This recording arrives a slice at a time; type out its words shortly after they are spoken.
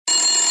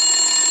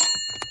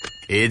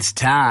It's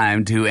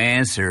time to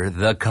answer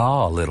the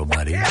call, little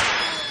buddy.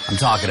 I'm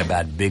talking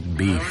about big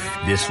beef,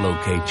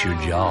 dislocate your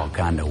jaw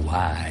kinda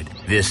wide.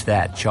 This,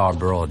 that,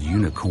 charbroiled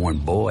unicorn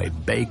boy,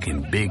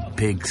 bacon, big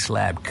pig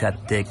slab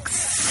cut thick,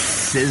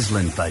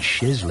 sizzling for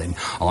shizzling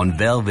on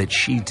velvet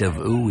sheet of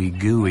ooey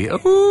gooey.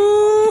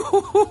 Ooh,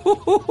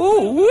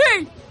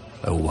 wait!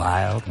 A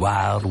wild,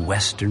 wild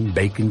western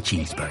bacon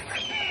cheeseburger.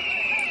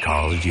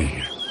 Carl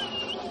Jr.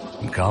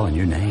 I'm calling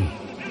your name.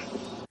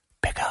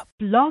 Pick up.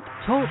 Blog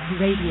Talk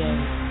Radio.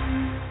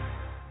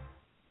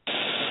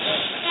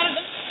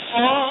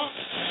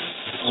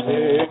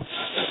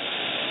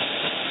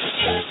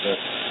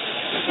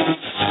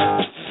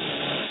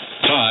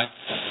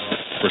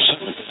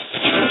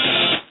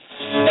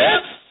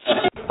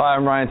 Hi,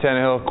 I'm Ryan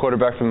Tannehill,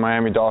 quarterback for the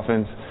Miami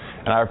Dolphins,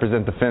 and I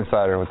represent the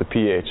Phinsider with the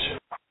PH.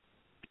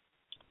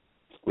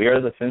 We are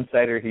the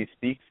Phinsider he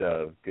speaks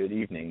of. Good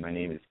evening. My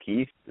name is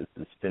Keith. This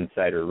is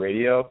Phinsider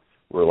Radio.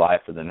 We're live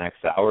for the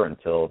next hour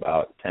until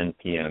about 10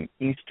 p.m.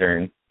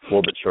 Eastern. A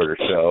little bit shorter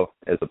show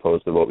as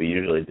opposed to what we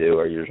usually do,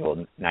 our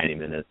usual 90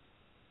 minutes,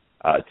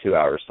 2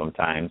 hours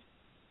sometimes.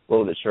 A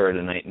little bit shorter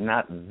tonight.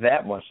 Not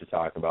that much to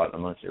talk about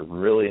unless you're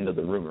really into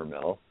the rumor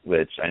mill,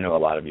 which I know a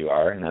lot of you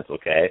are, and that's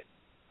okay.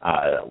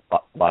 A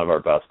lot of our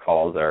best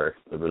calls are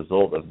the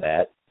result of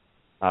that.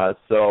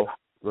 So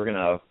we're going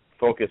to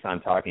focus on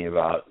talking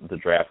about the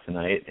draft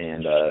tonight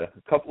and a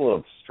couple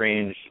of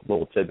strange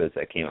little tidbits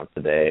that came up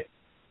today.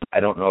 I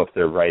don't know if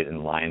they're right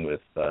in line with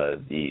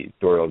the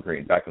Dorial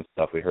Green Beckham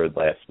stuff we heard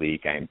last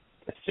week. I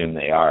assume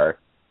they are.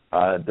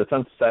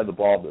 Defensive side of the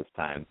ball this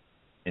time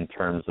in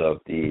terms of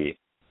the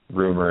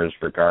rumors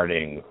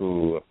regarding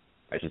whom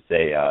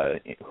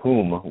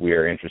we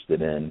are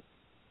interested in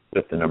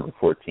with the number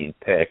 14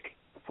 pick.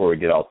 Before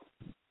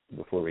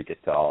we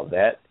get to all of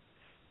that,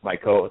 my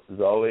co-host as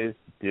always,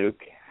 Duke.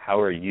 How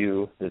are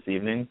you this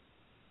evening?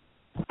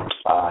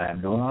 I'm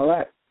doing all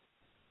right.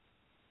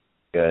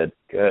 Good.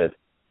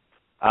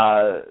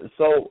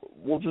 So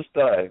we'll just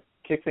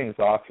kick things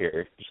off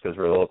here, just because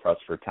we're a little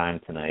pressed for time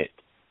tonight.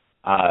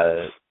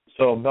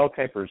 So Mel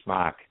Kiper's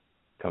mock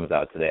comes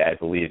out today. I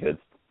believe it's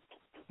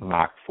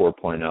mock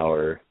 4.0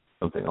 or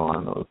something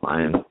along those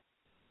lines.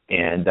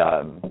 And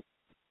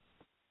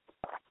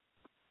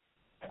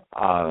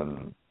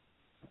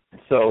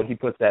so he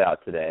puts that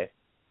out today.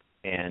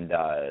 And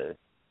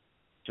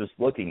just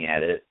looking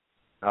at it,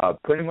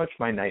 pretty much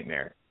my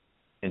nightmare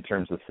in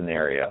terms of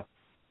scenario.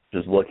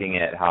 Just looking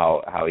at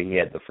how he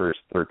had the first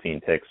 13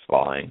 picks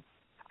falling.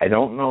 I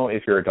don't know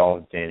if you're a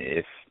Dolphins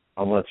fan,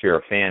 unless you're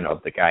a fan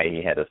of the guy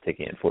he had us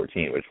taking at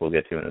 14, which we'll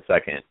get to in a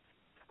second.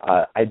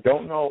 I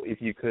don't know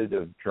if you could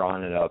have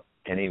drawn it up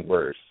any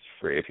worse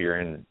for if you're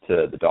into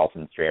the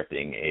Dolphins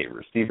drafting a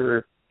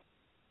receiver.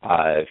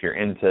 If you're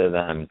into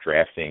them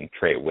drafting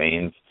Trey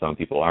Waynes, some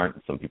people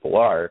aren't, some people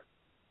are.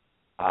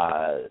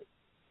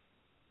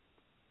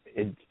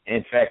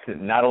 In fact,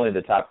 not only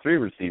the top three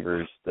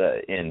receivers,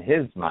 in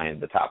his mind,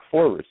 the top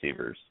four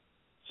receivers.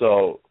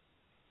 So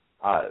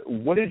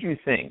what did you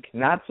think?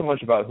 Not so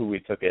much about who we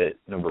took at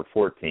number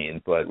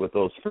 14, but with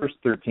those first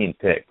 13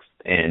 picks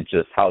and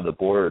just how the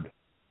board,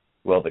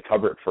 well, the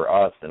cupboard for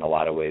us in a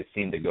lot of ways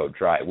seemed to go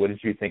dry. What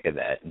did you think of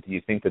that? And do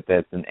you think that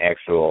that's an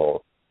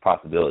actual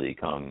possibility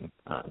come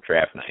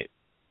draft night?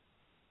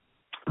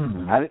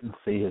 I didn't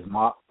see his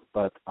mock,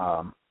 but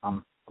I'm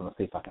going to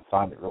see if I can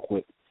find it real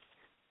quick.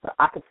 But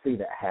I could see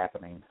that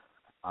happening.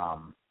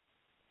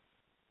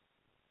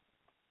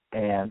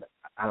 And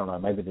I don't know,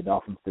 maybe the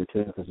Dolphins do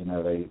too, because,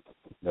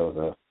 there was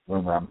a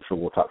rumor I'm sure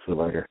we'll talk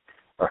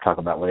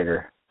about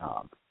later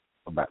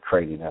about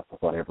trading up or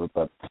whatever.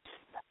 But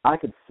I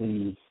could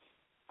see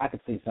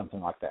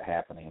something like that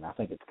happening, and I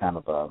think it's kind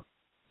of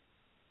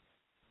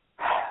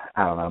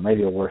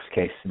maybe a worst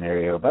case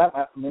scenario. But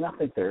I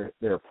think there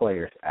are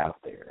players out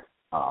there.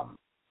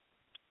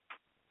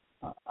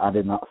 I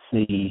did not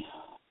see.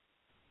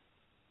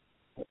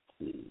 Let's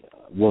see.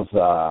 Was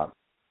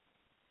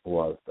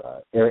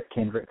Eric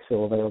Kendrick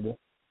still available?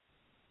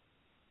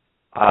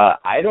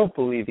 I don't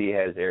believe he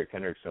has Eric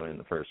Kendrick going in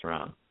the first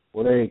round.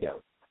 Well, there you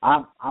go.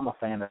 I'm a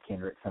fan of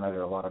Kendrick. I know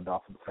there are a lot of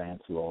Dolphins fans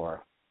who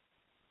are.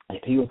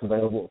 If he was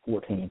available at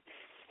 14,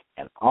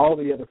 and all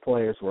the other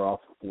players were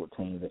off at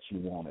 14 that you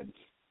wanted,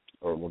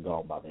 or were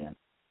gone by then,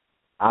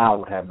 I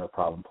would have no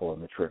problem pulling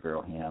the trigger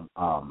on him.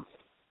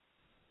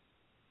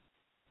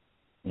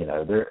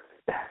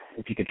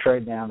 If you could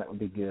trade down, that would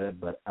be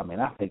good. But I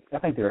think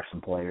there are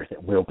some players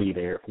that will be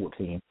there at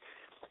 14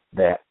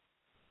 that,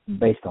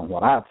 based on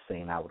what I've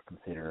seen, I would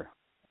consider,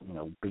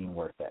 being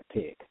worth that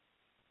pick.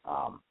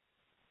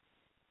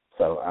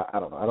 So I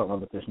don't know. I don't know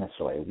that there's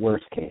necessarily a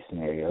worst case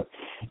scenario,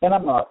 and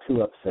I'm not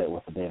too upset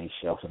with the Danny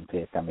Shelton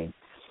pick.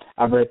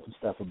 I've read some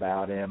stuff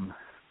about him,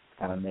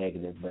 kind of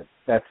negative, but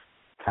that's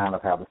kind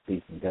of how the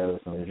season goes.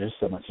 There's just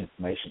so much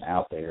information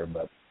out there,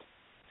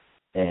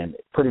 and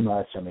pretty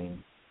much,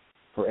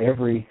 for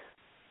every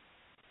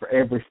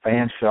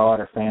fan shot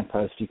or fan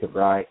post you could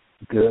write,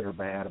 good or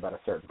bad, about a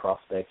certain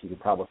prospect, you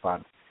could probably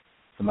find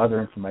some other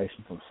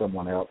information from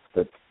someone else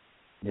that's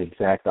the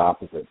exact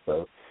opposite.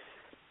 So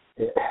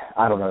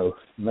I don't know.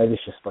 Maybe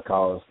it's just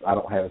because I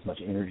don't have as much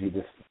energy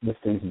this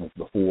season as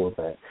before,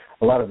 but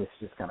a lot of it's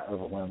just kind of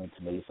overwhelming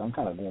to me. So I'm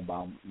kind of going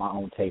by my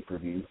own tape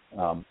review.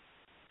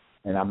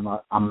 And I'm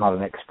not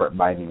an expert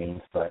by any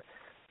means, but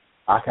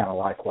I kind of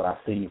like what I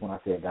see when I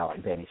see a guy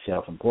like Danny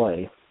Shelton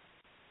play.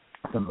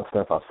 Some of the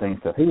stuff I've seen.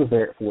 So if he was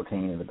there at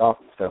 14 and the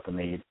Dolphins felt the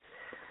need,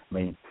 I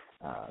mean,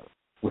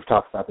 we've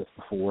talked about this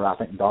before. I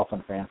think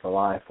Dolphin Fan for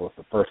Life was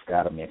the first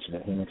guy to mention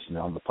it. He mentioned it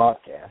on the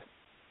podcast.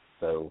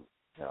 So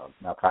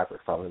now Piper's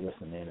probably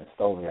listening in and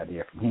stole the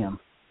idea from him.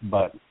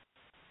 But,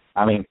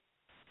 I mean,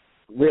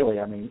 really,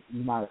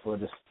 you might as well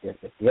just, if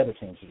the other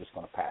teams are just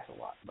going to pass a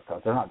lot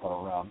because they're not going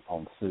to run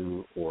on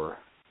Sue or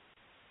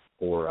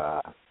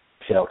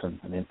Shelton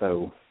and then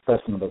throw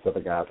some of those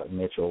other guys like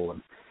Mitchell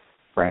and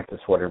Francis,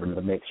 whatever, into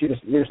the mix. You're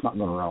just not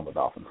going to run the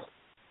Dolphins.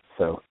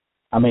 So,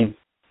 I mean,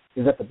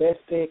 is that the best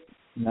pick?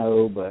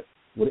 No, but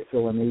would it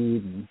fill a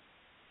need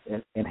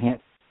and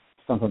enhance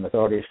something that's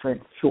already a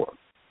strength? Sure.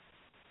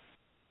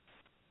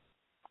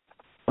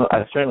 Well,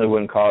 I certainly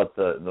wouldn't call it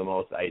the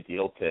most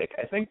ideal pick.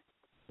 I think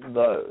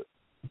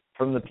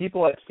from the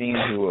people I've seen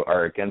who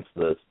are against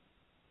the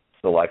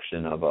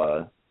selection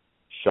of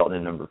Shelton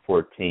at number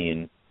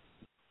 14,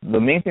 the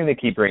main thing they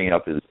keep bringing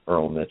up is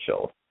Earl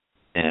Mitchell.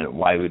 And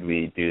why would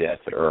we do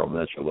that to Earl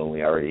Mitchell when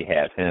we already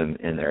have him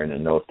in there in a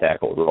nose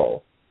tackle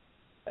role?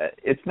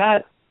 It's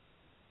not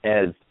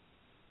as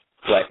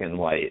black and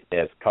white,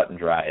 as cut and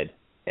dried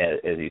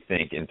as you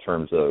think in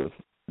terms of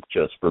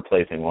just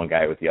replacing one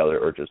guy with the other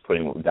or just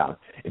putting one down.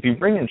 If you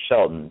bring in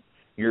Shelton,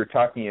 you're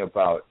talking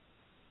about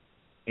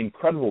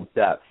incredible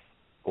depth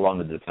along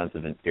the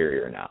defensive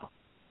interior now.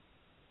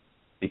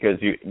 Because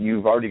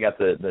you've already got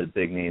the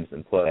big names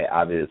in play.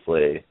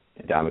 Obviously,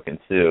 Ndamukong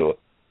Suh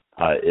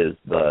is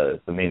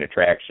the main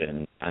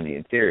attraction on the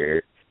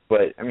interior.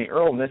 But, I mean,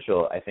 Earl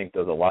Mitchell, I think,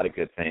 does a lot of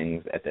good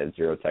things at that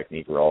zero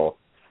technique role.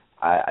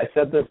 I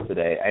said this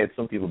today. I had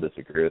some people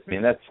disagree with me,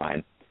 and that's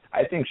fine.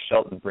 I think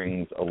Shelton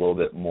brings a little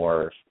bit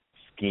more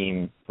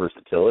scheme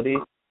versatility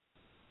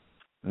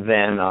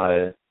than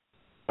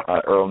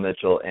Earl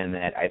Mitchell, and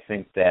that I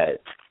think that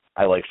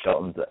I like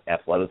Shelton's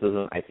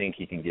athleticism. I think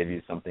he can give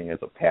you something as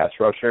a pass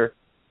rusher.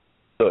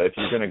 So if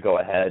you're going to go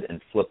ahead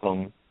and flip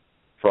him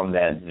from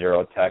that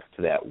zero tech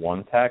to that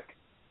one tech,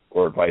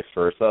 or vice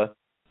versa,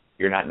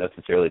 you're not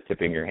necessarily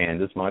tipping your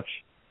hand as much.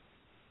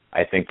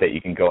 I think that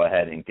you can go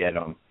ahead and get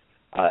him.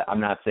 I'm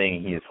not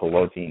saying he's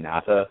Haloti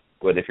Ngata,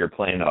 but if you're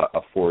playing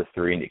a 4-3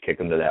 and you kick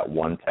him to that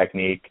one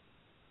technique,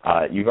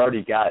 you've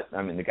already got,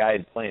 the guy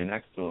playing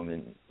next to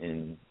him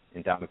in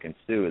Ndamukong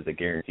Suh is a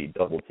guaranteed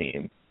double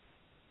team.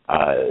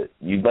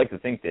 You'd like to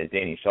think that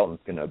Danny Shelton's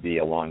going to be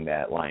along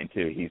that line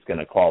too. He's going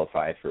to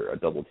qualify for a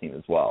double team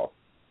as well,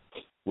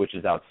 which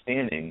is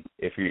outstanding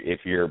if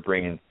you're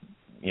bringing,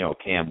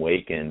 Cam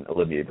Wake and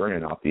Olivier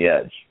Vernon off the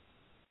edge.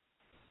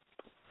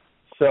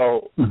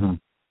 So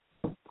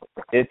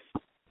it's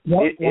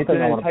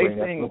an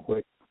enticing. Real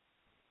quick.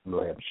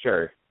 Go ahead.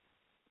 Sure.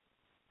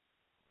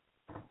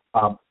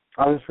 I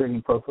was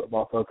reading Pro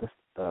Football Focus.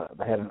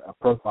 They had a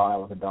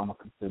profile of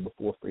Ndamukong Suh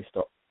before free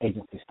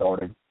agency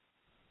started.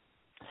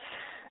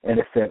 And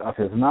it said of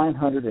his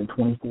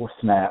 924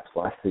 snaps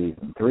last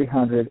season,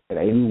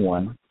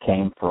 381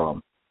 came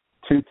from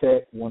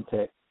 2-tech,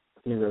 1-tech,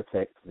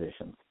 0-tech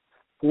positions.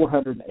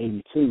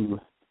 482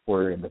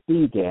 were in the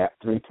B gap,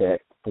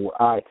 3-tech,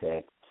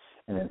 4-I-tech,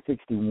 and then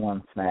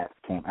 61 snaps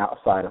came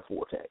outside of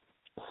 4-tech.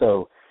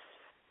 So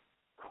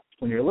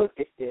when you're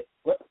looking at it,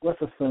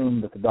 let's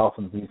assume that the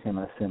Dolphins use him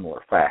in a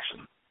similar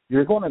fashion.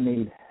 You're going to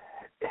need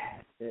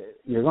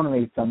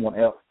someone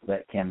else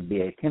that can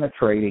be a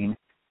penetrating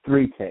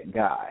 3-tech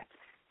guy.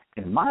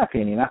 In my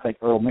opinion, I think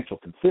Earl Mitchell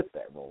can fit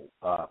that role.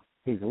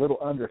 He's a little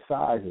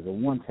undersized as a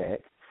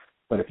 1-tech,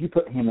 but if you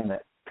put him in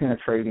that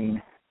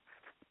penetrating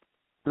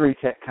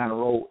 3-tech kind of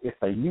role, if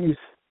they use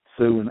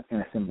Sue in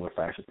a similar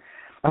fashion,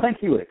 I think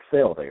he would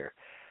excel there.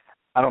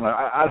 I don't know.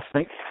 I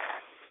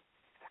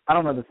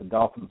don't know that the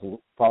Dolphins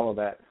will follow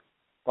that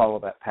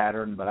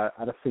pattern, but I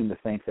just seem to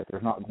think that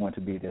there's not going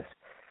to be this.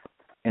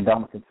 And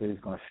Ndamukong Suh is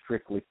going to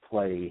strictly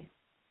play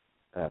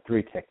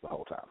 3-tech the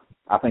whole time.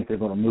 I think they're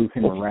going to move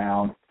him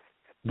around,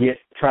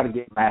 try to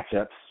get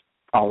matchups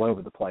all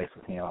over the place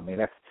with him.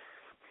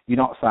 You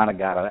don't sign a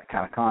guy to that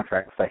kind of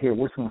contract and say, here,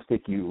 we're just going to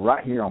stick you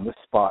right here on this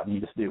spot, and you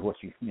just do what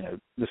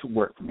just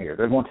work from here.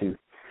 They're going to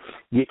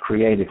get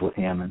creative with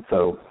him, and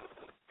so,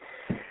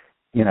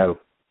 you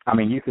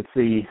could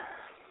see,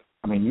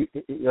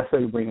 let's say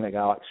you're bringing a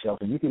guy like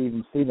Shelton, you could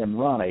even see them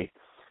run a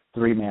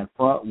 3-man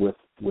front with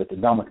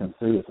Ndamukong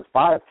Suh as a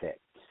 5-tech,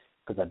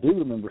 because I do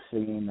remember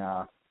seeing,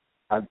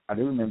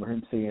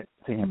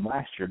 seeing him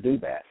last year do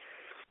that,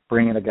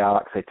 bringing a guy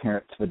like, say,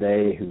 Terrence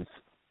Fede, who's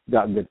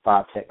got good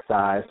 5-tech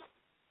size.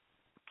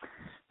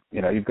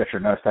 You've got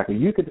your nose tackle.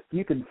 You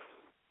could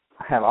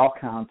have all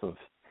kinds of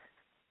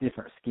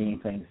different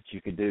scheme things that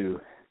you could do.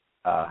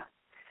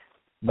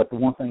 But the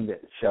one thing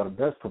that Shelton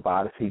does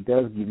provide is he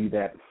does give you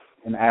that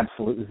an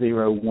absolute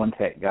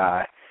 0-1-tech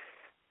guy,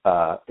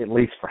 at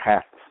least for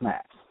half the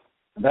snaps.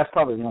 And that's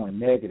probably the only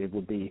negative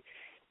would be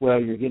well,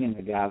 you're getting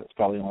a guy that's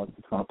probably only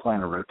going to play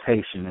in a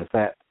rotation. Is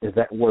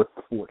that worth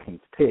the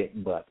 14th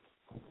pick? But,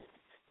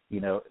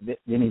 then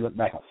you look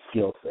back on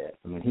skill set.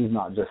 I mean, he's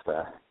not just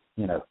a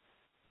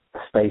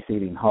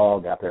space-eating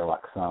hog out there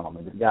like some. I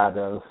mean, the guy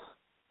does,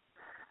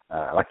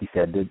 like you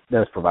said,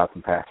 does provide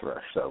some pass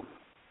rush. So,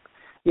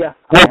 yeah.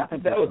 I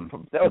think that was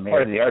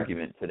part of the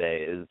argument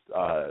today is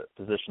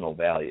positional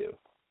value.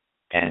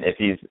 And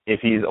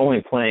if he's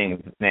only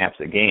playing snaps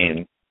a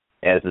game,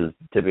 as is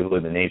typically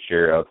the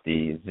nature of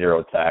the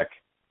zero tech,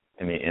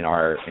 I mean, in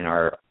our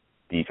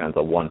defense,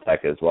 a one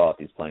tech as well, if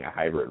he's playing a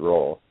hybrid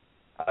role,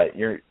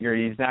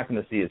 he's not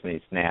going to see as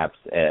many snaps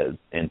as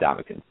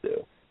Ndamukong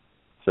Suh.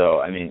 So,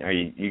 I mean, are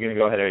you going to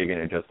go ahead, or are you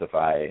going to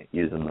justify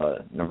using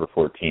the number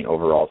 14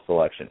 overall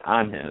selection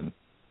on him?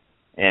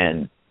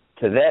 And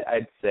to that,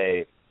 I'd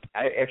say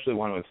I actually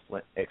want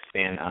to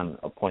expand on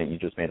a point you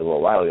just made a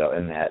little while ago,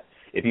 in that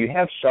if you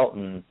have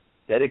Shelton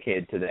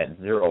dedicated to that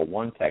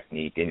 0-1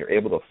 technique and you're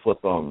able to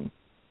flip them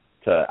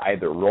to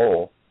either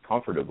roll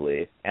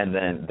comfortably, and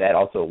then that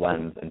also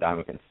lends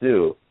Ndamukong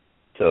Suh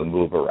to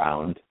move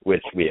around,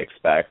 which we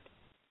expect,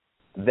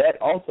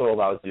 that also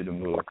allows you to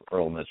move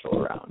Earl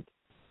Mitchell around.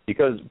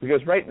 Because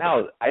right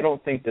now, I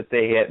don't think that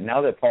they have,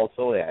 now that Paul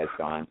Soliai is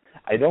gone,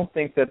 I don't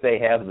think that they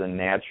have the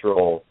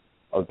natural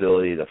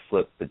ability to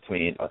flip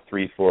between a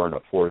 3-4 and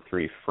a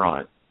 4-3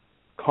 front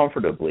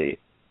comfortably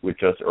with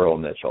just Earl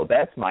Mitchell.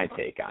 That's my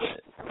take on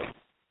it.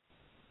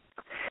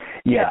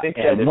 Yeah,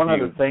 and one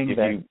other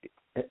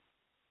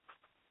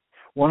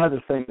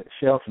thing that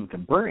Shelton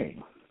can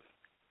bring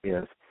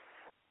is,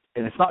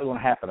 and it's not going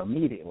to happen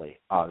immediately,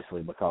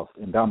 obviously, because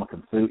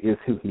Ndamukong Suh is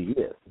who he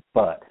is,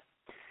 but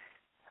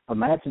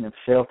imagine if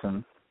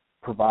Shelton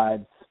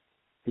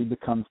he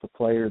becomes the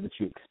player that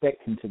you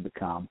expect him to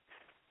become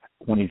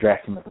when you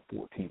draft him at the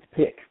 14th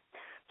pick.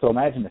 So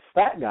imagine if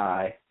that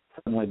guy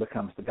suddenly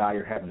becomes the guy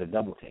you're having to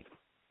double team.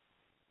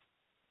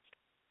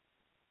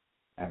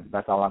 And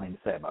that's all I need to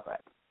say about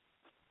that.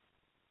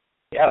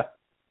 Yeah,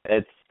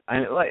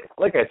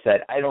 like I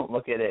said, I don't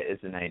look at it as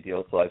an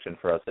ideal selection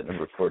for us at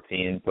number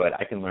 14, but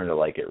I can learn to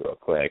like it real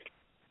quick.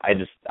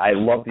 I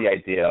love the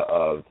idea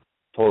of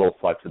total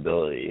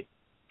flexibility,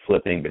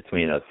 flipping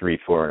between a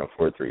 3-4 and a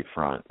 4-3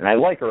 front. And I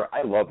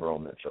love Earl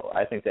Mitchell.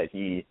 I think that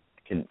he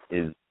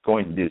is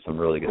going to do some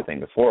really good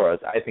things for us.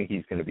 I think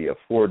he's going to be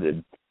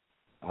afforded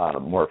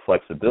more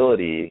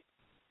flexibility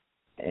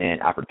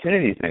and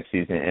opportunities next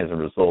season as a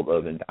result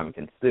of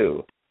Ndamukong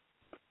Suh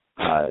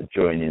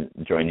joining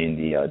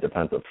the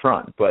defensive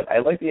front. But I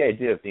like the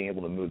idea of being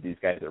able to move these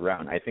guys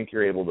around. I think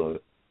you're able to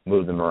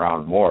move them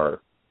around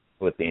more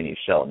with Danny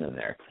Shelton in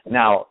there.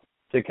 Now,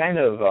 to kind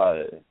of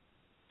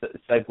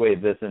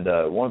segue this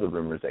into one of the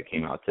rumors that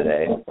came out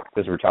today,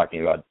 because we're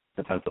talking about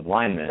defensive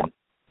linemen,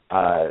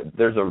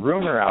 there's a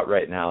rumor out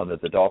right now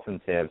that the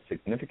Dolphins have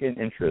significant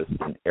interest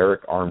in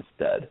Eric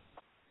Armstead.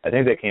 I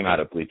think that came out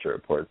of Bleacher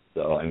Report,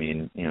 so I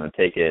mean,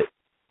 take it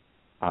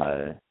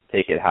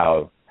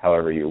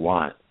however you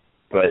want.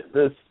 But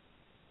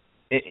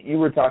you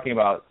were talking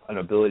about an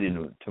ability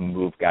to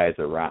move guys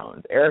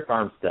around. Eric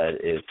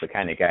Armstead is the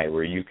kind of guy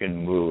where you can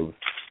move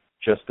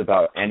just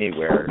about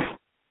anywhere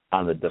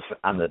on the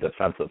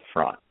defensive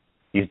front.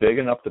 He's big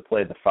enough to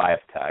play the 5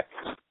 tech.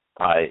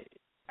 I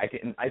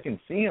can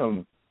see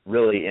him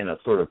really in a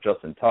sort of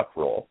Justin Tuck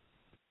role,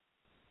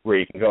 where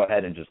you can go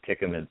ahead and just kick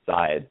him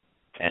inside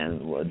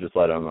and just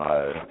let him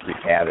wreak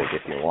havoc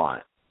if you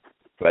want.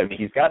 But I mean,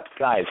 he's got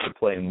size to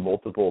play in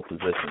multiple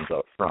positions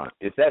up front.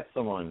 Is that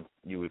someone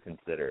you would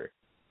consider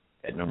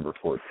at number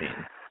 14?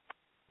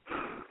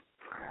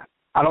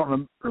 I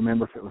don't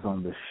remember if it was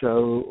on the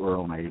show or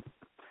on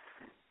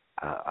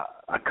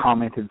I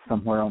commented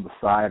somewhere on the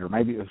site, or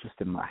maybe it was just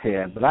in my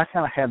head, but I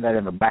kind of had that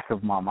in the back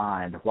of my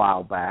mind a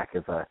while back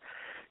as a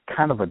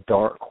kind of a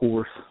dark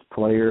horse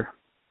player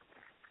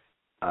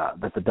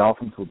that the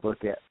Dolphins would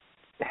look at,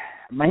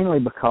 mainly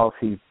because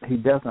he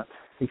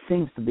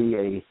seems to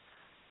be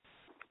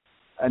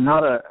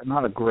not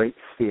a great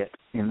fit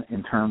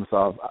in terms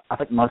of, I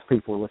think most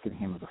people are looking at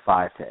him as a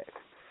 5 tech.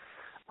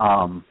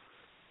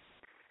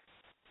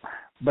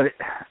 But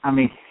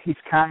he's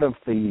kind of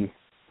the,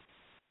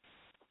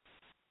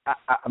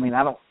 I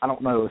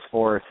don't know as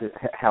far as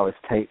how his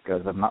tape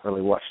goes. I've not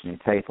really watched any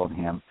tape on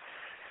him.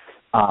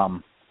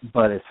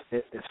 But as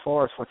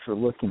far as what you're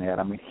looking at,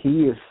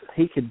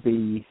 he could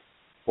be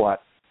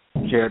what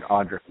Jared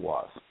Odrick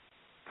was,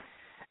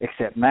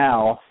 except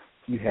now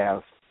you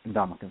have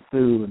Ndamukong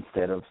Suh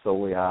instead of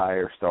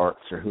Soliai or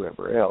Starks or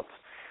whoever else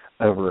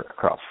over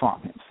across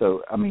from him.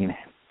 So,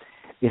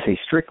 is he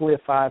strictly a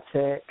 5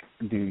 tech?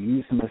 Do you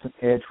use him as an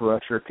edge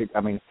rusher?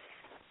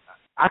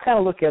 I kind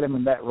of look at him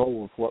in that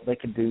role of what they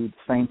could do, the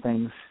same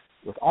things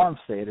with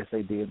Armstead as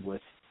they did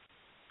with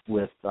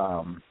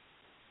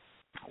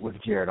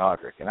Jared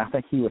Odrick, and I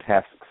think he would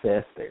have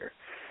success there.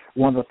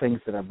 One of the things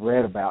that I've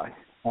read about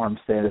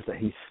Armstead is that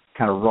he's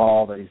kind of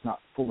raw, that he's not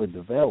fully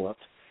developed,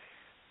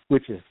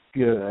 which is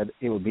good.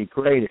 It would be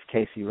great if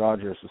Casey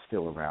Rogers was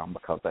still around,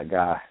 because that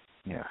guy,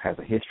 has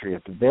a history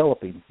of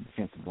developing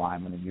defensive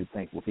linemen, and you'd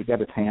think, well, if he got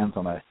his hands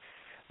on a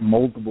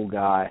moldable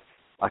guy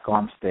like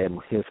Armstead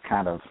with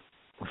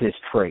his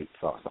traits.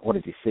 So, what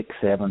is he,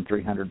 6'7",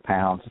 300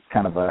 pounds? It's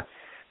kind of a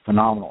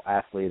phenomenal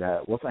athlete.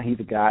 Wasn't he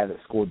the guy that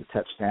scored the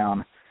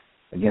touchdown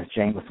against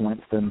Jameis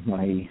Winston when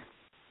he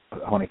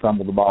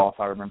fumbled the ball, if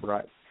I remember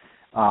right?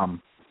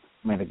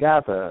 The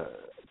guy's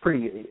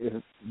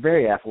is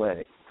very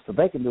athletic, so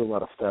they can do a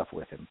lot of stuff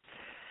with him.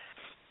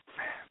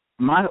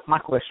 My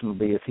question would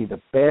be, is he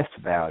the best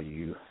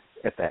value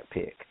at that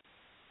pick?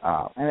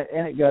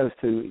 And it goes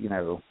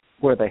to,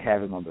 where they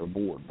have him on their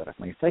board. But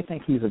if they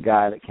think he's a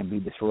guy that can be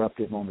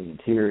disruptive on the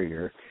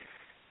interior,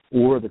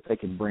 or that they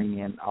can bring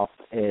in off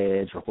the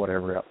edge or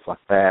whatever else like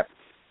that,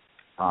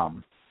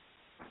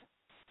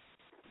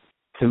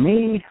 to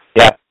me,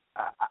 yeah,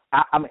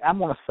 I'm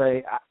going to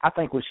say I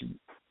think we should.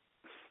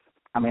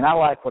 I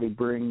like what he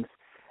brings.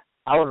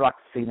 I would like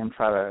to see them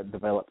try to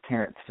develop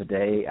Terrence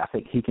today. I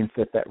think he can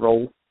fit that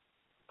role.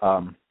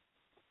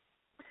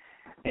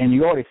 And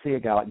you already see a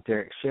guy like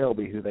Derek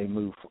Shelby, who they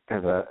move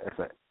as a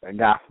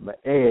guy from the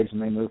edge,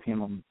 and they move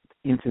him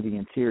into the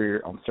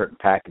interior on certain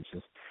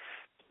packages.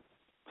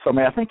 So,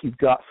 I think you've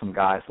got some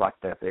guys like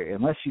that there.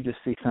 Unless you just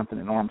see something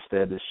in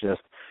Armstead that's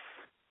just,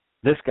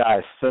 this guy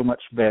is so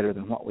much better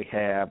than what we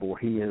have, or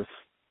his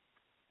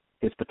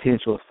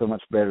potential is so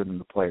much better than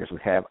the players we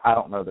have, I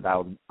don't know that I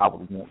would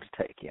want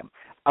to take him.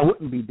 I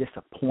wouldn't be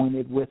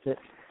disappointed with it,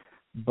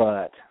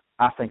 but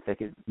I think they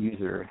could use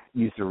their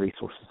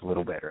resources a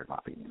little better, in my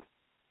opinion.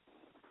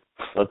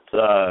 Let's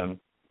go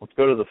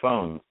to the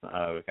phones.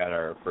 We've got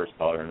our first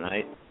caller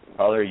tonight.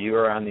 Caller, you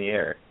are on the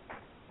air.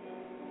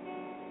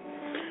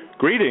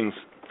 Greetings.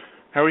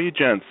 How are you,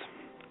 gents?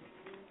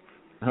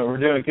 Oh, we're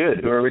doing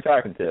good. Who are we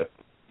talking to?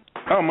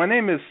 Oh, my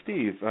name is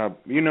Steve.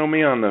 You know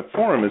me on the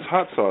forum as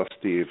Hot Sauce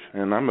Steve,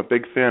 and I'm a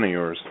big fan of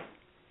yours.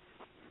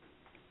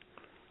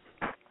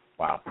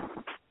 Wow.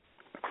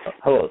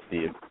 Hello,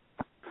 Steve.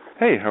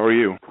 Hey, how are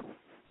you?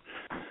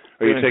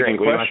 Are you taking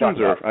great. questions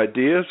or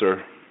ideas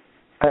or?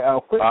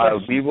 Quick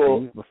question, we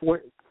will.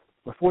 Steve,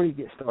 before you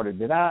get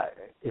started,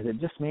 is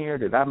it just me, or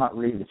did I not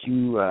read that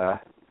you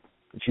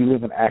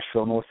live in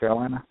Asheville, North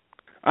Carolina?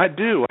 I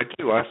do.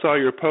 I saw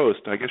your post.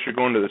 I guess you're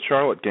going to the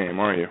Charlotte game,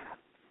 are you?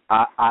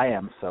 I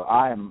am. So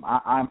I'm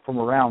from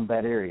around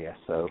that area.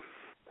 So.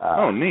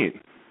 Oh, neat.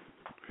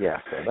 Yeah.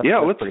 So that's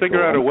let's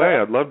figure out a way.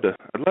 I'd love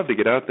to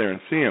get out there and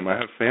see him. I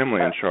have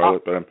family in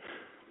Charlotte, but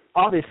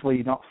obviously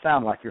you don't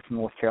sound like you're from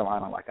North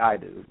Carolina like I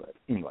do. But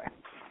anyway.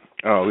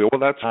 Oh, well,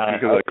 that's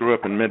because I grew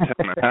up in Midtown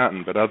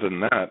Manhattan, but other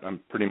than that,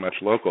 I'm pretty much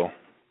local.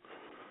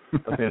 I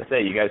was going to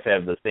say, you guys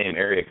have the same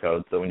area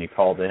code, so when you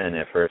called in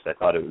at first, I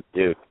thought it was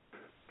Duke.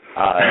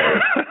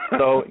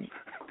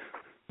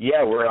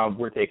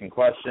 We're taking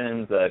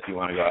questions. If you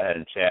want to go ahead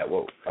and chat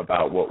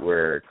about what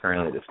we're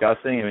currently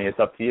discussing, it's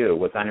up to you.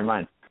 What's on your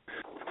mind?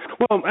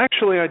 Well,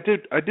 actually, I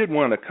did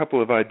want a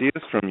couple of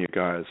ideas from you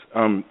guys.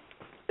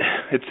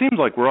 It seems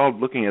like we're all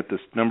looking at this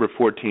number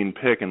 14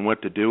 pick and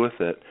what to do with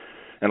it.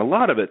 And a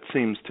lot of it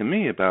seems to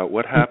me about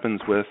what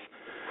happens with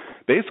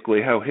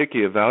basically how Hickey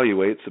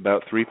evaluates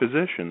about three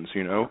positions,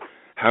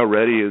 How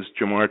ready is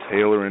Jamar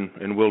Taylor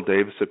and Will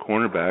Davis at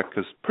cornerback?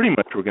 Because pretty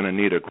much we're going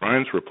to need a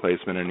Grimes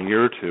replacement in a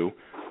year or two,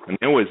 and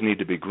they always need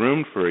to be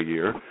groomed for a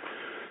year.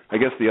 I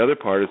guess the other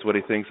part is what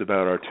he thinks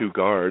about our two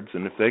guards,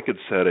 and if they could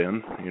set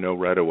in,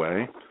 right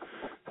away.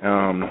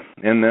 And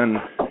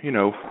then,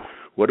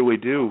 what do we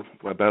do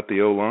about the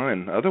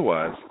O-line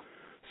otherwise?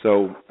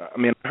 So,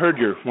 I heard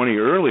one of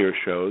your earlier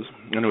shows,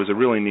 and it was a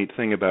really neat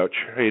thing about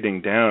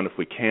trading down if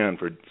we can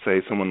for,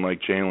 say, someone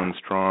like Jalen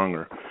Strong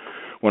or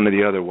one of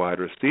the other wide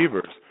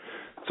receivers.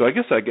 So I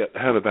guess I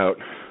have about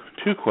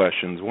two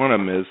questions. One of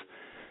them is,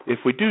 if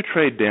we do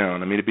trade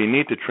down, it'd be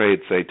neat to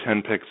trade, say,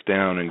 10 picks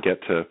down and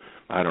get to,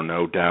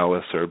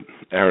 Dallas or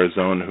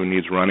Arizona, who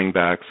needs running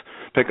backs,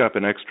 pick up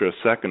an extra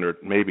second or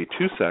maybe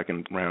 2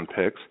 second-round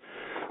picks.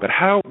 But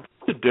what's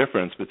the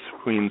difference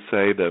between,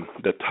 say,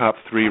 the top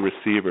three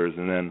receivers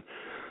and then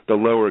the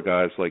lower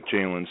guys like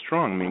Jalen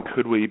Strong?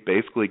 Could we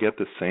basically get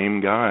the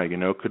same guy?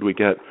 Could we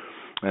get,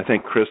 I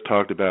think Chris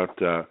talked about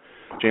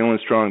Jalen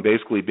Strong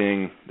basically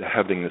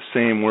having the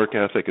same work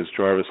ethic as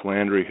Jarvis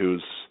Landry,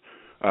 who's,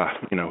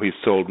 he's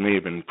sold me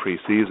in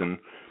preseason,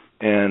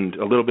 and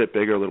a little bit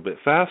bigger, a little bit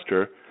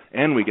faster,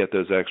 and we get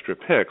those extra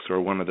picks, or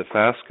one of the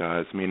fast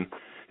guys.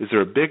 Is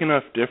there a big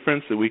enough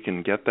difference that we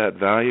can get that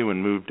value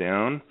and move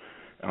down?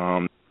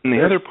 And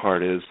the other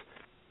part is,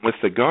 with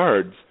the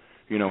guards,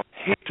 I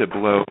hate to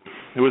blow.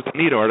 There was a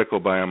neat article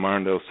by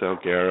Armando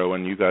Salguero,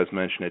 and you guys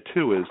mentioned it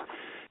too, it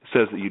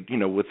says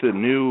that, with the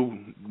new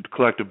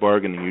collective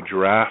bargaining, you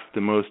draft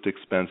the most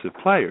expensive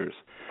players.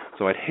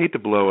 So I'd hate to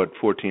blow a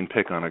 14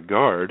 pick on a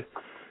guard.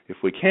 If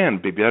we can,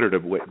 it'd be better to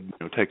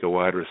take a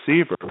wide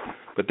receiver.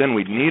 But then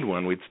we'd need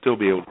one. We'd still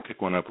be able to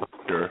pick one up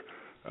later.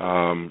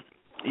 How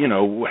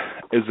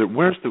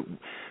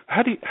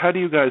do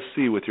you guys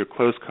see, with your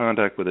close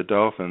contact with the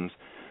Dolphins,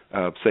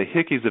 say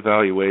Hickey's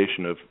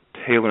evaluation of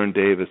Taylor and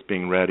Davis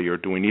being ready, or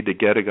do we need to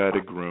get a guy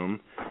to groom?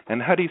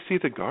 And how do you see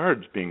the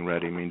guards being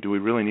ready? Do we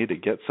really need to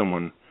get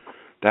someone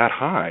that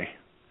high?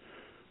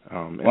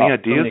 Any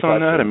ideas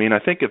on that? I mean, I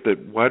think if the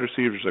wide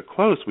receivers are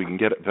close, we can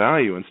get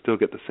value and still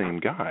get the same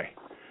guy.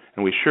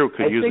 And we sure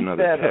could use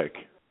another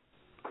pick.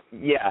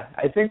 Yeah,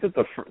 I think that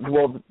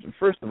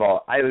first of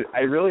all, I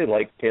really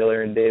like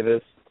Taylor and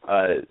Davis.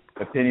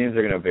 Opinions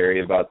are going to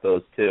vary about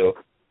those two.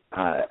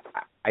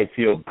 I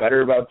feel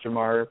better about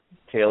Jamar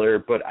Taylor,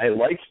 but I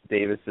liked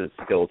Davis's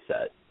skill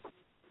set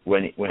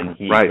when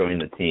he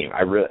joined the team.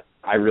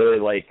 I really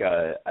like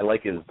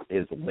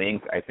his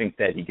length. I think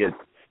that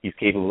he's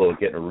capable of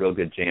getting a real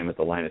good jam at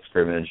the line of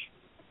scrimmage.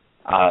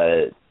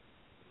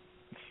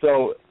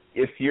 So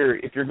if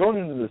you're going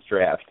into this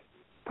draft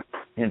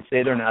and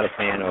say they're not a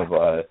fan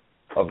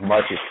of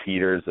Marcus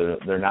Peters, or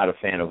they're not a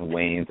fan of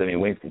Waynes. I mean,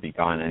 Waynes could be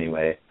gone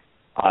anyway.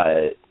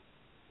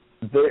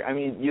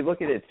 You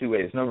look at it two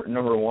ways.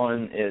 Number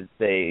one is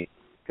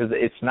because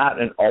it's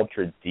not an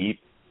ultra deep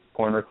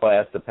corner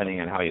class, depending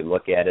on how you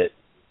look at it.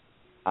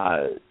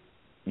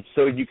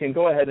 So you can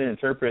go ahead and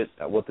interpret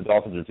what the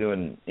Dolphins are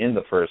doing in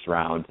the first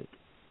round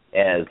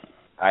as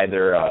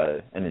either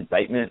an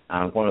indictment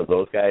on one of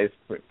those guys,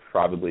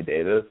 probably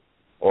Davis,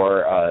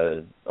 or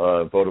a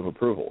vote of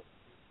approval,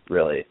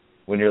 really,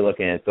 when you're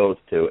looking at those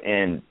two.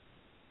 And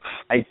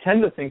I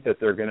tend to think that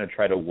they're going to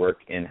try to work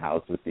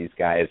in-house with these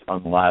guys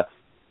unless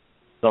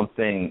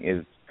something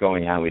is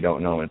going on we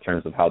don't know in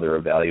terms of how they're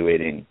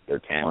evaluating their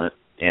talent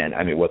and,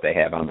 what they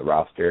have on the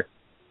roster.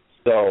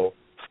 So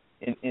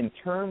in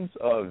terms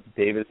of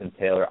Davis and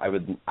Taylor, I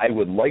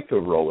would like to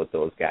roll with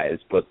those guys,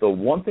 but the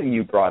one thing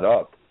you brought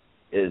up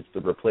is the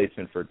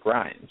replacement for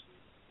Grimes,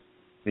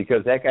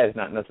 because that guy's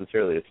not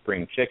necessarily a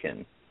spring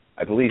chicken.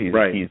 I believe he's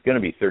going to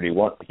be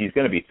 31. He's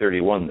going to be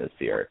 31 this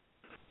year.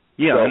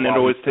 Yeah, so, and it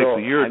always takes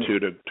a year or two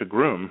to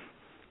groom.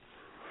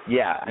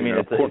 Yeah,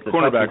 it's a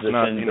cornerback's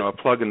not a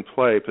plug and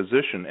play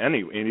position.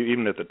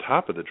 Even at the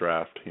top of the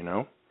draft,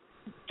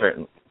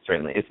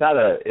 Certainly, it's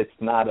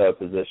not a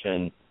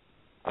position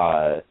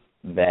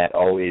that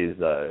always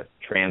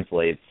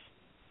translates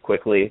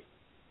quickly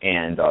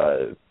and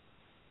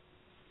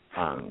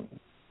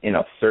in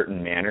a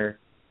certain manner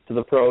to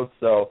the pros.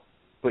 So,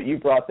 but you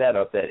brought that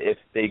up, that if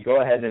they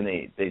go ahead and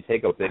they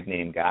take a big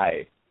name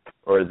guy,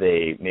 or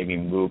they maybe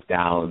move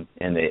down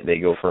and they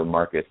go for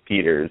Marcus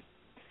Peters,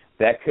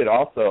 that could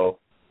also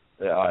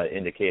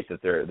indicate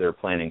that they're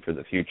planning for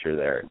the future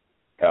there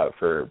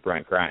for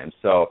Brent Grimes.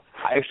 So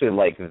I actually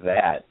like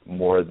that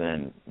more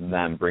than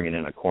them bringing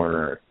in a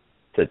corner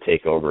to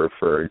take over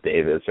for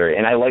Davis.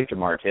 And I like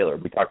Jamar Taylor.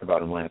 We talked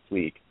about him last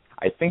week.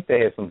 I think they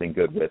have something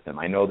good with him.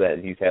 I know that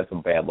he's had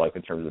some bad luck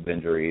in terms of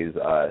injuries,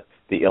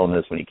 the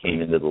illness when he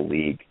came into the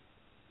league.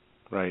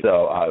 Right.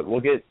 So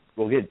we'll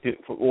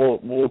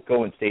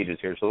go in stages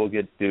here. So we'll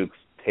get Duke's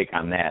take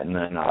on that, and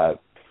then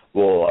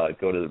we'll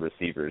go to the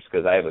receivers,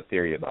 because I have a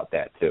theory about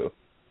that too.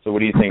 So what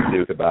do you think,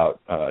 Duke,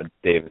 about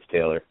Davis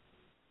Taylor?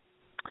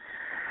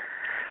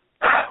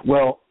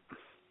 Well,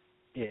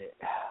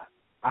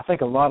 I think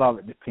a lot of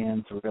it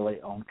depends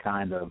really on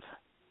kind of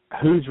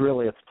who's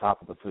really at the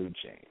top of the food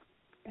chain.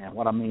 And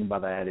what I mean by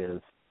that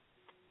is,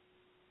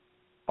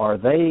 are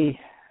they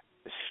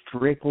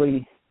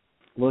strictly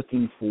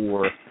looking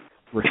for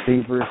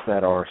receivers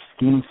that are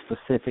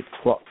scheme-specific to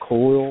what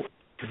Coyle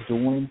is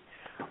doing,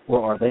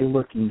 or are they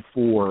looking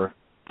for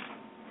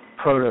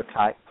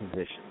prototype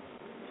positions?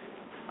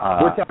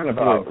 We're talking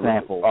about, for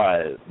example,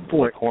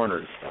 for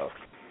corners stuff.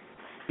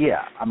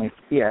 Yeah,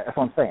 that's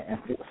what I'm saying.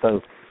 And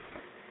so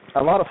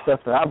a lot of stuff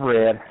that I've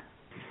read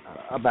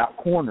about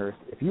corners,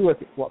 if you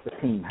look at what the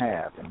team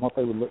has and what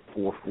they would look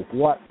for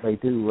what they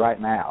do right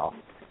now,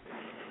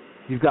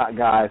 you've got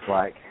guys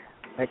like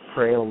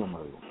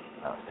Ekprelamu,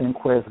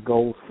 Sinquez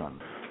Golson,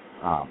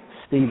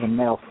 Steven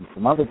Nelson,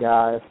 some other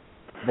guys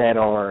that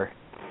are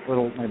a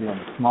little maybe on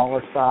the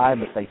smaller side,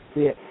 but they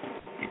fit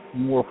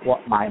more of what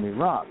Miami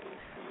runs.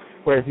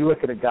 Whereas you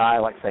look at a guy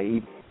like,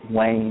 say,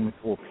 Wayne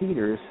or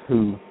Peters,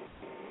 who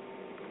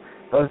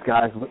those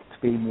guys look to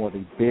be more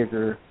the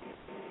bigger,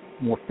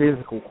 more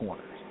physical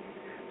corners.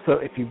 So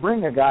if you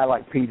bring a guy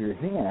like Peters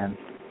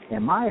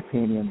in my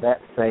opinion,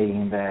 that's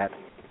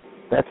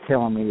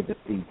telling me that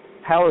the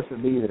powers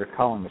that be that are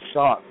calling the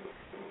shots,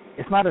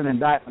 it's not an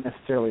indictment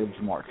necessarily of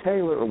Jamar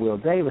Taylor or Will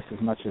Davis as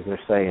much as they're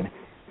saying,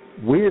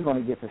 we're going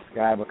to get this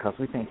guy because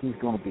we think he's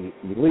going to be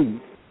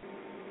elite,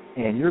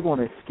 and you're going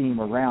to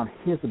scheme around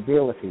his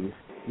abilities.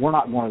 We're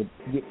not going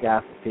to get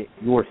guys to fit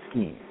your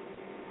scheme.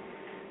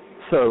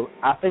 So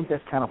I think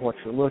that's kind of what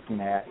you're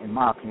looking at, in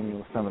my opinion,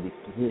 with some of these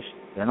positions.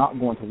 They're not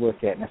going to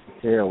look at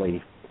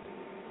necessarily,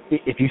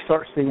 if you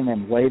start seeing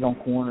them wait on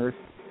corners,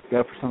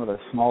 go for some of those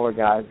smaller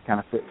guys that kind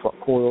of fit what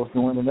Coyle's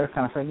doing, and they're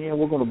kind of saying, yeah,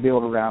 we're going to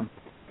build around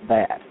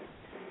that.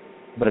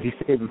 But if you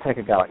see them take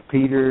a guy like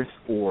Peters,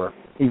 or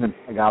even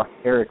a guy like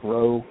Eric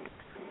Rowe,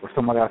 or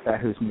somebody like that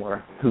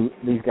who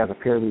these guys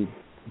appear to be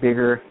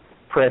bigger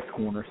press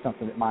corners,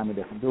 something that Miami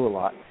doesn't do a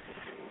lot,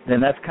 then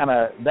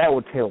that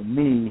would tell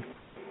me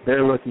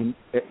they're looking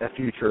at a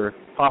future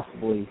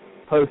possibly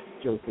post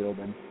Joe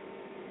Philbin,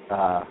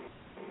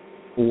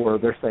 or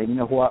they're saying, you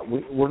know what,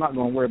 we're not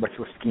going to worry about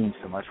your scheme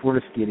so much. We're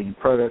just getting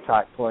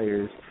prototype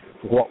players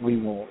for what we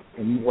want,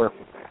 and you work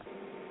with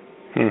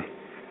that.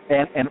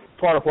 And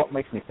part of what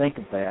makes me think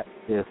of that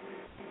is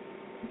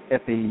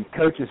at the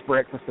coaches'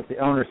 breakfast at the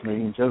owners'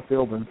 meeting, Joe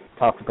Philbin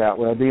talked about,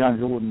 well, Deion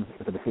Jordan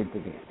is a defensive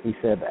end. He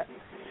said that.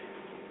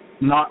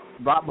 Not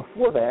right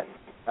before that,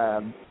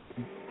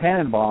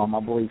 Tannenbaum, I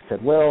believe,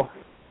 said, well,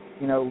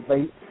 you know,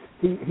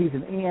 he's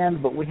an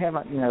end, but we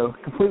haven't, you know,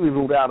 completely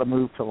ruled out a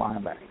move to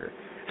linebacker.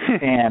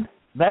 And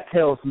that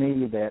tells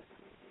me that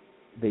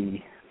the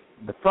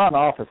front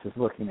office is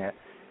looking at,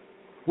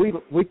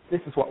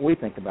 this is what we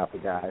think about the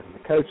guys, and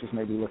the coaches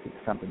may be looking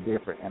at something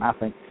different. And I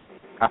think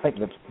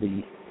that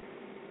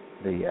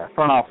the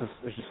front office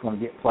is just going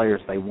to get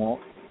players they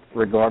want,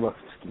 regardless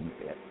of scheme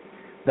fit.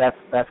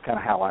 That's kind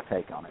of how I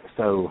take on it.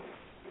 So,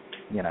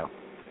 you know,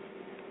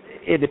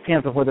 it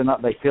depends on whether or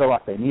not they feel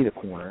like they need a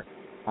corner.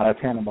 I know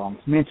Tannenbaum's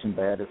mentioned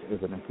that as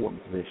an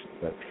important position.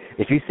 But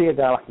if you see a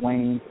guy like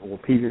Wayne or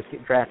Peters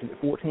get drafted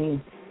at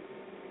 14,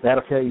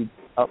 that'll tell you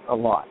a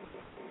lot.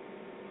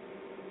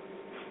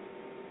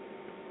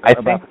 I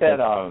think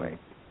that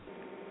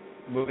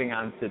moving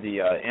on to the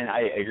and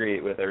I agree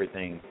with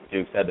everything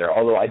Duke said there,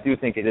 although I do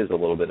think it is a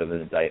little bit of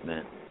an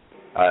indictment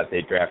if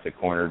they draft a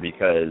corner,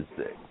 because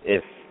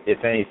if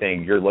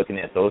anything, you're looking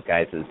at those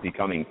guys as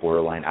becoming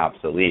borderline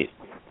obsolete.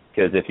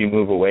 Because if you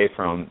move away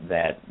from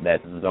that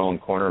zone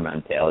corner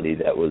mentality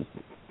that was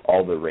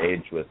all the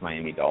rage with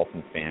Miami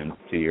Dolphins fans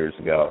 2 years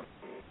ago,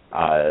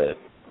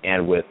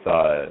 and with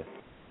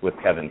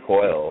Kevin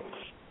Coyle,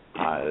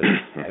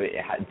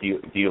 do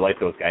you like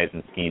those guys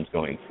in schemes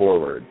going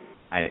forward?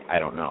 I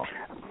don't know.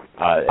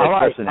 I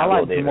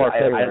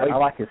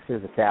like his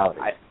physicality.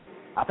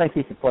 I think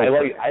he can play.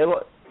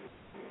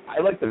 I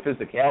like the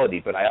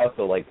physicality, but I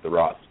also like the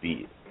raw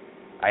speed.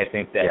 I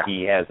think that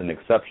he has an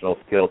exceptional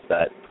skill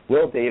set.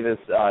 Will Davis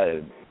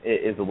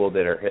is a little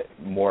bit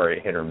more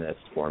hit or miss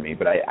for me,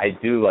 but I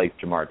do like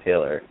Jamar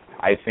Taylor.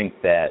 I think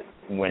that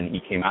when he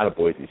came out of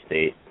Boise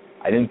State,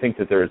 I didn't think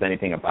that there was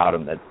anything about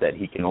him that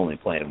he can only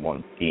play in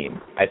one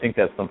scheme. I think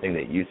that's something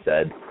that you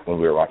said when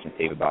we were watching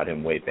tape about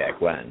him way back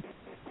when,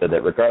 so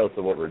that regardless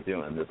of what we're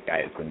doing, this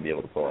guy is going to be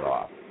able to pull it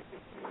off.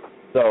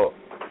 So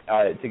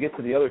to get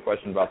to the other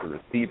question about the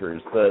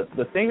receivers,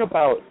 the thing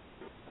about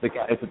the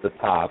guys at the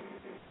top,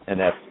 and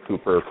that's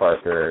Cooper,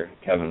 Parker,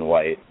 Kevin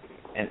White,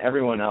 and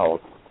everyone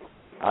else,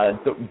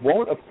 that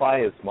won't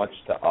apply as much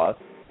to us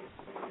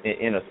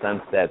in a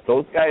sense that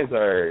those guys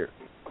are,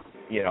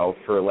 you know,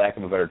 for lack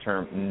of a better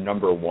term,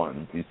 number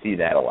ones. You see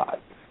that a lot.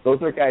 Those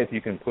are guys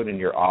you can put in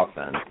your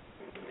offense,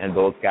 and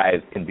those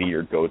guys can be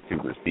your go-to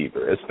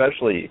receiver.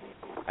 Especially,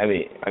 I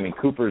mean,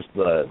 Cooper's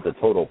the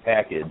total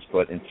package,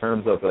 but in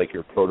terms of like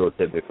your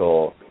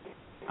prototypical,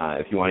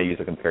 if you want to use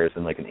a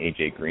comparison, like an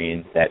A.J.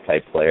 Green, that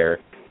type player,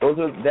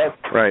 that's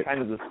right.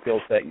 Kind of the skill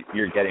set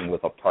you're getting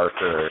with a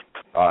Parker,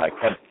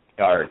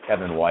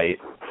 Kevin White.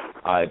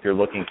 If you're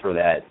looking for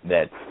that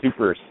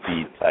super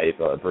speed type,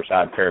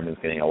 Rashad Perriman's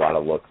getting a lot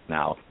of looks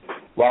now.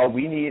 While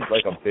we need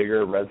like a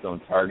bigger red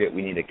zone target,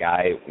 we need a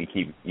guy.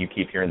 You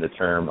keep hearing the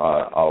term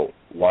a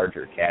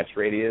larger catch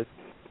radius,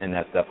 and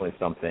that's definitely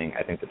something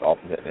I think the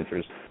Dolphins have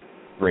interest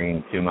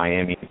bringing to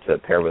Miami to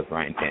pair with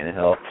Ryan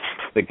Tannehill.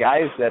 The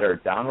guys that are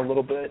down a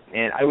little bit,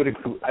 and I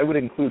would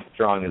include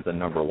Strong as the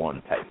number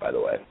one type, by the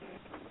way.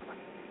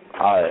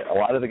 A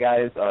lot of the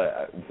guys,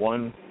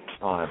 one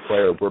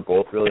player we're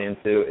both really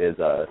into is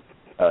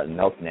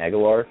Nelson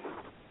Aguilar,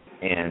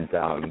 and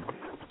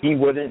he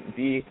wouldn't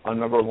be a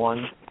number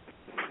one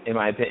in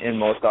my opinion in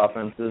most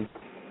offenses,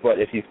 but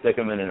if you stick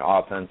him in an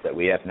offense that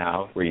we have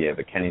now, where you have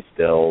a Kenny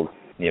Stills,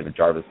 you have a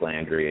Jarvis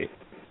Landry,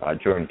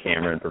 Jordan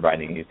Cameron,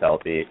 providing he's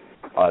healthy,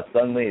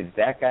 suddenly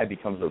that guy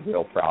becomes a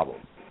real problem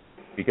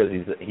because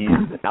he's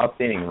an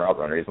outstanding route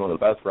runner. He's one of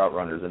the best route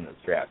runners in this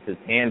draft. His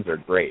hands are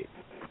great,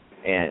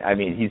 and I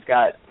mean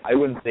I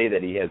wouldn't say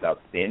that he has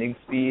outstanding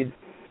speed.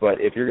 But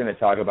if you're going to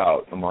talk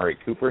about Amari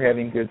Cooper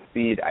having good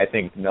speed, I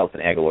think Nelson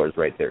Aguilar is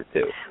right there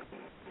too.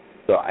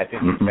 So I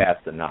think he's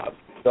fast enough.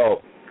 So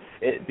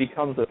it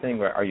becomes a thing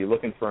where, are you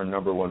looking for a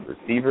number one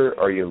receiver,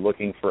 or are you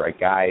looking for a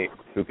guy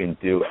who can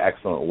do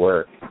excellent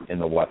work in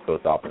the West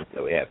Coast offense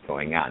that we have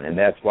going on? And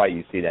that's why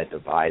you see that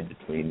divide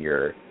between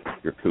your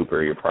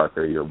Cooper, your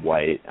Parker, your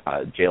White.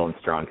 Jalen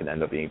Strong can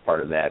end up being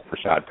part of that.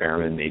 Rashad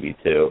Perriman maybe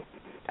too.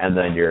 And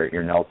then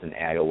your Nelson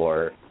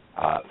Aguilar.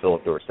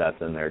 Philip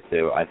Dorsett's in there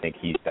too. I think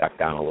he's back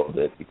down a little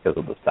bit because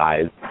of the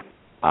size.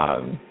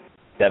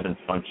 Devin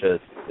Funchess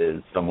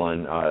is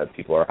someone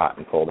people are hot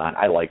and cold on.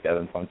 I like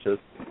Devin Funchess.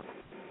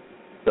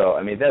 So,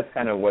 I mean, that's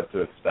kind of what to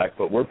expect.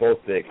 But we're both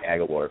big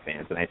Aguilar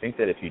fans, and I think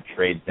that if you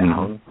trade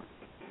down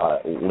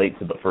late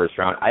to the first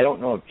round, I don't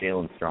know if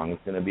Jalen Strong is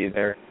going to be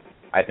there.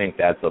 I think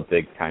that's a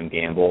big-time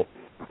gamble.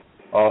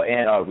 Oh,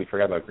 and we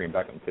forgot about Green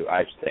Beckham too.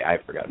 I should say I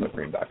forgot about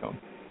Green Beckham.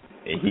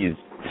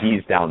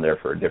 He's down there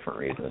for a different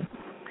reason.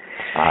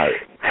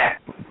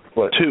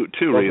 But two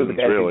reasons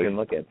really. You can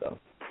look at though.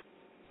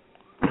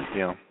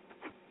 Yeah.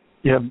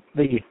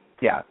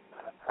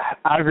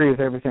 I agree with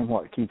everything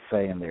what Keith's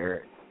saying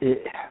there.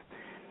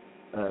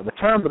 The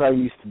term that I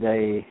used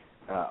today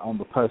on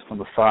the post on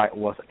the site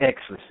was X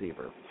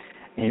receiver,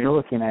 and you're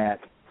looking at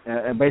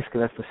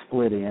basically that's the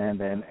split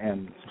end, and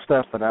some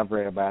stuff that I've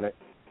read about it.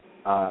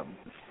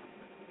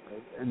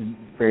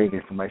 Very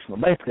informational.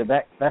 Basically,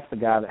 that's the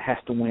guy that has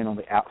to win on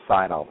the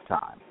outside all the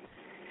time.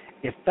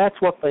 If that's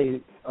what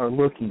they are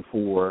looking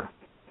for,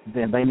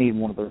 then they need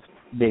one of those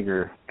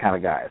bigger kind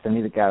of guys. They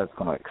need a guy that's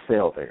going to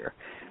excel there.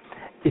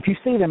 If you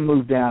see them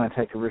move down and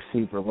take a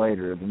receiver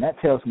later, then that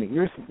tells me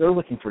they're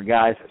looking for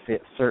guys that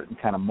fit certain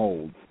kind of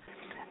molds.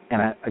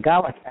 And a guy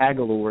like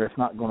Aguilar is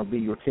not going to be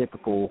your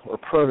typical or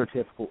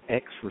prototypical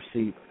X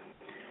receiver.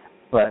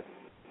 But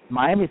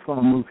Miami's going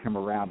to move him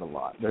around a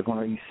lot. They're going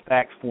to use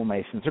stacks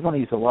formations. They're going to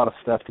use a lot of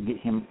stuff to get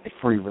him a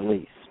free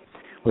release,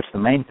 which the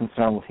main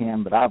concern with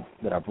him that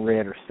I've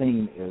read or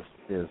seen is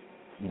is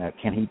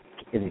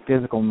he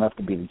physical enough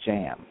to be the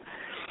jam?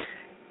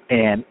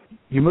 And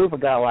you move a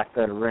guy like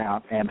that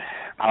around, and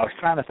I was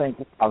trying to think.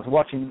 I was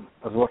watching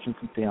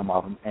some film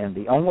of him, and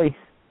the only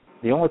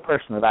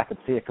person that I could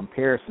see a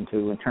comparison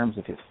to in terms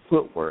of his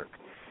footwork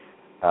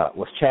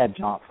was Chad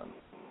Johnson.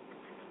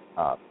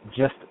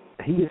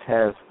 He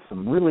has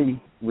some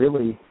really,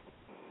 really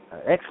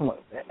excellent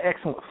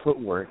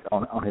footwork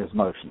on his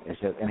motion. It's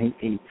just, and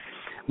he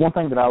one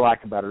thing that I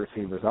like about a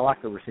receiver is I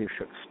like the receiver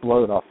to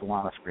explode off the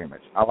line of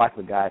scrimmage. I like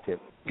the guy to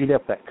beat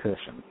up that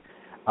cushion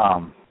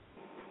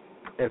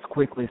as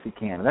quickly as he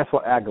can, and that's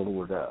what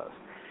Aguilar does.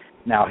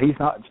 Now he's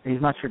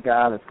not your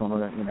guy that's going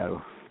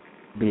to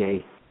be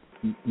a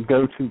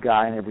go-to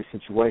guy in every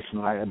situation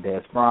like a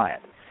Des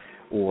Bryant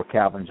or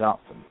Calvin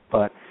Johnson,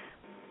 but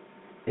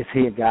is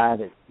he a guy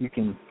that you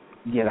can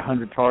get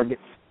 100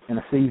 targets in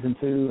a season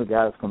to, a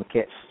guy that's going to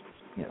catch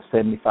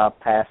 75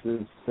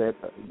 passes,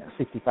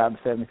 65 to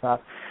 75?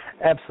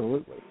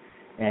 Absolutely.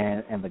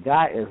 And the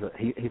guy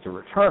he's a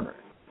returner,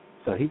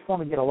 so he's going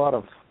to get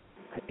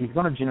he's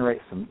going to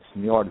generate some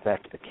yards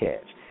after the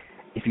catch.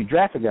 If you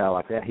draft a guy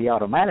like that, he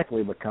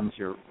automatically becomes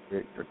your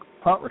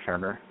punt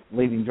returner,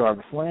 leaving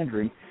Jarvis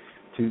Landry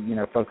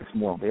to focus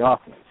more on the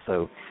offense.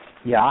 So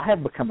yeah, I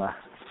have become a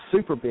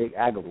super big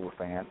Aguilar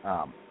fan.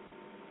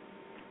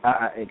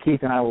 Keith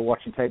and I were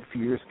watching tape a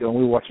few years ago, and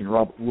we were watching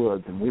Robert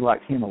Woods, and we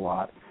liked him a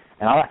lot,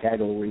 and I like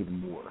Aguilar even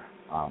more.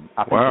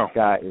 I think this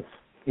guy is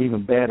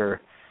even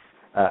better.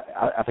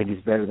 I think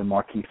he's better than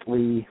Marquise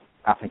Lee.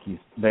 I think he's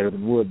better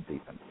than Woods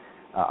even.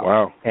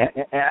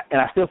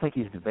 And I still think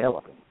he's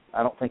developing.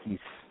 I don't think he's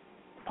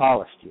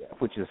polished yet,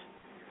 which is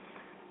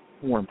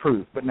more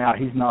improved. But now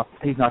he's not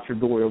your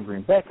Dorial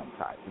Green Beckham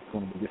type. It's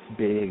going to be this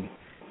big,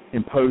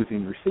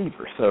 imposing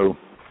receiver. So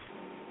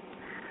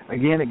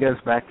again, it goes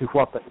back to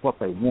what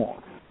they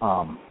want.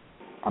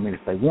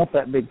 If they want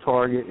that big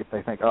target, if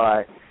they think, all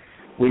right,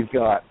 we've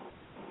got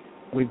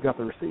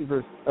the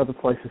receivers, other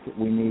places that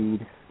we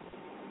need.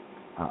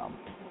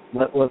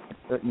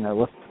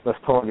 Let's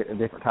target a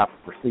different type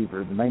of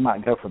receiver. Then they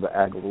might go for the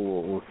Aguilar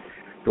or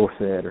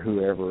Dorsett or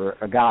whoever,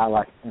 a guy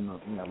like in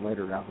the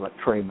later rounds like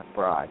Trey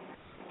McBride.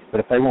 But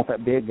if they want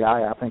that big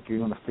guy, I think you're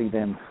going to see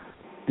them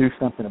do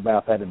something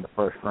about that in the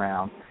first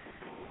round.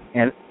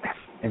 And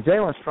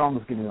Jalen Strong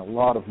is getting a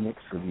lot of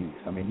mixed reviews.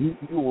 I mean,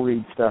 you will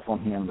read stuff on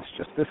him that's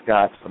just, this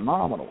guy's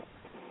phenomenal.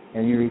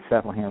 And you read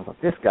stuff on him that's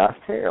like, this guy's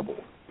terrible.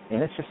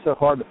 And it's just so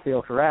hard to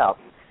filter out.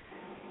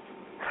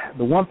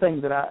 The one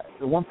thing that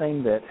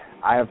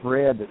I have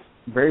read that's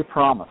very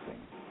promising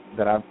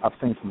that I've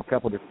seen from a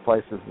couple of different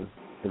places is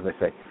they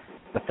say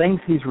the things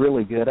he's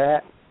really good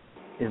at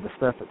is the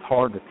stuff that's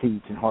hard to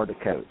teach and hard to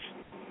coach.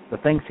 The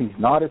things he's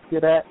not as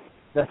good at,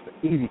 that's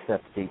the easy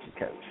stuff to teach and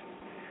coach.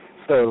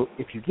 So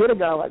if you get a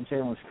guy like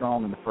Jalen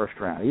Strong in the first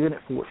round, even at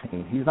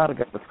 14, he's not a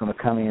guy that's going to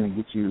come in and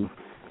get you,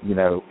 80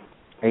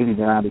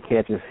 to 90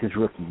 catches his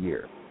rookie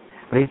year.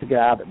 But he's a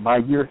guy that by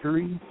year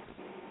 3,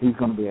 he's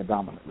going to be a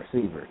dominant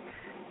receiver.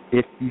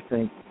 If you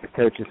think the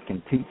coaches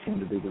can teach him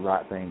to do the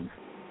right things,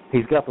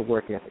 he's got the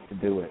work ethic to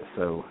do it.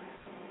 So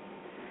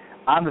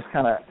I'm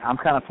kind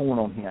of torn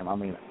on him. I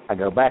mean, I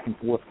go back and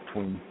forth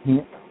between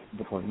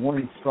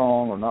wanting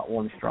Strong or not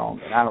wanting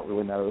Strong, and I don't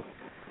really know.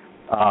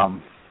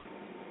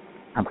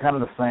 I'm kind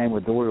of the same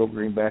with Dorial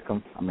Green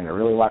Beckham. I mean, I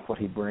really like what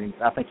he brings.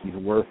 I think he's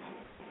worth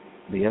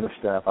the other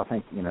stuff. I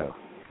think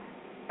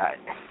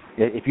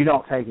if you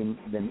don't take him,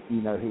 then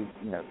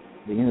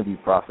the interview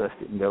process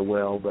didn't go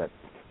well. But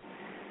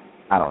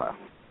I don't know.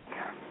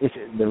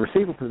 The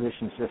receiver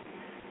position is just.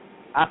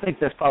 I think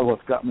that's probably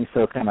what's got me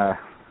so kind of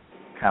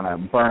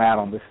burnt out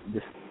on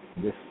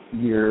this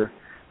year,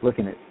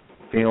 looking at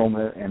film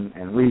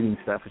and reading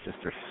stuff. It's just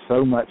there's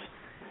so much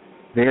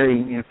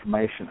varying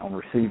information on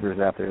receivers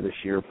out there this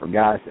year for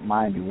guys that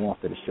Miami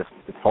want that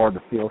it's hard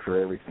to filter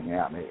everything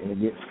out, and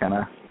it gets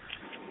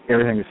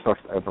everything just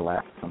starts to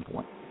overlap at some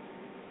point.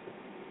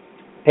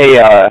 Hey,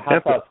 how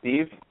about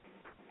Steve?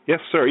 Yes,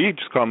 sir. You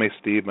just call me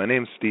Steve. My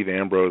name's Steve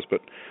Ambrose,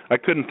 but I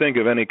couldn't think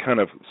of any kind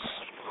of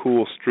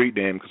cool street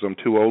name because I'm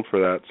too old for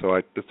that, so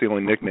that's the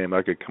only nickname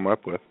I could come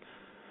up with.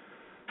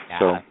 Yeah.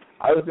 So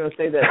I was going to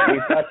say that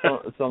we've got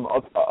some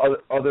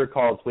other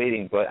calls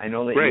waiting, but I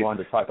know that you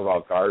wanted to talk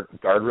about guard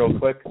real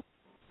quick.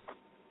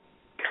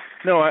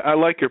 No, I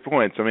like your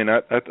points. I mean,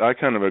 I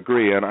kind of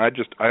agree, and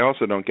I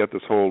also don't get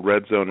this whole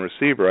red zone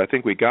receiver. I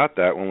think we got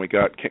that when we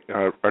got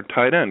our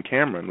tight end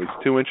Cameron.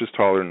 He's 2 inches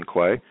taller than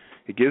Clay.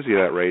 He gives you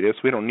that radius.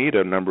 We don't need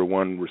a number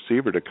one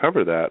receiver to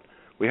cover that.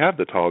 We have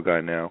the tall guy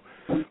now.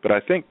 But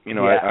I think,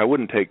 I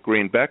wouldn't take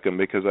Green Beckham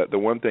because the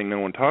one thing no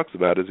one talks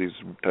about is he's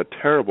a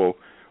terrible,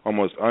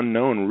 almost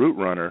unknown route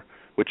runner,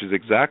 which is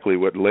exactly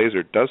what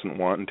Laser doesn't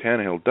want and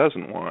Tannehill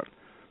doesn't want.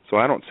 So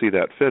I don't see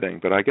that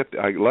fitting, but I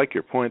like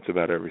your points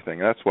about everything.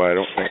 That's why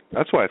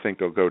I think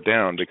they'll go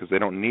down, because they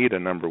don't need a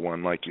number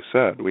one, like you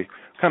said. We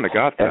kind of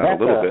got that a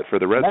little bit for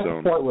the red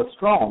zone. That's the point with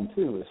Strong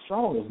too.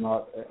 Strong is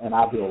not an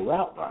ideal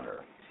route runner,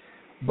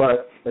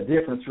 but the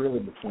difference really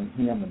between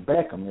him and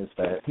Beckham is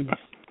that he's,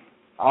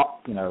 his off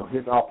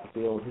the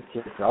field, his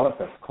kicks, all that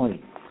stuff's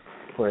clean,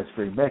 whereas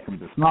Green Beckham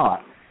does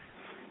not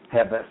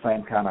have that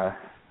same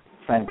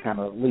kind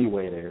of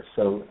leeway there.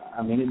 So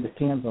I mean, it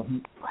depends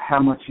on how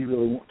much you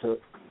really want to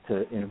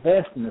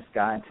invest in this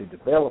guy and to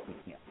develop him.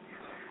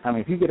 I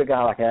mean, if you get a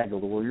guy like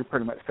Aguilar, you're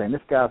pretty much saying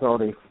this guy's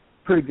already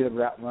a pretty good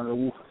route runner.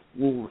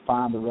 We'll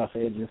refine the rough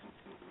edges.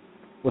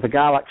 With a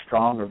guy like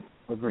Strong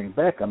or Green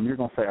Beckham, you're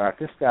going to say, all right,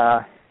 this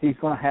guy, he's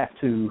going to have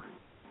to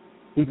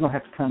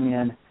come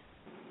in,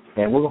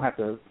 and we're going to have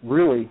to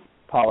really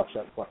polish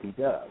up what he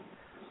does.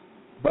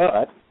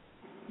 But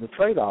the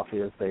trade-off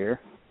is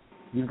there.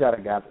 You've got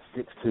a guy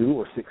that's 6'2"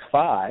 or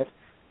 6'5"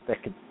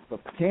 that could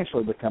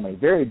potentially become a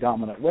very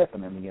dominant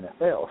weapon in the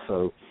NFL.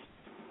 So,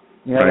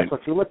 right. That's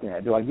what you're looking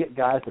at. Do I get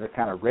guys that are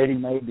kind of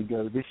ready-made to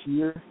go this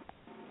year,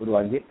 or do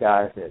I get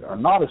guys that are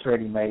not as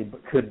ready-made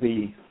but could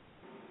be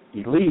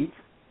elite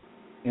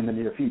in the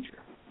near future?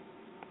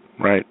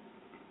 Right.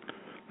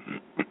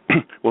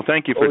 Well,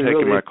 thank you for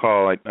taking my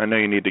call. I know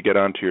you need to get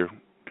on to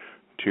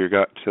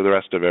the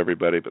rest of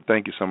everybody, but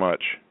thank you so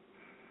much.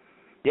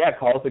 Yeah,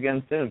 call us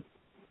again soon.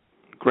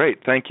 Great.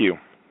 Thank you.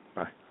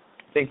 Bye.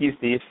 Thank you,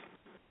 Steve.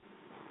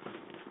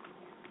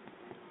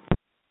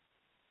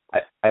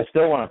 I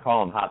still want to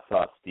call him Hot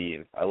Sauce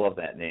Steve. I love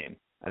that name.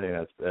 I think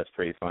that's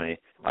pretty funny.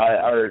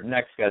 Our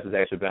next guest has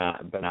actually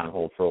been on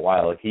hold for a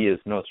while. He is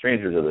no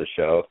stranger to the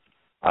show.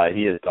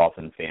 He is a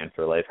Dolphin fan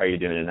for life. How are you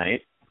doing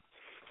tonight?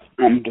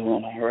 I'm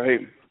doing all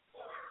right.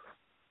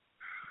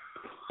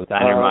 What's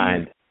on your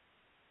mind?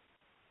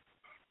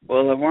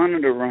 Well, I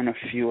wanted to run a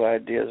few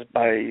ideas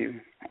by you.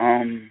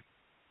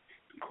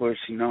 Of course,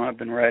 I've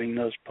been writing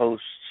those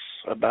posts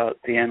about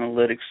the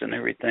analytics and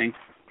everything.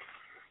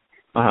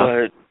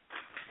 Uh-huh. But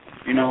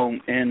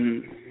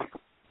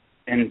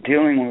in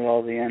dealing with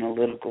all the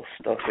analytical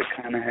stuff,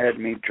 it kind of had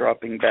me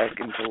dropping back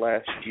into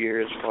last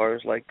year as far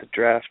as like the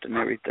draft and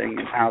everything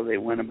and how they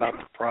went about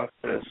the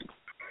process.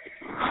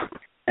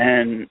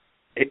 And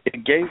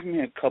it gave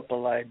me a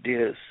couple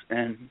ideas,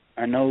 and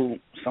I know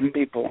some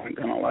people aren't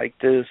going to like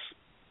this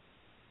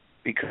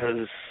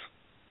because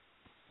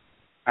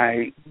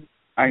I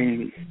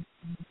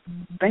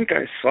think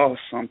I saw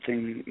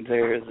something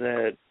there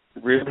that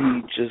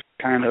really just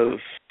kind of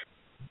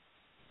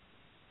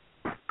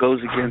goes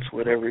against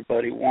what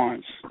everybody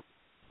wants.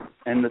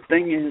 And the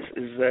thing is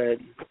that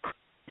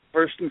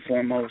first and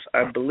foremost,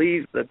 I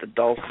believe that the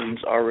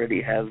Dolphins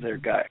already have their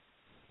guy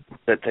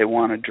that they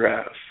want to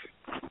draft.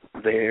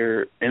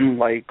 They're in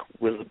like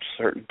with a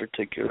certain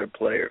particular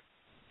player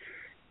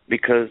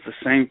because the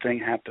same thing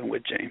happened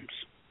with James.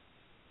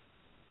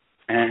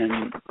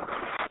 And,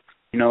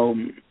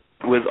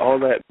 with all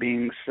that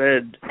being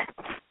said,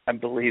 I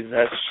believe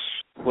that's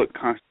what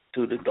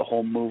constituted the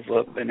whole move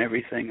up and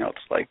everything else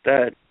like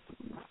that.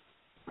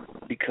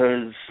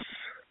 Because,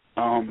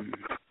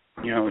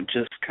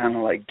 just kind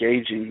of like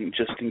gauging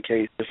just in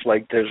case if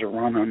like there's a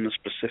run on the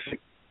specific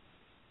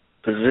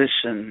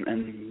position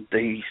and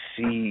they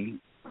see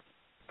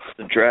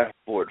the draft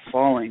board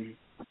falling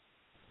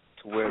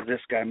to where this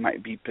guy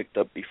might be picked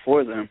up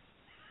before them,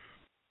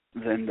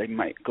 then they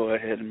might go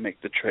ahead and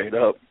make the trade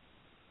up.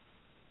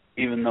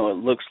 Even though it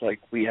looks like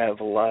we have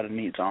a lot of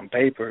needs on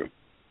paper.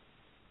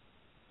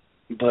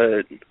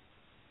 But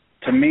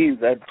to me,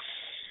 that's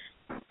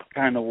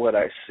kind of what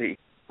I see.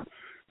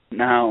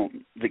 Now,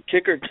 the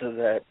kicker to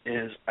that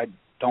is I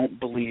don't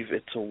believe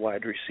it's a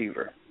wide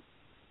receiver.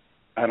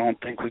 I don't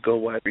think we go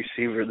wide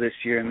receiver this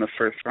year in the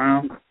first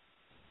round,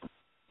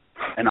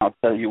 and I'll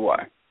tell you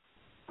why.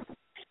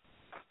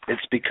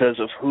 It's because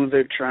of who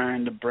they're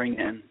trying to bring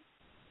in,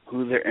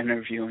 who they're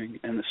interviewing,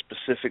 and the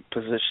specific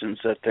positions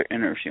that they're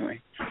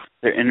interviewing.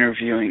 They're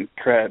interviewing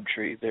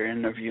Crabtree, they're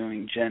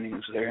interviewing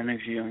Jennings, they're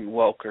interviewing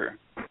Welker.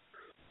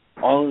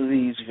 All of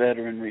these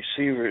veteran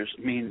receivers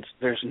means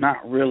there's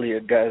not really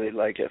a guy they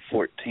like at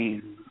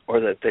 14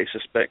 or that they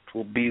suspect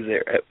will be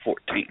there at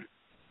 14.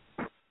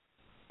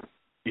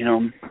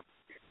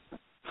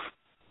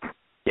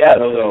 Yeah,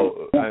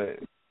 so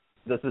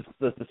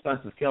the suspense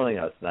is killing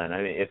us then.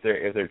 I mean, if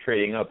they're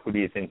trading up, who do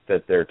you think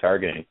that they're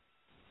targeting?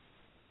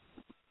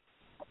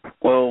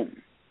 Well,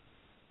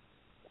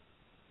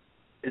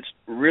 it's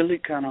really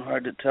kind of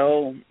hard to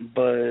tell,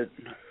 but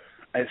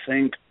I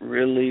think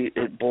really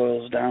it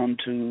boils down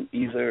to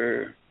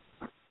either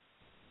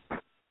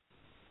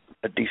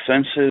a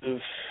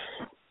defensive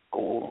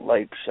don't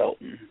like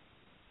Shelton.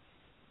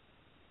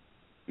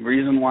 The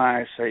reason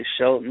why I say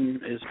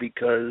Shelton is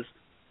because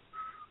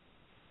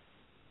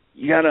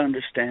you got to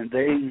understand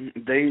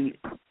Detroit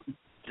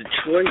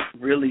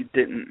really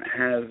didn't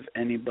have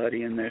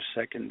anybody in their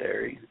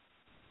secondary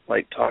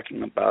like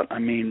talking about. I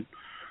mean,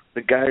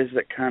 the guys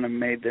that kind of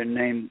made their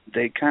name,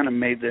 they kind of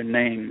made their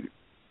name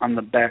on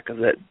the back of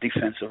that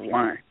defensive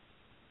line.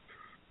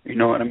 You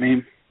know what I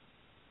mean?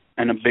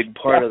 And a big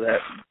part of that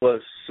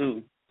was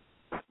Sue.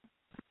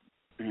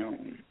 You know,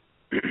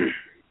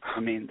 I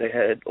mean, they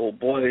had old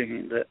boy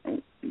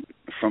that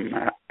from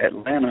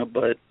Atlanta,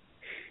 but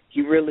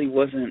he really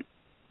wasn't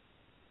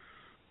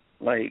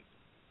like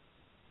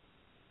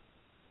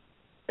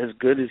as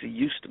good as he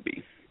used to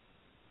be.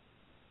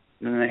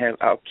 And then they have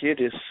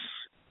Alkidis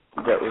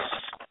that was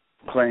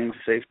playing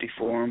safety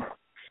for him.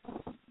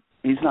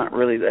 He's not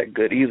really that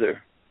good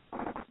either.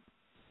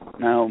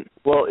 Now,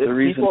 well, the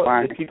reason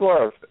why if people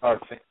are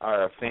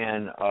a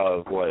fan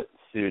of what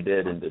Sue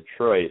did in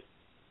Detroit,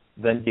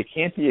 then you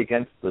can't be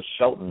against the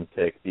Shelton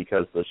pick,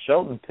 because the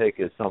Shelton pick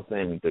is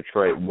something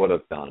Detroit would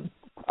have done.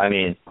 I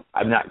mean,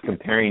 I'm not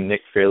comparing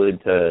Nick Fairley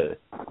to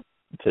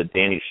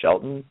Danny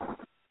Shelton,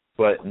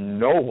 but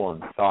no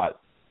one thought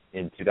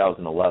in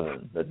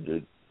 2011 that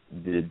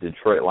the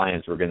Detroit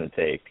Lions were going to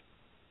take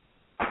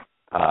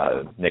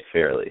Nick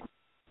Fairley.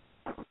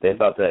 They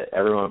thought that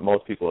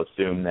most people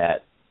assumed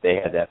that they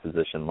had that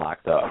position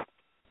locked up,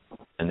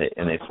 and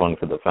they swung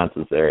for the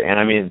fences there. And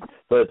I mean,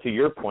 but to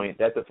your point,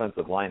 that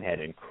defensive line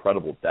had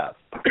incredible depth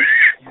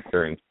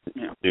during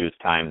Stu's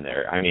time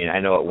there. I mean,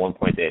 I know at one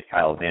point they had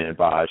Kyle Van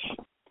Bosch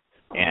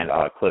and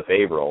Cliff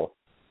Averill,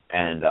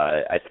 and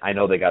I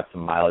know they got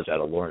some mileage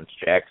out of Lawrence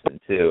Jackson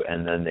too,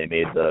 and then they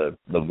made the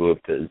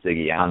move to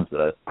Ziggy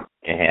Ansah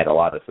and had a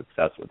lot of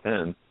success with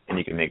him. And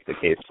you can make the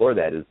case for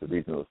that is the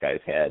reason those guys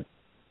had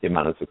the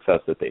amount of success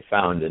that they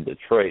found in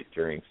Detroit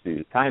during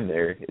Stu's time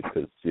there is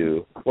because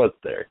Stu was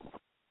there.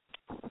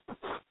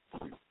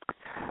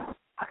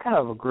 I kind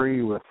of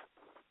agree with,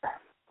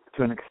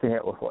 to an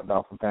extent, with what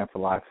Dolphin Fan for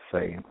Life is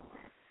saying.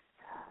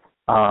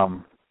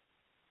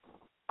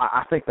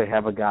 I think they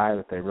have a guy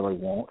that they really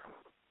want.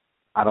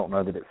 I don't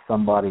know that it's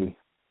somebody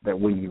that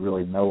we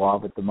really know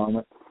of at the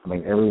moment. I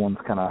mean, everyone's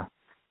kind of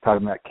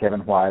talking about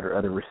Kevin White or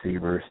other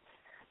receivers.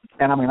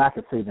 And, I mean, I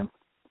could see them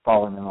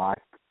falling in line,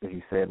 as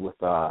you said, with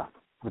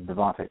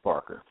Devontae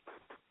Parker.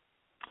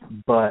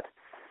 But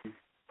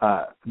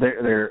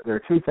there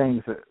are two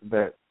things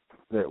that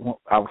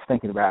I was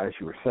thinking about as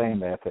you were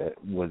saying that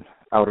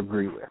I would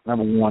agree with.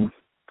 Number one,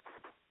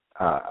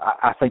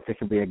 I think there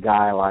could be a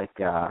guy like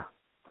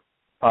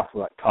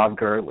possibly like Todd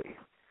Gurley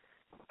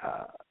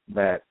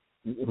that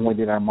when we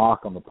did our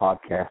mock on the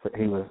podcast that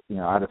he was, you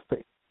know, I just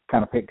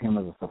kind of picked him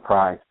as a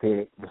surprise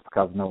pick just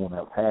because no one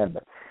else had.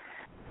 But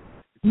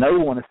no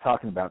one is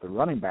talking about the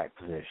running back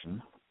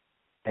position,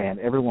 and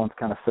everyone's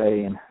kind of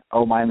saying,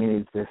 oh, Miami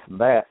needs this and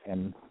that,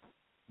 and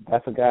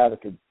that's a guy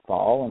that could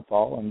fall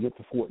and get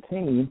to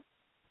 14,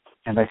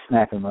 and they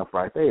snap him up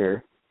right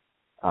there,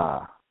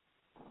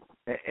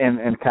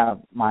 and kind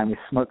of Miami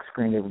smoke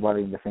screened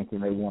everybody into thinking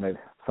they wanted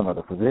some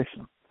other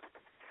position.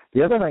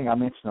 The other thing I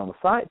mentioned on the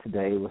site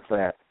today was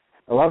that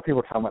a lot of people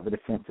are talking about the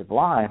defensive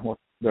line. What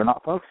they're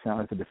not focusing on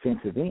is the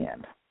defensive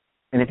end.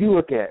 And if you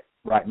look at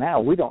right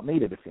now, we don't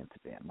need a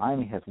defensive end.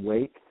 Miami has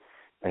Wake.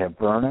 They have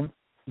Vernon.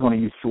 They're going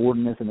to use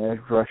Jordan as an edge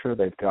rusher.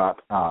 They've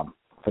got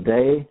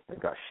Fade. They've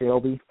got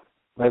Shelby.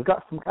 They've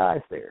got some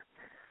guys there.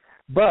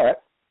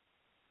 But,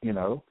 you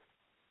know,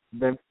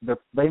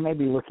 they may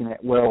be looking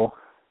at, well,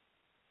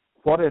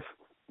 what if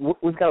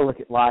we've got to look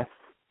at life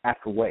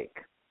after Wake.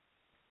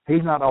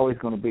 He's not always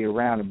going to be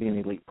around and be an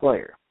elite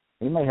player.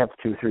 He may have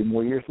 2 or 3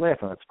 more years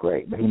left, and that's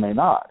great, but he may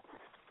not.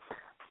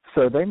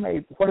 So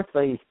what if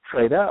they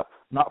trade up,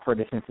 not for a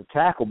defensive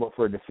tackle, but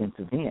for a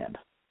defensive end?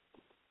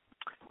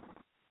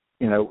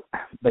 You know,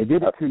 they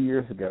did it 2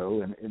 years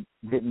ago, and it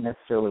didn't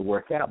necessarily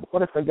work out. But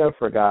what if they go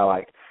for a guy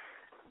like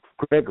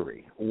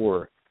Gregory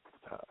or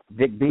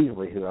Vic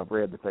Beasley, who I've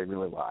read that they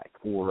really like,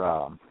 or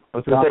I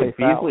was going to say,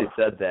 Beasley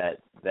said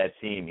that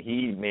team,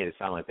 he made it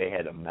sound like they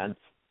had immense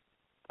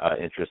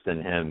interest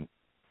in him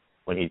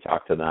when he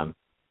talked to them.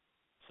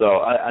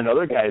 So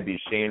another guy would be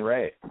Shane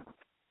Ray.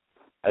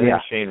 I think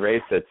Shane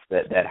Ray fits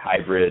that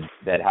hybrid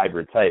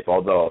type.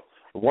 Although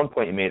one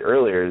point you made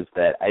earlier is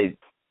that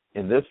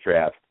in this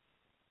draft,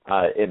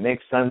 it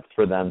makes sense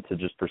for them to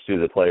just pursue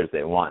the players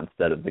they want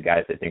instead of the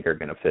guys they think are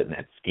going to fit in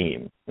that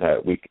scheme.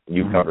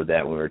 You covered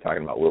that when we were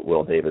talking about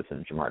Will Davis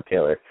and Jamar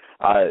Taylor.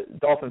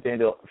 Dolphin Fan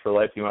for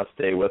Life, do you want to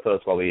stay with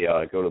us while we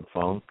go to the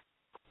phone?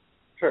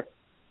 Sure.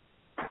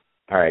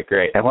 All right,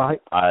 great. And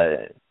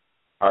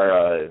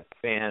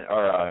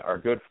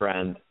Our good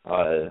friend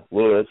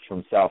Lewis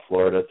from South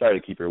Florida. Sorry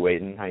to keep you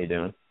waiting. How you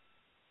doing?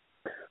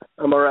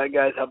 I'm all right,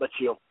 guys. How about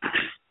you?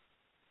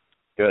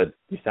 Good.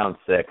 You sound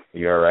sick.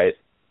 You all right?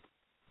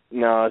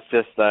 No, it's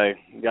just I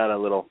got a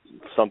little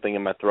something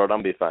in my throat.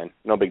 I'll be fine.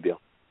 No big deal.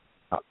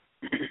 I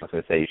was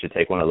going to say you should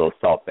take one of those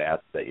salt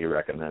baths that you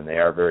recommend. They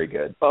are very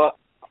good.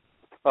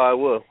 I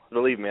will.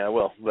 Believe me, I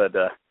will. But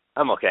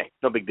I'm okay.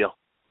 No big deal.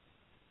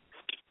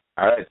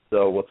 All right,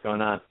 so what's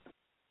going on?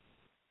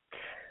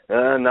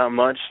 Not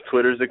much.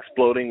 Twitter's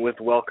exploding with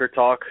Welker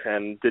talk.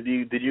 And did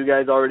you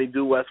guys already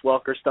do Wes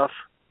Welker stuff?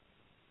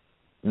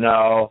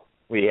 No,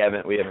 we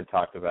haven't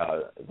talked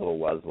about little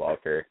Wes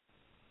Welker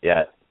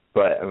yet,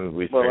 but I mean,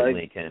 we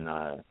certainly can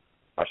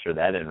usher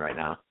that in right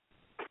now.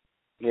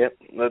 Yep,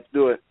 let's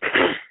do it.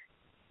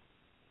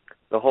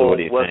 The whole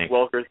Wes think?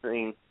 Welker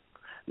thing.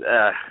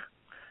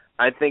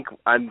 I think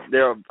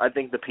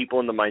the people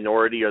in the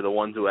minority are the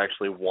ones who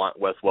actually want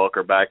Wes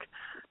Welker back,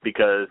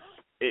 because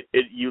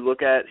you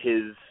look at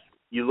his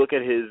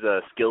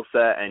skill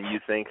set and you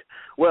think,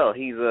 well,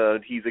 he's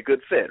a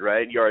good fit,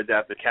 right? Yards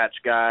after catch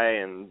guy,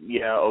 and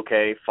yeah,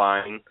 okay,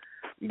 fine.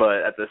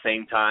 But at the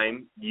same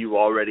time, you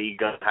already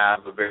gonna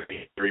have a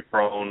very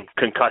injury-prone,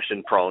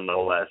 concussion-prone,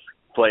 no less,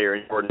 player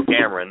in Jordan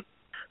Cameron.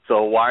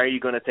 So why are you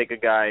going to take a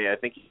guy? I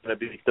think he's going to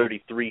be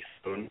 33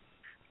 soon.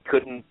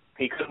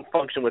 He couldn't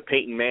function with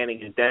Peyton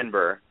Manning in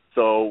Denver.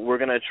 So we're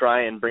going to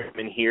try and bring him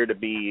in here to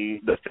be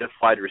the fifth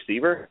wide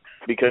receiver.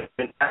 Because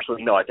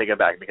actually, no, I take it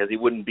back, because he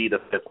wouldn't be the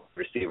fifth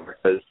wide receiver,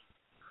 because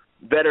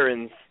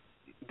veterans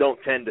don't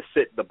tend to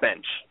sit the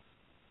bench.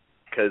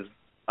 Because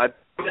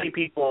many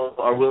people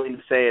are willing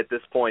to say at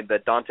this point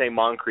that Dante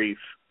Moncrief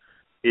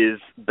is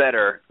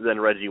better than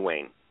Reggie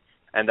Wayne,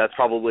 and that's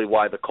probably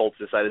why the Colts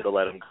decided to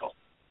let him go.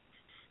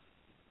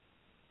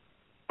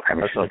 I'm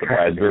not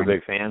surprised. We were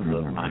big fans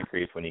of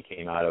Moncrief when he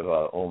came out of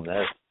Ole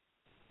Miss.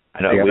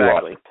 I know we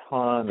Exactly. lost a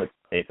ton of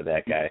tape of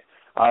that guy.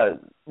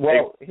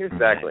 Here's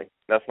exactly.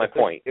 That's my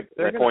point.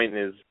 Point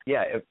is,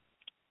 yeah,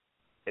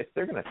 if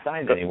they're going to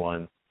sign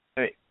anyone,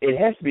 I mean, it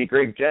has to be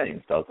Greg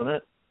Jennings, doesn't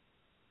it?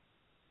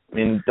 I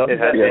mean, that's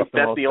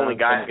the only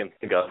guy I can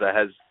think of that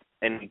has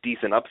any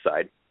decent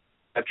upside.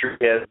 After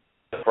he has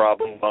a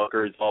problem,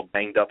 Welker is all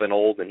banged up and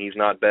old, and he's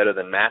not better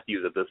than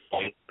Matthews at this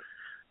point.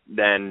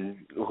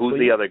 Then who's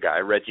the other guy?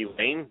 Reggie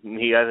Wayne?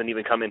 He hasn't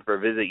even come in for a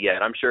visit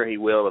yet. I'm sure he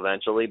will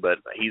eventually, but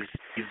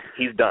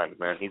he's done,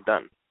 man. He's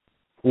done.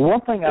 Well,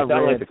 one thing I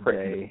read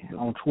today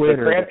on Twitter,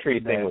 the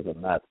Crabtree thing was a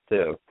mess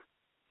too.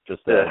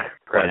 Just to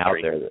point out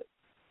there that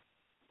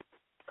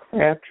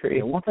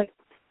Crabtree.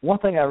 One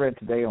thing I read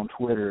today on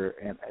Twitter,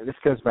 and this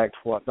goes back to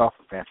what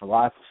Dolphin fan for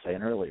Life was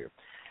saying earlier.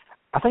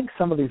 I think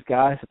some of these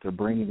guys that they're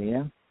bringing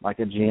in, like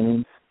a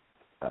Jennings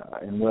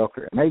and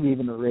Welker, maybe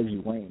even a Reggie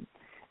Wayne,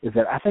 is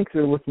that I think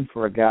they're looking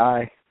for a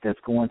guy that's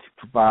going to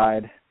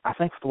provide, I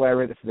think the way I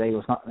read it today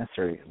was not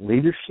necessarily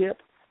leadership,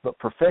 but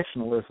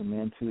professionalism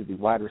into the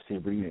wide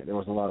receiver unit. There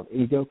was a lot of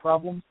ego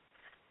problems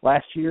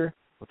last year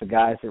with the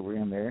guys that were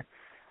in there,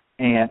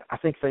 and I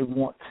think they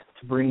want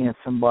to bring in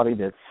somebody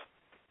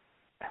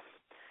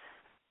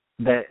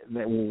that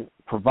will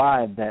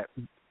provide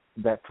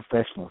that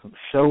professionalism,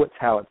 show it's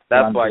how it's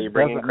done. That's why you're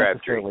bringing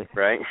Crabtree,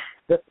 right?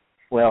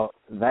 Well,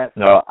 I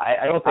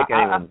don't think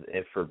anyone's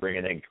for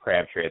bringing in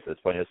Crabtree at this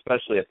point,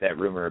 especially if that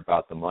rumor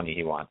about the money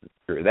he wants is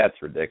true.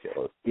 That's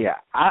ridiculous. Yeah,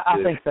 I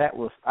think that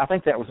was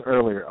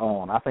earlier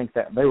on. I think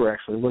that they were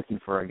actually looking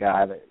for a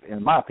guy that,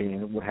 in my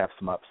opinion, would have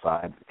some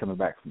upside coming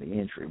back from the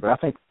injury. But I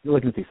think you're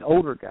looking at these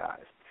older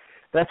guys.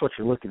 That's what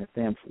you're looking at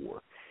them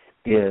for.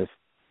 Is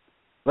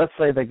let's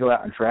say they go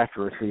out and draft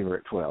a receiver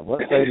at 12.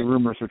 Let's say the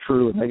rumors are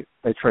true and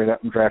they trade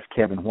up and draft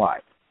Kevin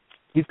White.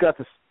 You've got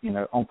this,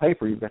 on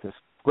paper, you've got this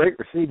great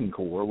receiving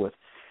core with,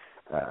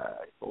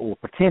 or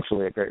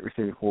potentially a great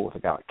receiving core with a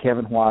guy like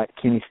Kevin White,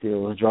 Kenny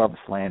Stills, Jarvis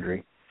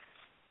Landry.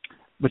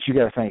 But you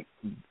got to think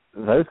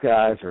those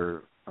guys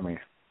are,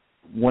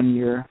 1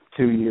 year,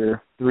 2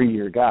 year, 3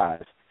 year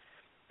guys.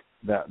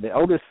 The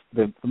oldest,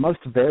 the most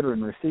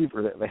veteran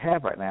receiver that they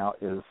have right now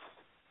is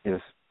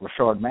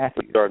Rashard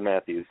Matthews. Rashard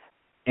Matthews.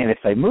 And if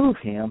they move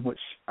him, which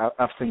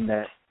I've seen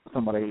that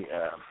somebody,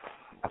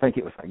 I think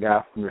it was a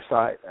guy from your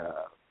site,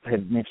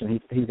 had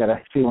mentioned he's got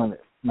a feeling that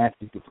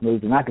Matthews gets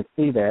moved, and I could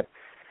see that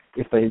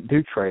if they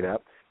do trade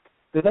up,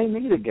 do they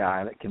need a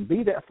guy that can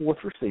be that fourth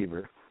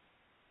receiver,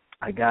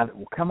 a guy that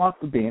will come off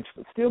the bench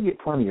but still get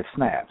plenty of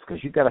snaps?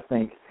 Because you've got to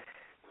think,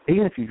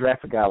 even if you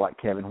draft a guy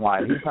like Kevin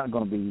White, he's not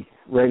going to be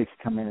ready to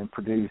come in and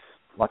produce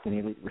like an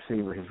elite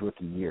receiver his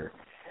rookie year.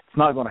 It's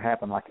not going to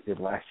happen like it did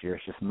last year.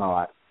 It's just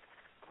not.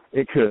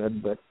 It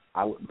could, but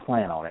I wouldn't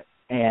plan on it.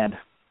 And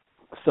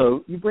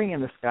so you bring in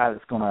this guy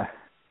that's going to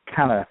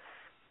kind of,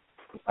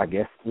 I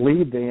guess,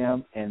 lead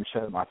them and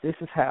show them, like, this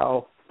is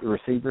how the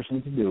receivers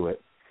need to do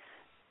it.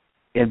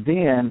 And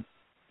then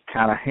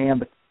kind of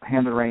hand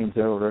the reins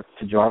over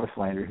to Jarvis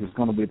Landry, who's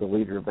going to be the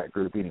leader of that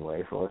group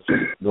anyway. So let's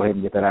just go ahead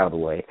and get that out of the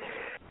way.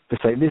 To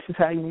say, this is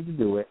how you need to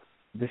do it.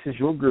 This is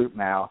your group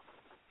now.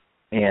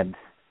 And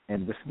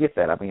just get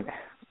that.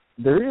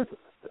 There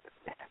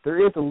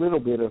is a little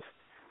bit of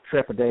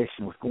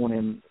trepidation with going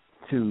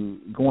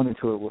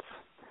into it with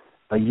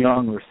a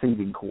young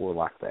receiving core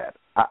like that.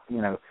 I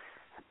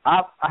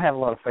have a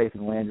lot of faith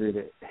in Landry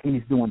that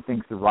he's doing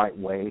things the right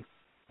way.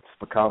 It's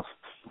because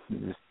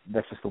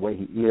that's just the way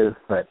he is.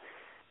 But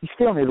you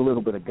still need a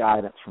little bit of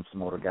guidance from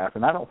some older guys,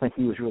 and I don't think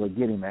he was really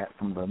getting that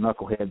from the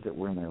knuckleheads that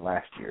were in there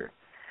last year.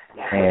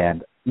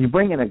 And you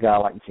bring in a guy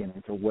like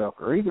Jennings or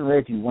Welker, or even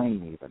Reggie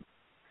Wayne even,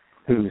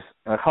 who's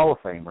a Hall of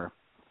Famer,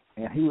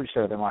 and he would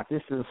show them like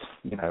this is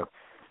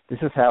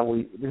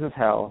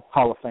how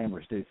Hall of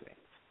Famers do things.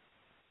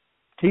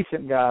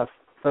 Decent guys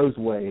those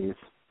ways,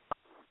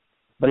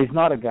 but he's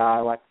not a guy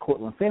like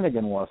Cortland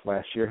Finnegan was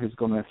last year who's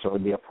going to necessarily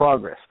be a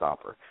progress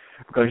stopper,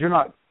 because you're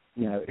not,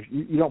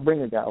 you don't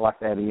bring a guy like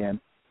that in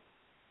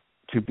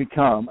to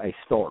become a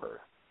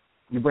starter.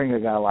 You bring a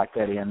guy like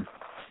that in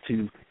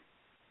to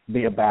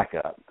be a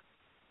backup.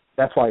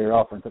 That's why your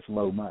offense is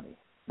low money.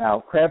 Now,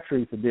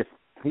 Crabtree's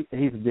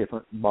he's a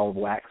different ball of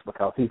wax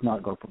because he's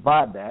not going to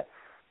provide that,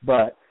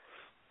 but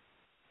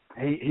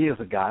he is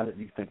a guy that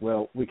you think,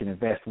 well, we can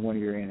invest 1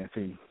 year in. If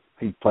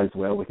he plays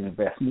well, we can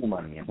invest more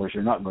money in, whereas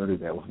you're not going to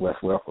do that with Wes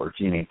Welker or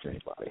Jennings or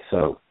anybody.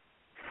 So,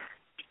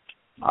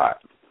 all right.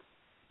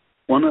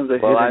 One of the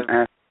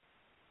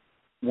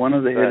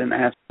hidden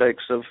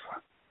aspects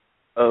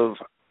of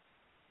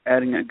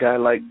adding a guy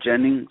like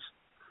Jennings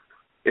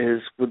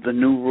is with the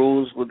new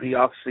rules with the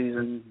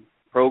off-season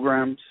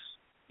programs.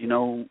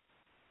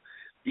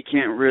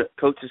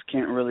 Coaches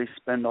can't really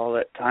spend all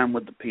that time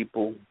with the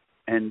people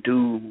and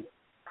do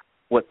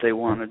what they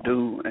want to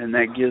do, and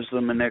that gives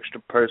them an extra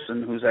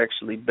person who's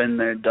actually been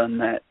there, done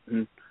that,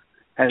 and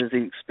has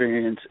the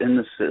experience in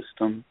the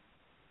system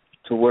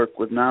to work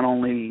with not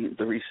only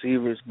the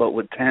receivers but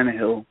with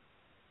Tannehill.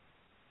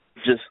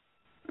 Just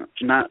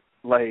not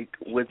like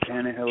with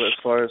Tannehill as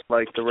far as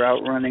like the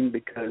route running,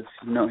 because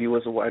he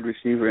was a wide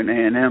receiver in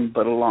A&M,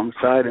 but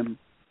alongside him,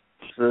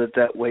 so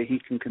that way he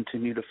can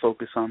continue to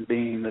focus on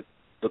being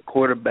the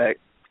quarterback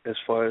as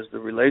far as the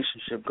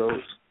relationship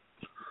goes.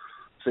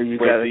 So you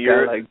got a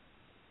guy like.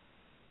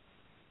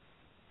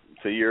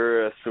 So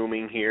you're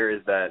assuming here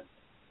is that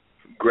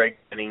Greg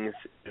Jennings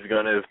is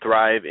going to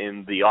thrive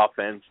in the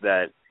offense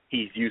that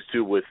he's used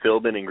to with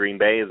Philbin in Green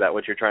Bay. Is that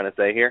what you're trying to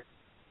say here?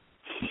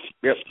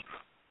 Yep,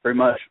 pretty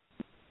much.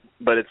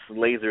 But it's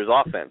Lazer's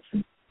offense.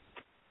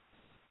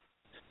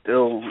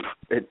 Still,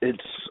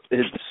 it's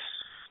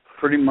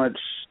pretty much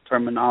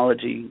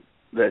terminology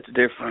that's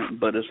different.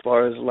 But as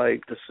far as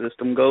like the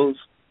system goes,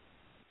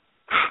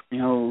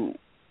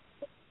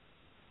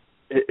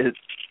 it's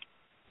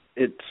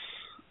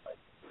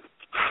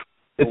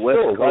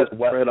still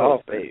West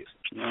Coast based.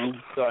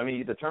 So,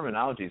 the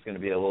terminology is going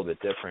to be a little bit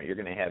different. You're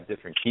going to have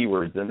different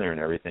keywords in there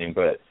and everything,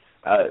 but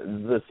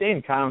the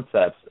same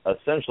concepts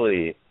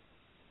essentially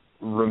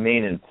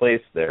remain in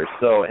place there.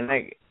 So,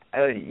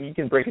 you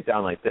can break it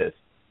down like this.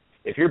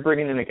 If you're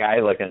bringing in a guy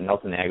like a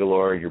Nelson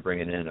Aguilar, you're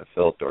bringing in a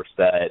Phil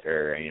Dorsett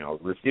or,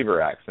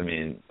 receiver X,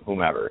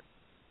 whomever.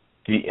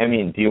 Do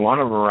you want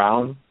him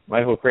around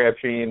Michael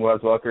Crabtree and Wes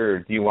Welker, or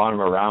do you want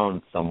him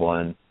around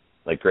someone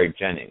like Greg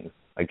Jennings,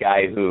 a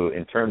guy who,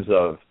 in terms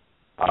of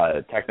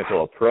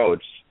technical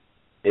approach,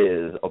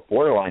 is a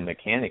borderline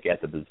mechanic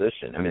at the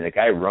position? The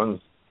guy runs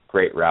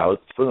great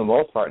routes. For the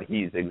most part,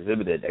 he's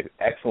exhibited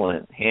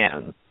excellent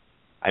hands.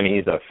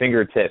 He's a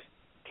fingertip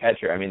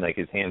catcher.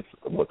 His hands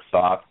look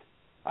soft.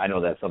 I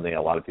know that's something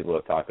a lot of people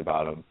have talked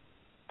about him.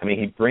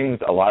 He brings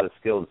a lot of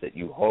skills that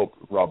you hope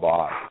rub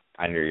off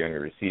on your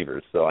younger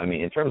receivers. So,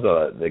 in terms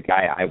of the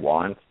guy I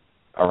want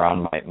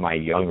around my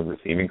young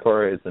receiving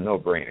core, it's a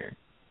no-brainer.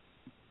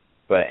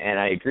 And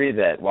I agree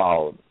that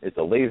while it's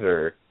a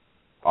Laser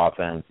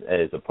offense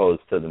as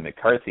opposed to the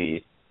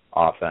McCarthy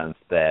offense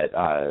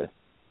that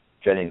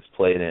Jennings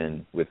played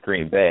in with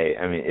Green Bay,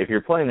 if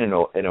you're playing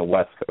in a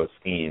West Coast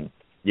scheme,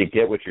 you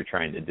get what you're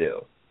trying to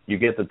do. You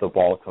get that the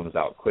ball comes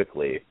out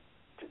quickly.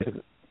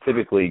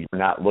 Typically, you're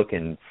not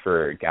looking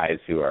for guys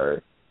who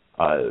are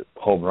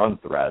home run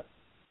threats.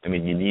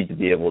 You need to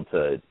be able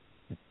to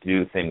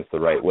do things the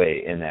right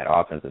way in that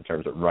offense in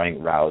terms of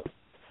running routes,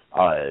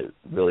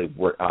 really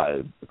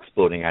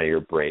exploding out of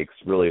your breaks,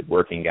 really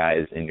working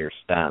guys in your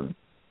stem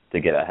to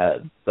get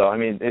ahead. So,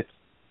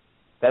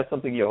 that's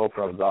something you hope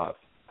rubs off.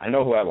 I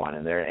know who I want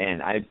in there,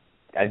 and I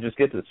just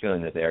get this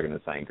feeling that they are going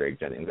to sign Greg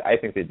Jennings. I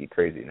think they'd be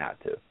crazy not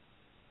to.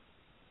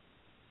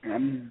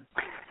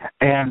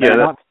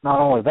 Not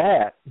only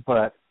that,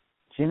 but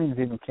Jennings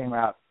even came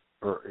out,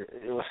 or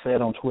it was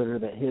said on Twitter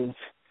that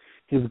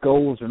his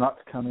goals are not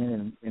to come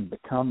in and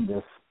become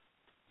this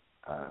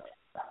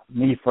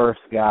me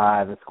first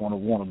guy that's going to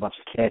want a bunch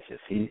of catches.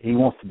 He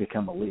wants to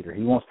become a leader.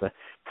 He wants to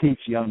teach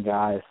young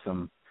guys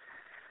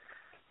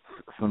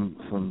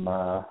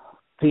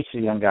teach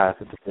the young guys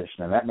the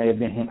position. And that may have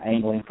been him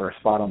angling for a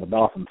spot on the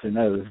Dolphins, who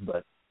knows,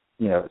 but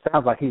it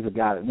sounds like he's a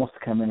guy that wants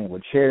to come in and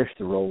would cherish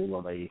the role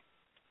of a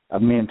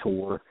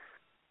mentor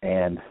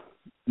and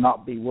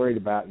not be worried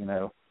about,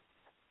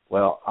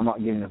 I'm not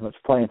getting as much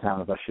playing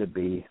time as I should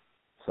be.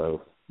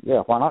 So,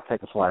 why not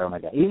take a flyer on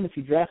that guy, even if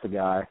you draft a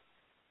guy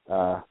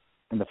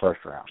in the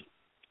first round?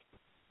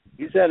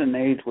 He's at an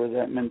age where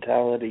that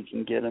mentality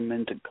can get him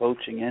into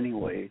coaching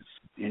anyways,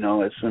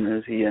 as soon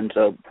as he ends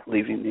up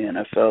leaving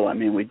the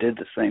NFL. We did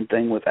the same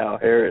thing with Al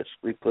Harris.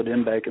 We put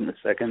him back in the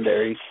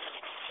secondary,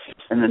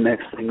 and the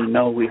next thing you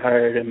know, we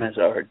hired him as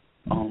our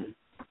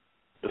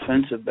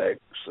defensive backs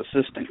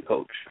assistant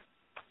coach.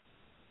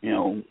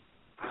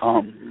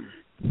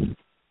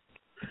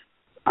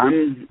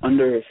 I'm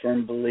under a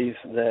firm belief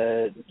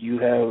that you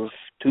have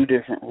two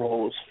different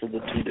roles for the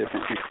two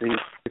different receivers.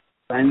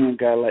 signing a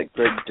guy like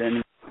Greg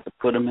Jennings to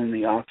put him in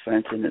the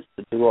offense and it's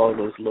to do all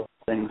those little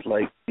things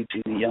like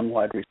teaching the young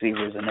wide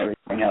receivers and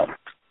everything else.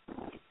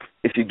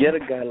 If you get a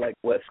guy like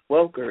Wes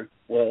Welker,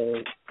 well,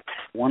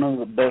 one of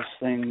the best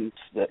things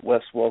that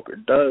Wes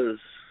Welker does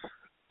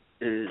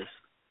is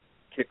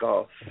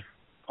kickoff,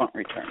 punt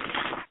return.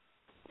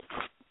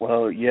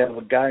 Well, you have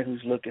a guy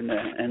who's looking to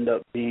end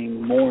up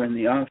being more in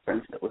the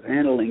offense that was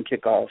handling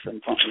kickoff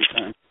and punt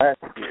returns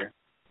last year.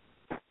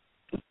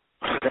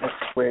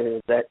 That's where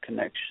that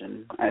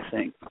connection, I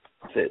think,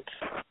 fits.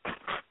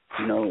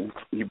 You know,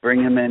 you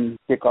bring him in,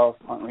 kickoff,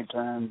 punt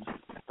returns,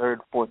 third,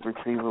 fourth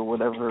receiver,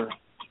 whatever,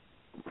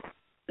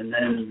 and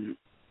then,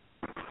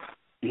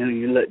 you know,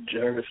 you let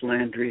Jarvis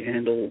Landry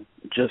handle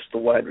just the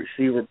wide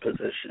receiver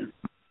position.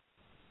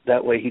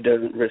 That way he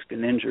doesn't risk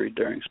an injury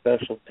during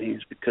special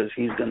teams because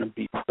he's going to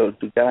be the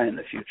go-to guy in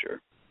the future.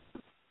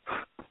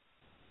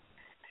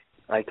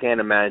 I can't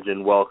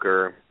imagine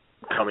Welker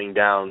coming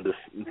down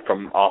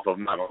from off of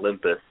Mount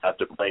Olympus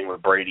after playing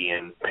with Brady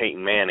and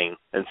Peyton Manning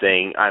and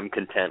saying, I'm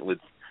content with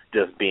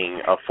just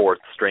being a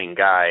fourth-string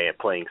guy and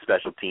playing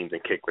special teams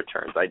and kick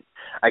returns.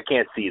 I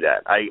can't see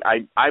that.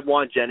 I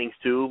want Jennings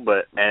too,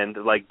 and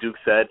like Duke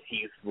said,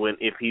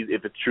 if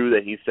it's true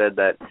that he said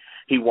that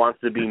he wants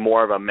to be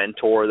more of a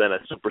mentor than a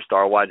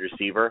superstar wide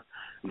receiver,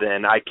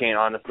 then I can't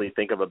honestly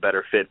think of a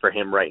better fit for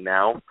him right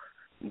now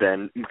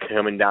than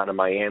coming down to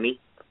Miami.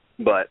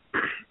 But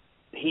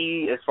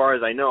he, as far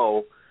as I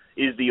know,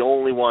 is the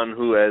only one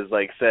who has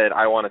said,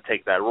 I want to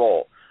take that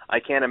role. I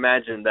can't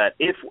imagine that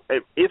if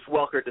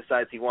Welker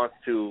decides he wants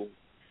to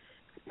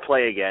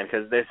play again,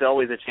 because there's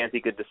always a chance he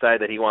could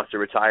decide that he wants to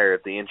retire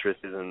if the interest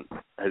isn't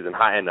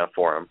high enough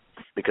for him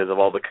because of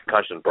all the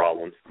concussion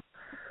problems.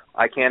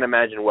 I can't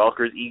imagine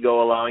Welker's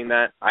ego allowing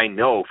that. I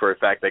know for a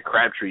fact that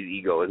Crabtree's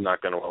ego is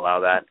not going to allow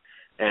that.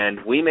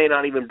 And we may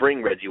not even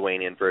bring Reggie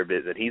Wayne in for a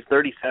visit. He's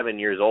 37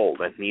 years old,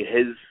 and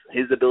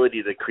his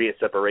ability to create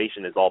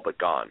separation is all but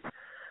gone.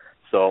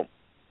 So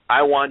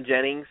I want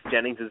Jennings.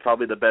 Jennings is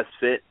probably the best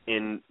fit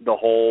in the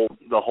whole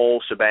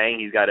shebang.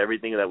 He's got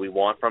everything that we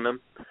want from him.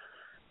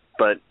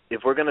 But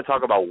if we're going to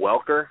talk about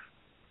Welker,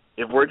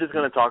 if we're just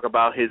going to talk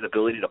about his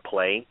ability to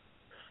play,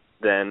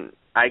 then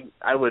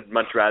I would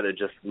much rather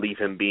just leave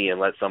him be and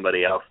let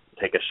somebody else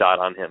take a shot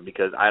on him,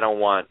 because I don't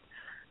want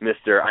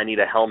Mr. I need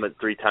a helmet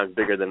 3 times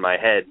bigger than my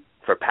head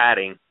for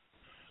padding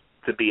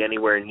to be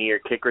anywhere near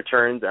kick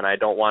returns, and I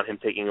don't want him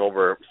taking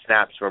over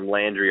snaps from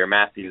Landry or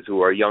Matthews,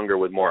 who are younger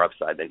with more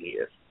upside than he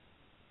is.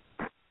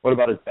 What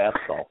about his bath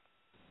salt?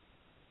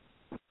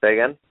 Say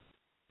again?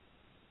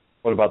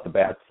 What about the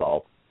bath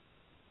salt?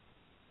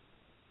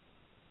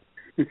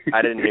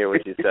 I didn't hear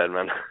what you said,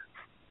 man.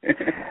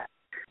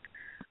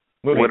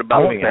 What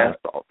about the bath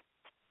salt?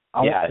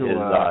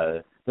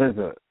 There's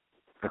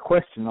a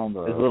question on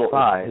the his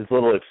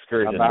little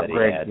excursion about that he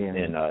Greg had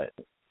Jennings.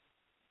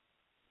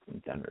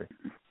 in Denver.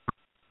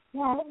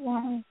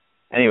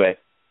 Anyway,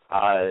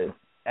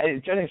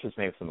 Jennings just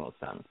makes the most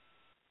sense,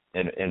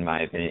 in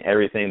my opinion.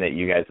 Everything that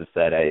you guys have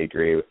said, I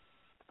agree with.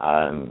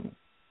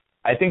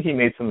 I think he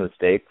made some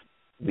mistakes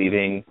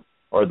leaving,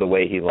 or the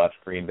way he left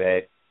Green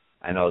Bay.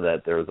 I know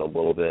that there was a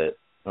little bit,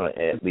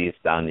 at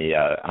least on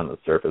the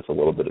surface, a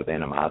little bit of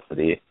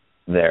animosity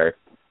there.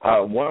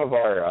 One of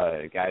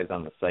our guys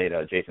on the site,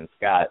 Jason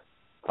Scott,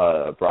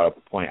 brought up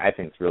a point I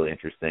think is really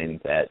interesting,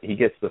 that he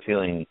gets the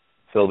feeling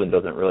Philbin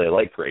doesn't really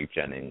like Greg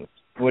Jennings,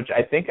 which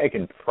I think I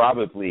can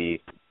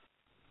probably,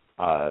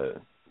 I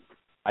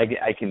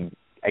can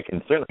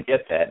certainly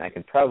get that, and I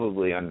can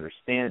probably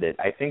understand it.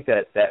 I think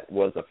that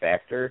was a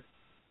factor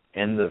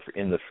in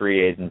the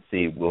free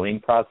agency wooing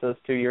process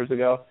 2 years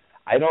ago.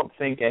 I don't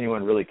think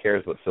anyone really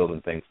cares what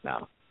Philbin thinks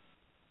now.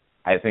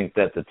 I think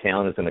that the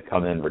talent is going to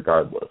come in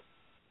regardless.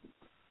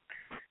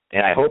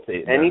 And I hope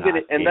they. And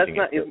that's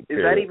not. Is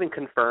that even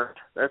confirmed?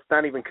 That's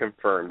not even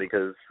confirmed,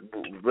 because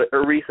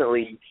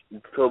recently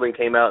Philbin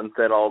came out and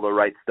said all the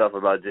right stuff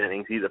about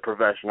Jennings. He's a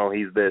professional.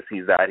 He's this.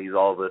 He's that. He's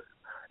all this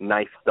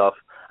nice stuff.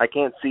 I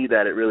can't see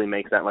that it really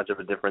makes that much of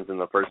a difference in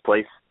the first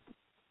place.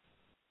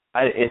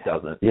 It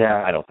doesn't.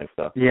 Yeah, I don't think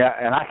so. Yeah,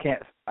 and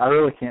I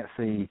really can't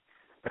see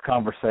a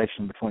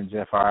conversation between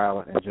Jeff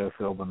Ireland and Joe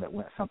Philbin that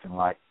went something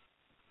like,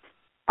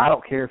 I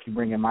don't care if you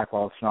bring in Mike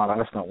Wallace or not,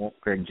 I just don't want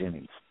Greg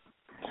Jennings.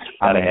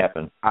 That'll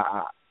happen.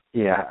 I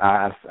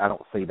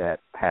don't see that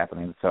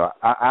happening. So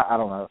I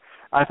don't know.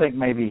 I think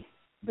maybe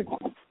the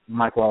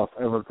Mike Wallace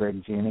over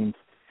Greg Jennings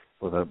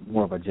was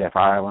more of a Jeff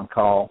Ireland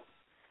call.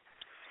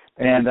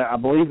 And I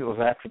believe it was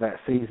after that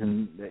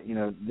season that,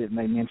 didn't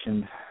they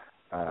mention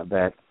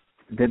that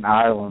didn't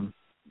Ireland,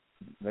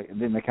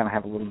 didn't they kind of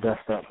have a little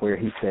dust up where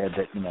he said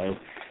that,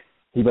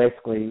 he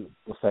basically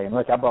was saying,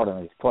 look, I brought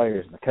in these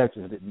players and the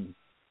coaches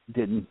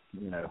didn't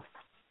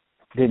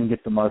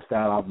get the most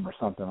out of them or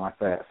something like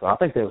that. So I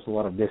think there was a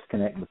lot of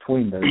disconnect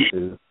between those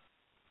two.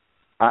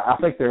 I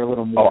think they're a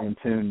little more in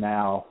tune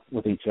now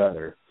with each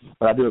other.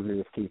 But I do agree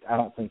with Keith. I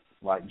don't think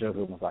like Joe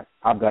Philbin was like,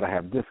 I've got to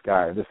have this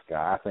guy or this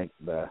guy. I think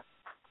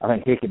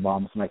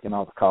Hickeybaum's making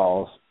all the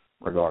calls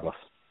regardless.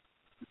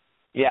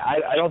 Yeah,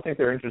 I don't think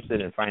they're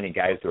interested in finding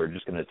guys who are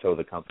just going to toe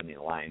the company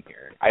line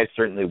here. I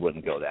certainly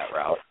wouldn't go that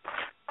route.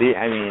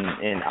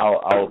 And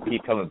I'll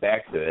keep coming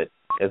back to it.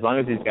 As long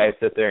as these guys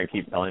sit there and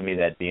keep telling me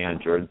that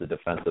Deion Jordan's a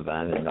defensive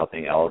end and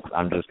nothing else,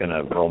 I'm just going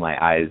to roll my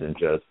eyes and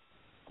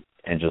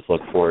just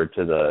look forward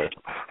to the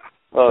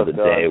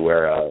day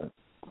where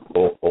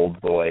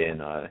old boy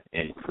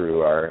and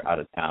crew are out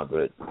of town.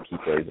 But keep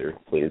laser,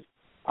 please.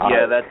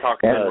 Yeah, that talk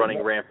is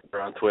running rampant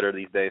on Twitter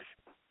these days.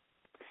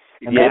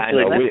 And I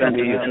know.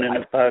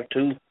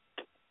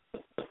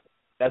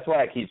 That's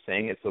why I keep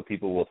saying it, so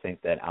people will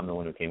think that I'm the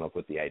one who came up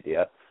with the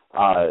idea.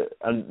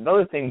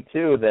 Another thing,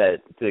 too,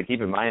 that to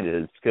keep in mind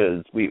is,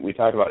 because we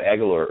talked about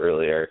Aguilar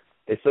earlier,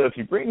 is so if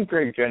you bring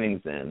Greg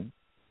Jennings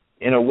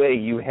in a way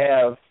you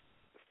have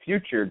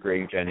future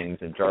Greg Jennings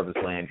and Jarvis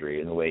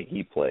Landry in the way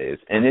he plays,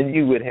 and then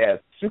you would have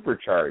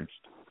supercharged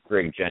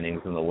Greg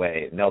Jennings in the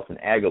way Nelson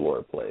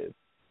Aguilar plays,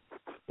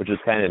 which is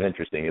kind of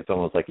interesting. It's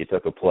almost like you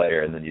took a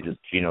player and then you just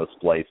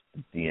geno-spliced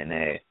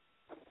DNA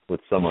with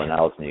someone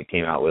else, and you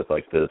came out with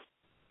like this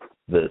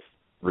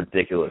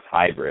ridiculous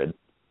hybrid.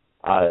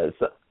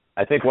 So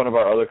I think one of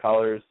our other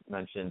callers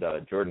mentioned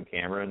Jordan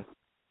Cameron.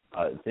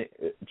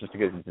 Just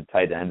because he's a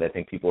tight end, I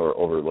think people are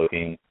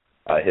overlooking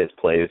his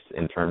place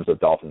in terms of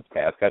Dolphins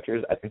pass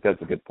catchers. I think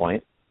that's a good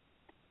point.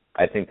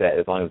 I think that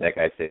as long as that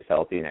guy stays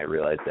healthy, and I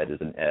realize that is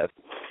an if,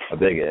 a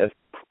big if,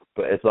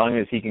 but as long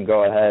as he can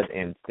go ahead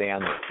and stay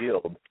on the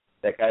field,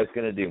 that guy's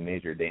going to do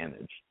major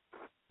damage.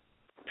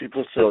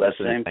 People said the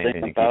same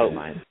thing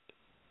about.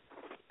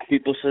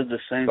 People said the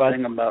same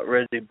thing about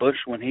Reggie Bush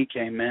when he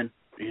came in.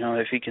 You know,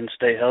 if he can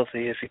stay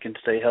healthy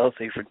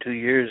for 2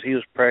 years, he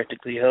was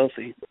practically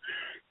healthy.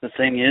 The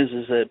thing is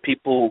that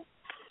people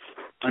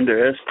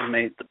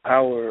underestimate the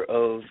power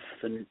of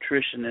the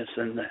nutritionists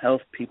and the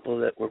health people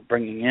that we're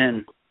bringing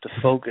in to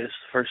focus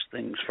first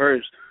things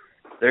first.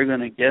 They're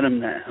going to get him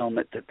that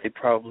helmet that they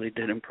probably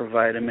didn't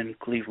provide him in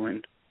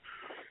Cleveland.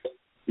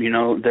 You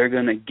know, they're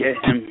going to get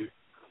him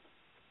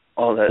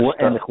all that stuff.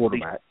 And the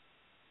quarterback.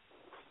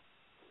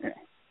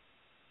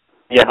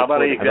 Yeah, how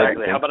about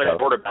a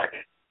quarterback?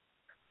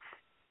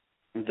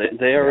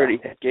 They already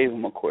gave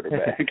him a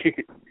quarterback.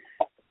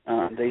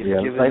 They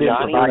didn't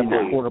provide him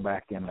a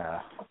quarterback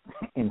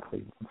in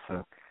Cleveland,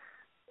 so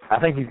I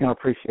think he's going to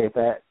appreciate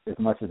that as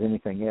much as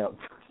anything else.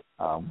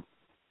 I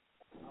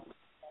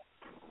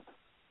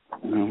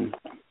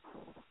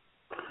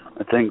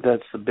think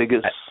that's the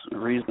biggest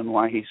reason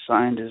why he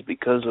signed is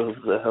because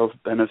of the health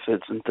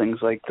benefits and things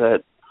like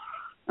that.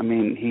 I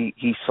mean,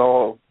 he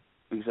saw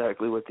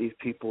exactly what these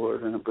people are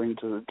going to bring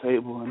to the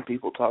table, and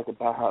people talk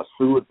about how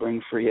Sue would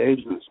bring free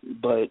agents,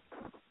 but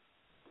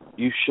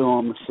you show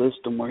them a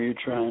system where you're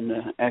trying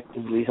to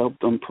actively help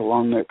them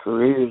prolong their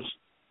careers,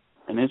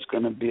 and it's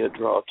going to be a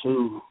draw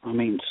too. I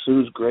mean,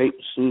 Sue's great,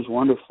 Sue's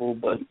wonderful,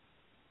 but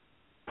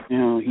you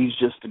know, he's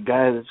just a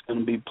guy that's going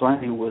to be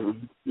playing with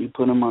him. You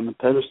put him on the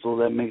pedestal,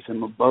 that makes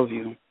him above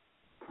you,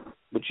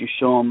 but you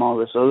show him all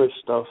this other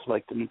stuff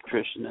like the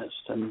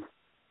nutritionist and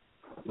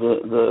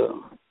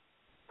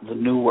the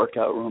new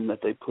workout room that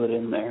they put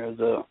in there,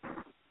 the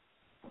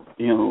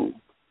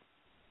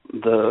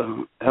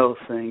health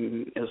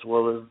thing as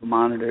well as the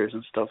monitors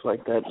and stuff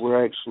like that.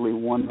 We're actually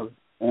one of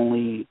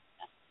only,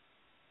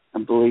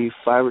 I believe,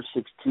 5 or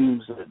 6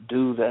 teams that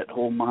do that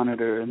whole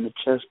monitor and the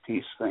chest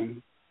piece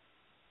thing.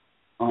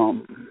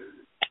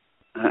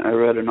 I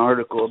read an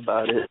article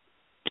about it.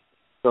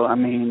 So, I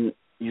mean,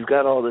 you've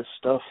got all this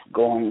stuff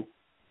going.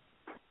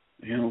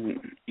 You know,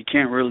 you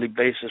can't really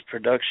base his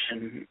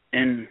production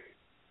in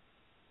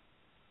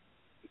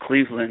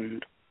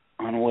Cleveland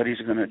on what he's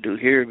going to do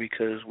here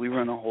because we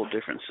run a whole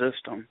different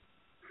system.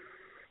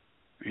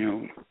 You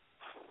know,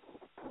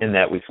 in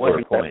that we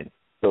scored points,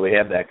 so we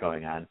have that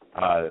going on,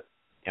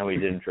 and we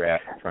didn't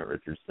draft Trent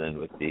Richardson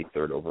with the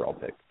 3rd overall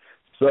pick.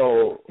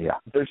 So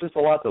there's just a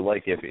lot to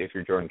like if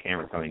you're Jordan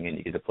Cameron coming in.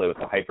 You get to play with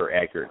a hyper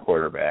accurate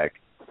quarterback.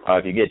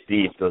 If you get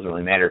deep, it doesn't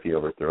really matter if he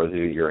overthrows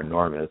you. You're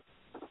enormous.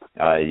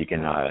 You're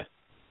going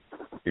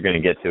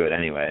to get to it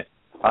anyway.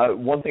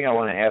 One thing I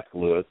want to ask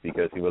Lewis,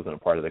 because he wasn't a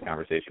part of the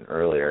conversation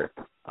earlier,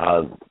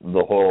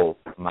 the whole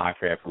mock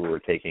draft we were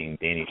taking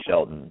Danny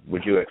Shelton.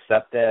 Would you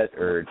accept that,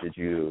 or did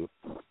you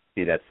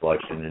see that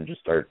selection and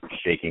just start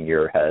shaking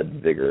your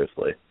head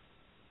vigorously?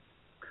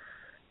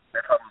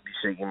 I'd probably be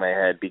shaking my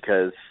head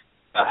because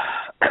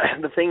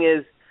the thing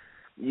is,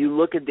 you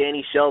look at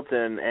Danny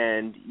Shelton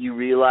and you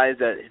realize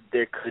that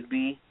there could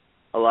be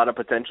a lot of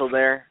potential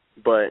there,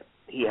 but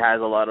he has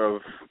a lot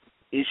of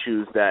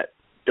issues that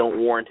don't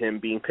warrant him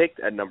being picked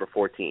at number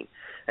 14.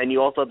 And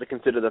you also have to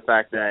consider the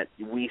fact that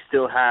we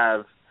still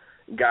have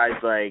guys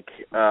like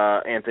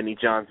Anthony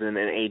Johnson and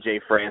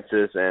A.J.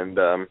 Francis and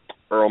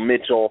Earl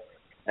Mitchell,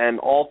 and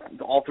all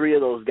 3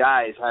 of those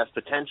guys have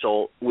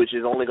potential, which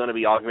is only going to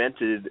be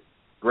augmented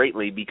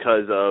greatly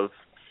because of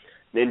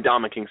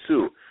Ndamukong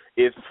Suh.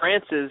 If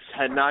Francis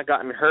had not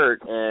gotten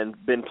hurt and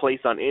been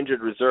placed on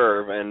injured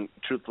reserve, and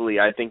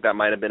truthfully, I think that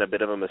might have been a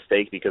bit of a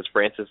mistake because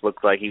Francis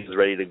looked like he was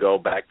ready to go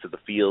back to the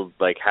field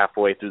like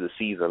halfway through the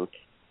season.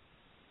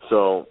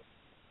 So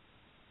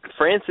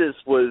Francis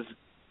was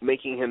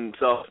making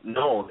himself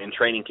known in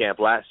training camp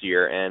last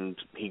year, and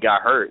he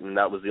got hurt, and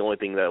that was the only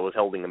thing that was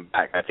holding him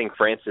back. I think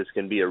Francis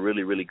can be a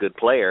really, really good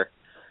player,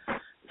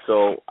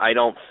 so I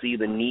don't see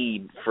the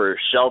need for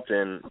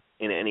Shelton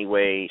in any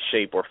way,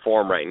 shape, or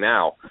form right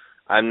now.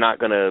 I'm not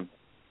going to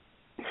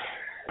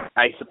 –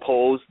 I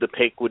suppose the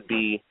pick would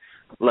be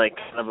like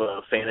kind of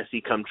a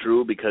fantasy come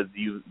true, because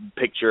you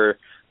picture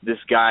this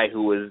guy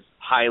who was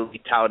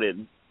highly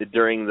touted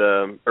during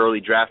the early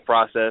draft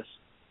process,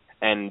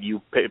 and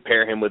you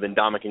pair him with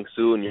Ndamukong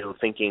Suh, and you're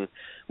thinking,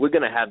 we're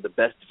going to have the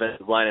best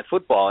defensive line in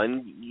football.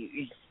 And,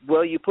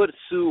 you put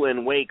Suh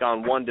and Wake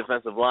on one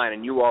defensive line,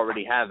 and you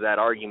already have that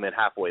argument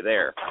halfway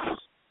there.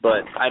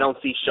 But I don't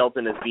see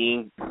Shelton as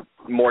being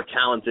more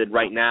talented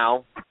right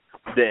now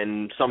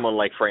than someone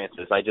like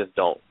Francis. I just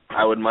don't.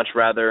 I would much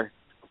rather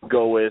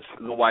go with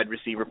the wide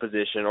receiver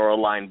position or a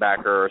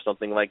linebacker or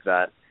something like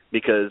that,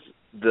 because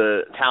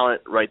the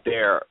talent right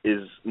there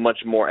is much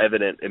more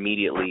evident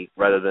immediately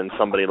rather than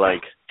somebody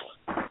like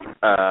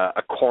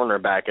a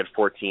cornerback at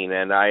 14.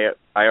 And I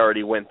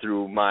already went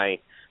through my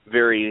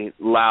very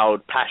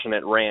loud,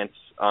 passionate rants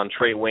on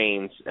Trey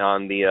Waynes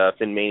on the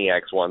Fin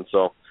Maniacs one,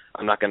 so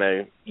I'm not going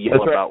to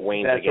yell about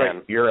Waynes again.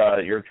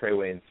 Right. You're a Trey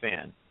Waynes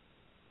fan.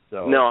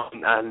 So no,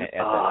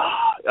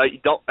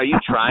 are you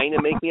trying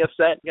to make me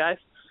upset, guys?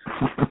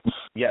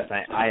 Yes,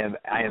 I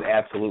am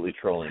absolutely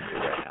trolling you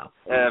right now.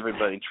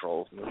 Everybody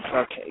trolls me.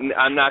 Okay,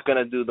 I'm not going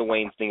to do the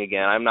Waynes thing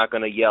again. I'm not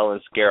going to yell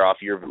and scare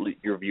off your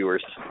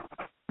viewers.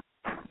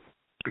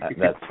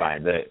 That's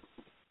fine.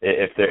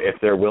 If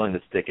they're willing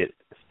to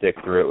stick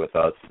through it with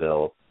us,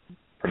 they'll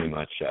pretty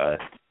much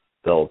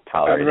they'll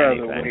tolerate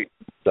anything. Wait.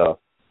 So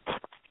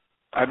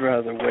I'd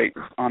rather wait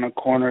on a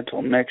corner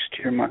till next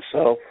year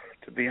myself,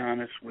 to be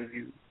honest with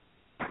you.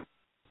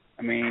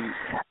 I mean,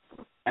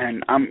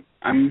 and I'm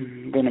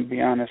gonna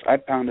be honest. I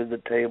pounded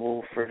the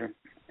table for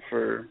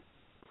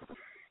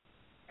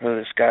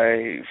this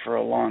guy for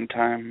a long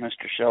time,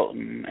 Mr.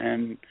 Shelton,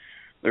 and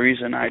the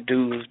reason I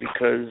do is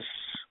because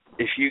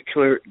if you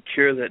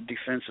cure that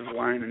defensive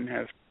line and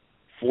have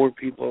 4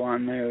 people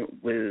on there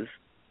with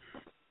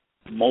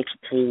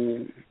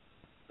multiple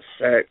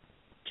sack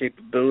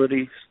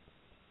capabilities,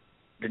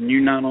 then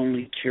you not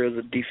only cure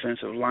the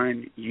defensive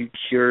line, you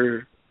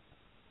cure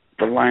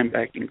the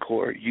linebacking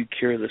core, you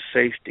cure the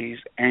safeties,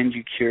 and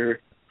you cure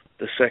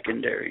the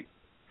secondary.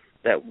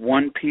 That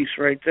one piece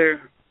right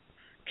there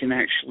can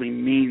actually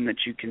mean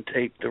that you can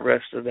take the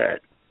rest of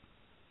that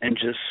and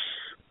just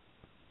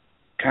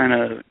kind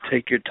of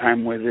take your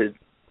time with it,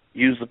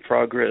 use the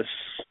progress,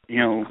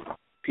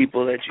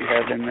 people that you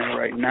have in there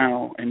right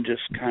now, and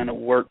just kind of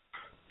work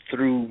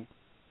through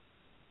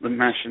the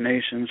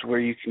machinations where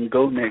you can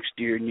go next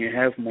year and you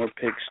have more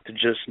picks to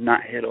just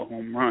not hit a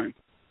home run.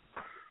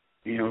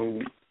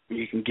 You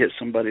can get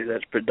somebody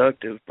that's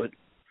productive, but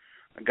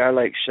a guy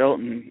like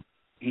Shelton,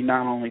 he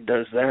not only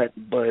does that,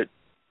 but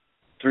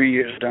 3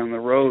 years down the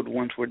road,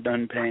 once we're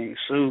done paying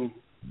Suh,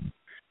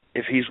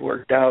 if he's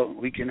worked out,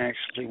 we can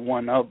actually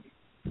one-up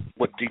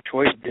what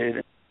Detroit did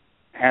and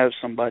have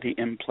somebody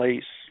in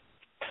place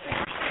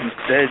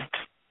instead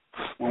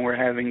when we're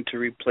having to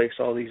replace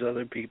all these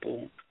other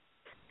people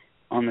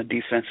on the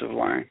defensive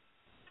line.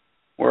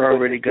 We're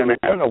already going to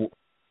have... Oh,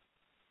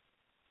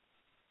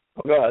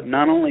 go ahead.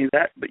 Not only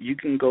that, but you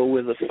can go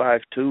with a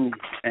 5-2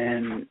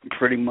 and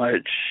pretty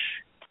much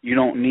you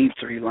don't need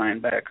 3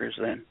 linebackers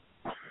then.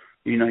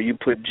 You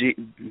put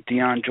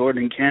Deion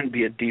Jordan can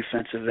be a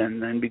defensive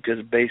end then,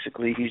 because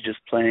basically he's just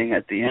playing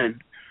at the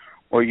end.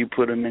 Or you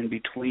put him in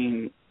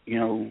between,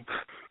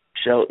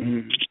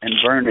 Shelton and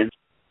Vernon.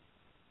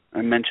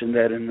 I mentioned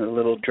that in the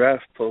little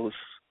draft post,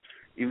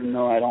 even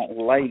though I don't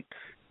like,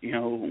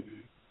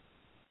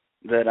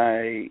 that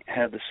I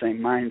have the same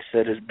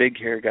mindset as Big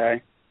Hair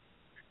Guy.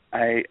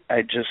 I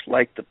just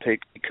like the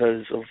pick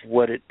because of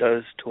what it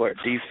does to our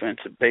defense.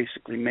 It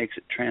basically makes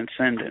it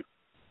transcendent.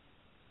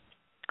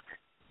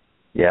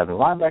 Yeah, the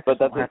linebacker. But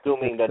that's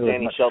assuming that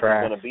Danny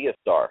Shelton's going to be a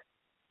star.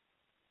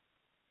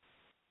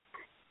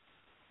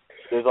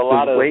 There's a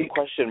lot of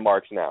question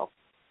marks now.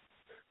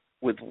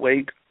 With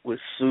Wake, with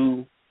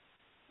Suh,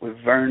 with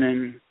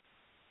Vernon,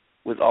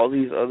 with all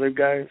these other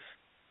guys,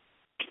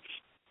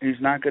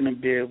 he's not going to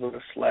be able to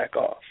slack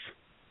off.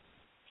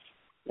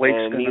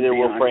 And neither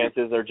will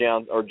Francis or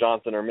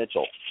Johnson or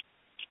Mitchell.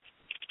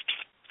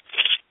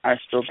 I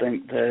still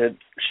think that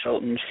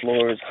Shelton's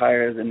floor is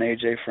higher than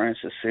A.J.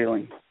 Francis'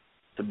 ceiling,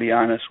 to be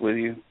honest with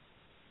you.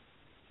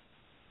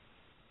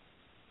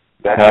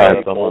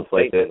 It's almost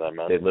like they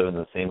live in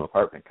the same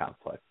apartment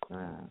complex.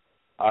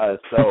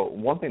 So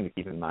one thing to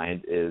keep in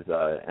mind is,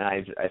 and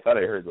I thought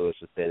I heard Lewis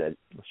just say that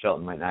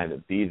Shelton might not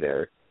even be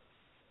there.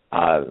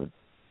 I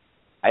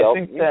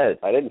think that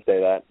I didn't say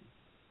that.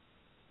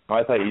 Oh,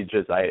 I thought I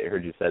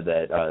heard you said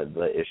that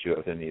the issue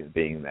of him even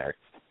being there.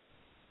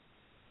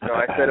 No,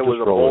 I said it was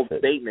a bold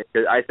statement.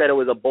 I said it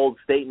was a bold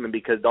statement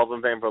because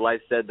Dolphin Fan for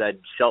Life said that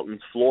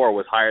Shelton's floor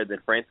was higher than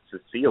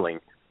Francis' ceiling,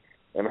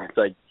 and I was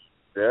like,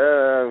 I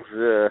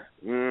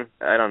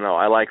don't know.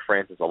 I like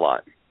Francis a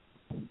lot.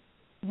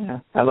 Yeah,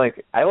 I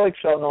like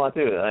Shelton a lot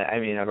too. I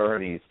mean, I've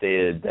already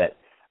stated that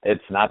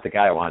it's not the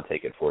guy I want to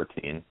take at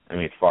 14. I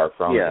mean, far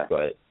from it,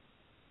 but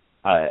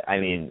I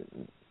mean,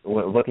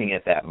 looking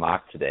at that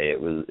mock today,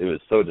 it was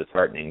so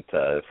disheartening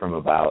from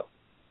about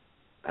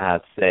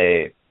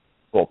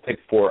pick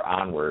 4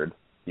 onward,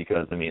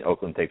 because I mean,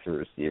 Oakland takes a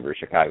receiver,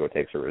 Chicago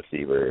takes a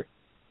receiver,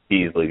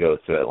 Beasley goes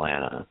to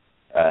Atlanta.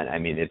 I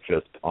mean, it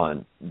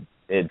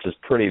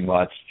just pretty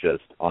much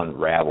just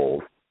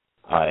unraveled.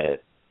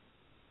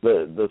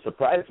 The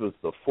surprise was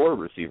the 4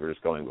 receivers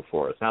going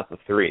before us, not the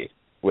 3.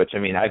 Which, I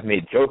mean, I've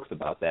made jokes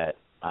about that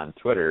on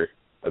Twitter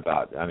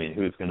about, I mean,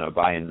 who's going to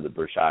buy into the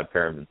Brashad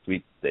Perriman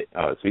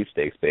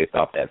sweepstakes based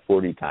off that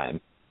 40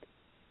 time.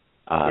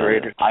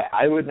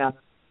 I would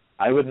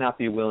not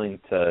be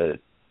willing to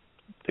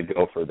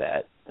go for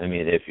that. I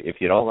mean, if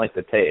you don't like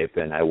the tape,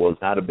 and I was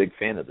not a big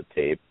fan of the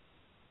tape,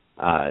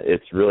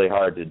 it's really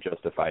hard to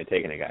justify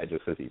taking a guy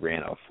just because he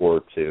ran a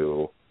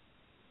 4.2,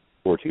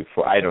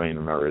 I don't even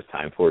remember his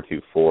time,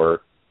 4.24,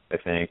 I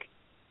think.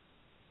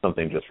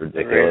 Something just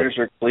ridiculous. The Raiders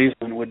or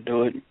Cleveland would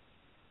do it.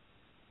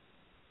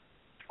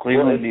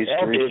 Cleveland needs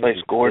to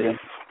replace Gordon.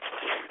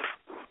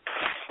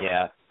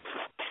 Yeah.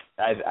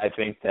 I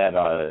think that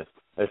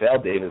if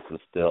Al Davis was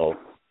still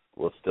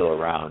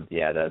around,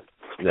 that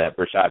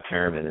Brashad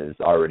Perriman is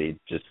already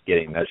just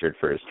getting measured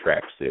for his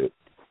tracksuit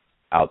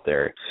out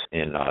there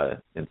in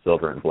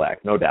silver and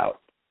black, no doubt.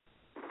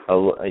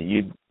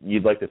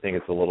 You'd like to think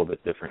it's a little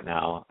bit different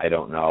now. I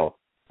don't know.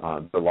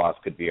 The loss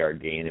could be our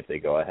gain if they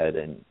go ahead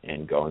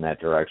and go in that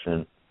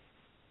direction.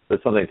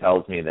 But something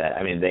tells me that,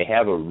 I mean, they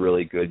have a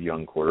really good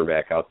young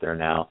quarterback out there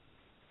now.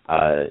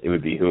 It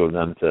would behoove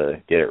them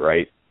to get it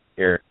right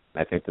here.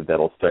 I think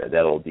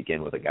that'll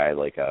begin with a guy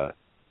like an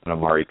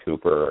Amari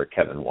Cooper or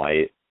Kevin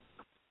White.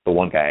 The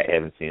one guy I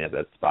haven't seen at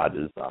that spot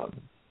is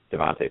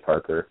Devontae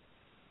Parker.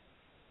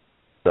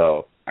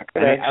 So I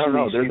don't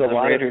know. There's a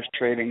lot Raiders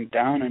trading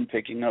down and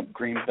picking up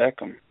Green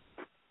Beckham.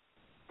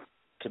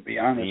 To be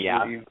honest with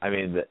you. I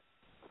mean,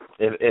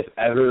 if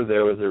ever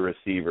there was a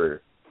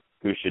receiver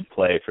who should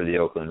play for the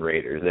Oakland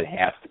Raiders, it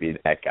has to be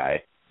that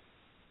guy.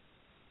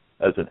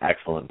 That's an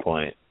excellent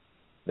point.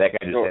 That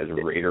guy just has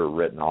Raider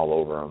written all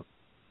over him.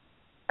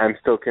 I'm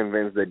still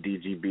convinced that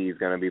DGB is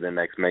going to be the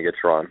next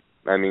Megatron.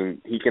 I mean,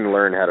 he can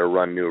learn how to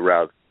run new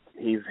routes.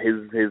 His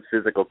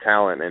physical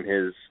talent and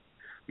his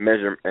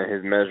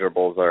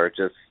measurables are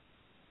just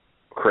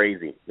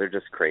crazy. They're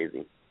just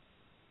crazy.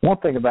 One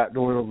thing about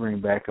Dorial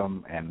Green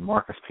Beckham and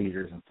Marcus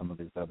Peters and some of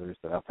these others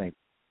that I think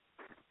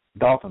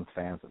Dolphins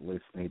fans at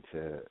least need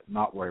to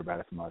not worry about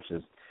as much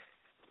is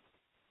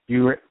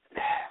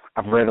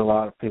I've read a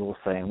lot of people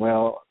saying,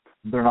 well,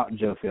 they're not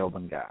Joe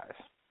Philbin guys.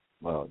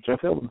 Well, Joe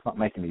Philbin's not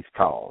making these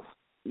calls.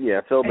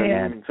 Yeah,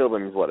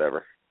 Philbin's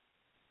whatever.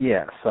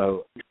 Yeah,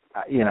 so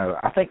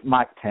I think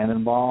Mike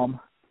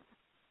Tannenbaum,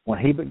 when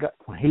he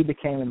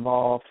became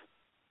involved,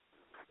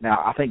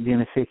 now I think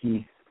Dennis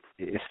Hickey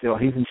is still,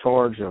 he's in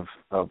charge of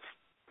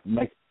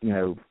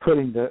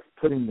putting the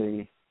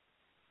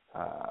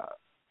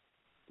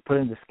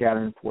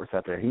scouting reports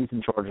out there. He's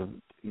in charge of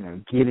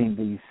getting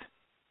these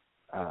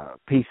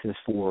pieces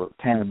for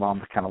Tannenbaum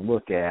to kind of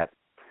look at.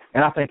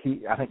 And I think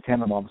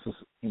Tannenbaum is,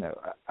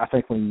 I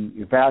think when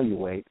you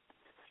evaluate,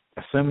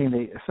 assuming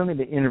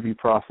the interview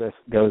process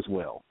goes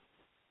well,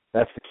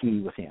 that's the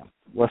key with him.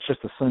 Let's just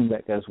assume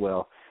that goes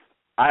well.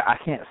 I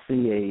can't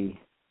see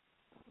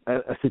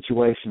a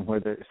situation where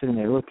they're sitting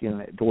there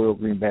looking at Dorial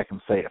Green Beckham,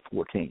 say at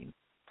 14,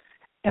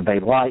 and they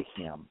like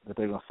him, that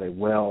they're going to say,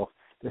 well,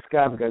 this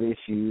guy's got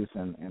issues,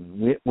 and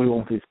we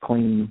want these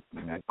clean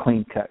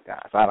cut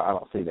guys. I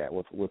don't see that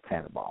with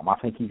Tannenbaum. I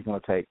think he's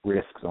going to take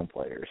risks on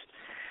players.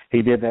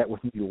 He did that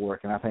with New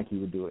York, and I think he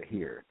would do it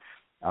here.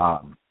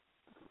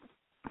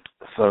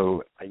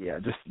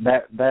 Just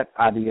that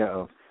idea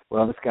of,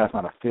 well, this guy's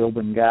not a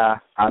Philbin guy,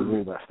 I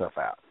rule that stuff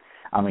out.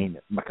 I mean,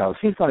 because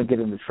he's going to get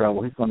into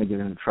trouble. He's going to get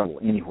into trouble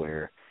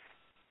anywhere.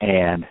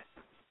 And,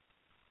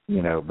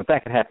 but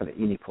that could happen to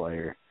any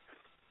player.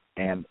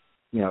 And,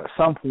 at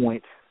some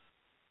point,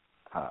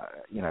 I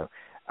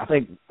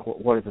think,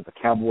 what is it, the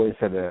Cowboys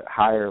had to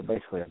hire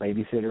basically a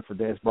babysitter for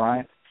Dez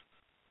Bryant.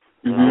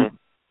 Mm-hmm.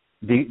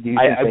 Do you think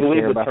I they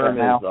believe care the about term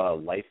that now?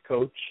 is life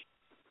coach.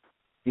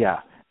 Yeah.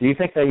 Do you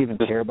think they even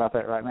care about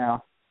that right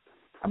now?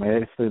 I mean,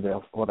 they just threw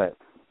that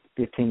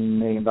 $15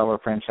 million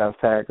franchise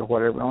tag or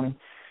whatever on him.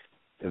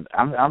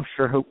 I'm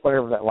sure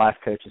whatever that life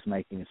coach is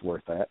making is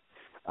worth that.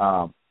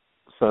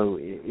 So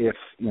if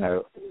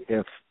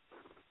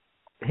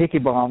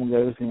Hickeybaum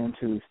goes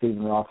into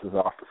Stephen Ross's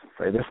office and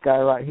say, this guy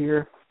right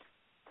here,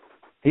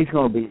 he's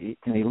going to be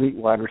an elite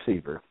wide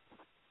receiver,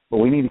 but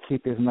we need to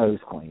keep his nose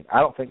clean. I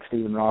don't think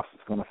Stephen Ross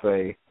is going to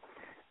say,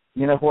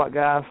 you know what,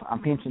 guys,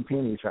 I'm pinching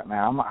pennies right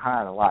now. I'm not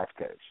hiring a life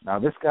coach. Now,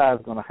 this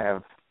guy's going to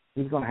have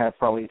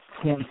probably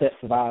 10 sets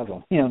of eyes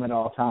on him at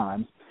all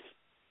times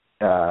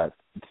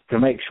to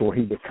make sure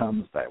he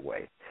becomes that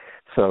way.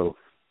 So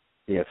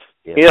if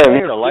he doesn't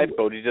need a life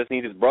coach, he just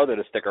needs his brother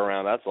to stick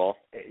around, that's all.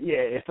 Yeah,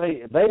 if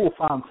they will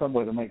find some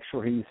way to make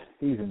sure he's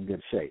in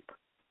good shape.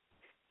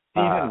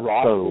 Even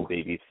Ross will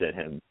babysit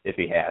him if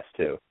he has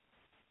to.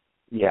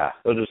 Yeah.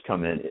 He'll just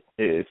come in.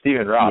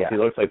 Stephen Ross, he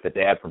looks like the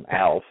dad from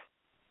Alf.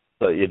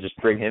 So you just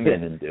bring him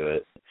in and do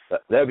it.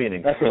 That'd be an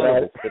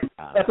incredible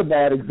sitcom. That's a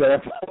bad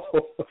example.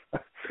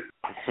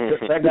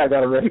 That guy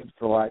got arrested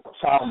for like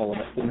child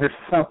molesting or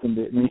something,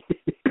 didn't he?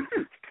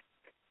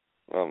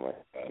 Oh my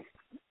God.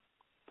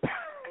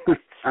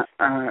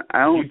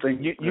 I don't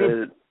think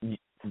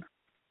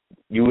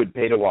you would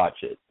pay to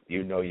watch it.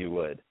 You know you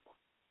would.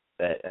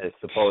 That I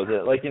suppose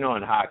it, like in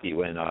hockey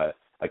when a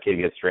kid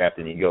gets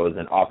drafted and he goes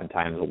and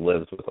oftentimes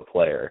lives with a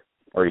player,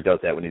 or he does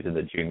that when he's in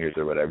the juniors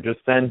or whatever.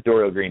 Just send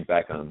Dorial Green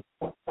Beckham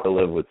to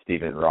live with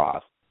Stephen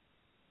Ross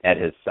at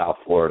his South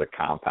Florida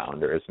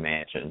compound or his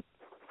mansion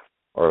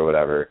or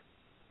whatever.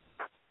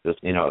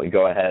 Just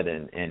go ahead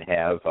and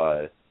have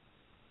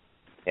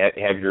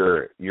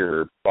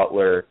your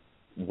butler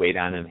wait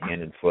on him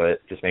hand and foot.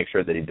 Just make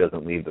sure that he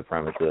doesn't leave the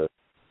premises.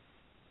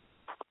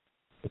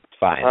 It's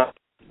fine.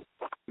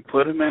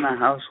 Put him in a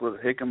house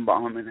with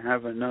Hickenbaum and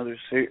have another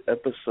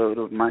episode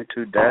of My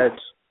Two Dads.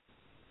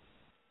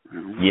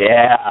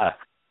 Yeah.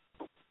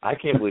 I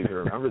can't believe you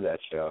remember that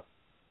show.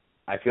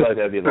 I feel like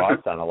that'd be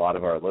lost on a lot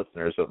of our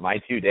listeners, but My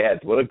Two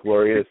Dads, what a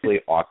gloriously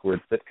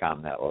awkward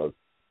sitcom that was.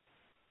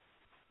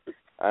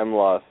 I'm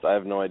lost. I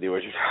have no idea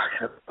what you're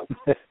talking about.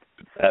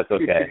 That's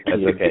okay.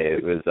 That's okay.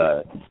 It was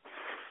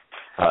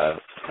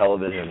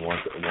television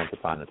once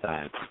upon a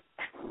time.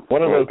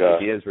 One of those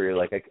ideas where you're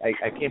like,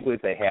 I can't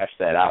believe they hashed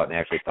that out and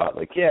actually thought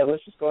like, yeah,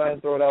 let's just go ahead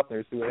and throw it out there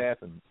and see what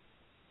happens.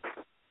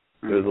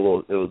 It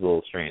was a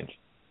little strange.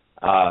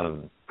 But I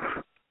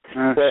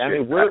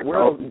mean,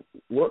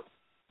 we're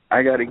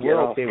I got to get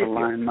off okay the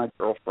line. My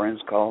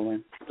girlfriend's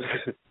calling.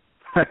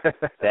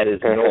 That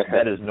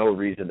is no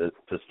reason to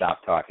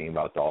stop talking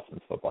about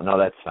Dolphins football. No,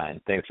 that's fine.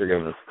 Thanks for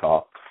giving us a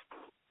call.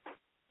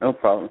 No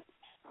problem.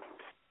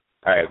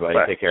 All right, buddy.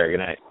 Bye. Take care. Good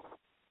night.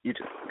 You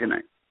too. Good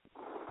night.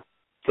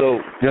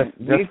 So just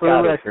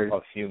for the record, a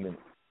few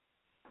minutes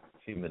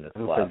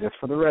left. Just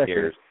for the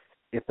record,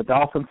 if the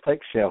Dolphins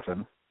take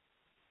Shelton,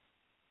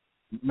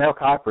 Mel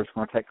Kiper's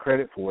going to take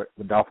credit for it.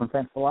 The Dolphins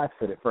fans for life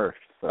said it first.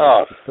 So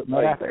just putting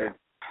that out there.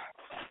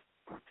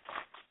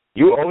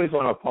 You always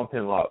want to pump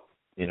him up.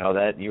 You know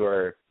that you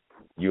are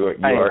into it.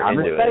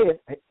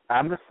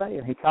 I'm just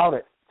saying. He called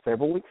it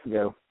several weeks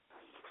ago.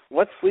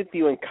 What's with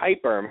you and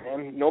Kiper,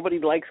 man? Nobody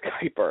likes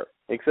Kiper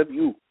except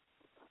you.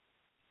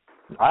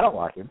 I don't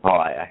like him.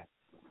 Oh,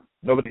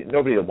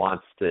 nobody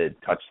wants to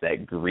touch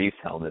that grease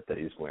helmet that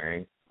he's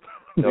wearing.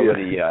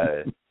 Nobody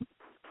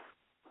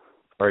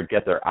or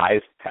get their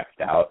eyes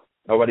pecked out.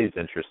 Nobody's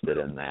interested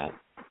in that.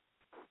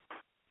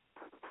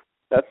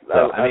 That's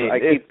I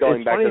keep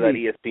going back to that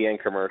ESPN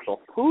commercial.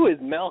 Who is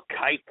Mel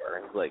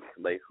Kiper? Like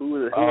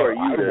who are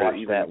you to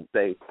even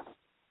say?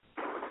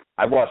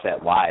 I watched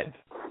that live.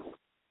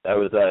 That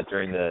was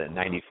during the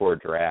 '94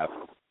 draft.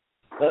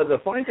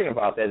 The funny thing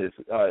about that is,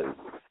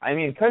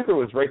 Kiper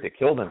was right to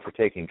kill them for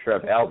taking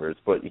Trev Alberts,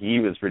 but he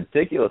was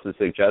ridiculous to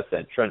suggest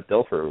that Trent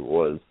Dilfer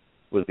was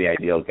the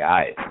ideal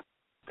guy.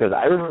 Because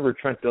I remember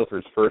Trent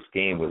Dilfer's first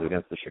game was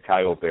against the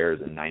Chicago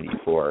Bears in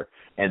 '94,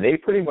 and they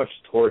pretty much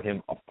tore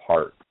him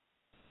apart.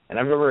 And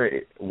I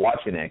remember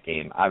watching that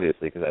game,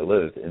 obviously, because I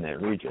lived in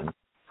that region.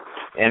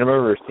 And I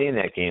remember seeing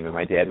that game, and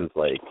my dad was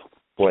like,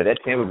 boy, that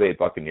Tampa Bay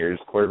Buccaneers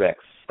quarterback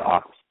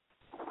sucks.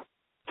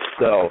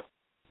 So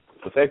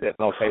the fact that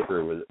Mel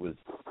Kiper was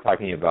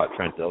talking about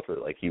Trent Dilfer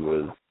like he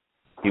was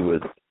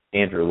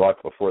Andrew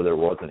Luck before there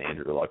was an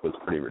Andrew Luck was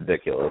pretty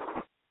ridiculous.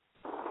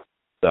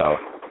 So,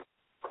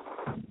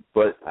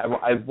 but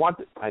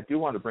I do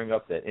want to bring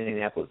up that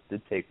Indianapolis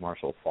did take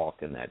Marshall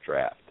Faulk in that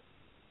draft,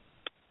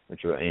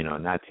 which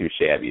not too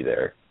shabby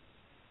there.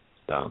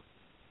 So.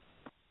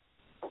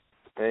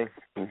 Okay.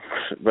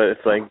 But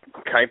it's like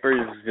Kiper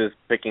is just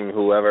picking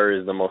whoever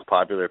is the most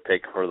popular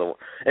pick for the.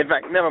 In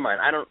fact, never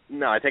mind.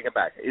 I take it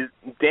back. Is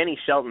Danny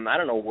Shelton? I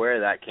don't know where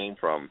that came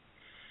from.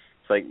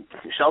 It's like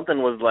Shelton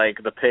was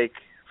like the pick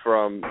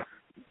from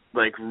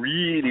like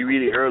really,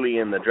 really early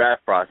in the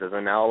draft process,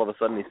 and now all of a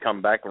sudden he's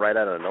come back right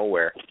out of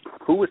nowhere.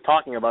 Who was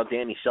talking about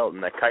Danny Shelton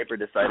that Kiper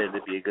decided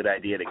it'd be a good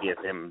idea to give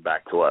him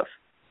back to us?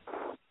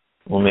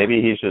 Well,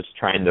 maybe he's just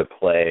trying to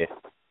play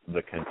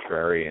the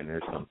contrarian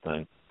or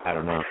something. I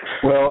don't know.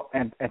 Well,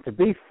 and to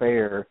be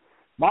fair,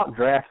 mock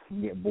drafts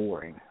can get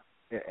boring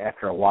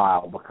after a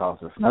while because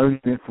there's no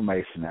new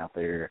information out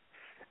there.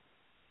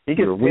 He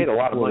gets paid a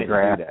lot of money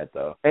to do that,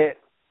 though.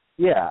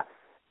 Yeah,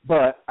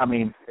 but,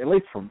 at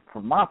least from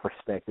my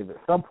perspective,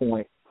 at some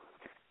point,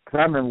 because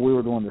I remember we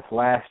were doing this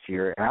last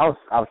year, and I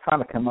was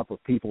trying to come up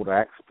with people to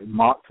actually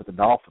mock to the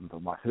Dolphins.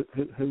 I'm like,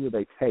 who would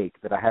they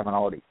take that I haven't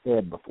already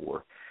said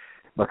before?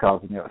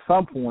 Because, at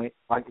some point,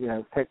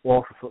 take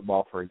Walter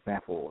Football, for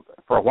example.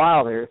 For a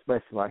while there, it's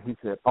basically like he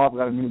said, I've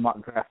got a new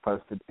mock draft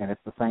posted, and it's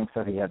the same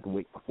set he had the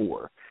week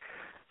before.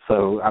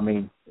 So, at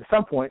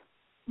some point,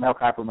 Mel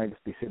Kiper may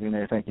just be sitting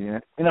there thinking,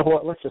 you know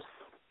what, let's just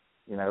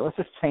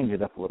change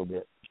it up a little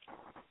bit.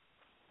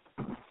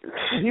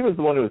 He was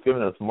the one who was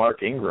giving us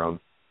Mark Ingram,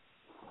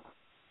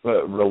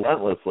 but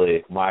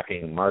relentlessly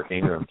mocking Mark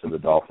Ingram to the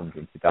Dolphins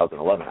in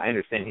 2011. I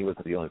understand he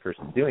wasn't the only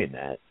person doing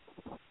that.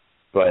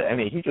 But, I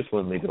mean, he just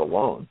wouldn't leave it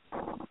alone.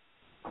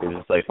 He was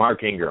just like,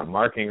 Mark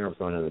Ingram's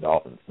going to the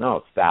Dolphins.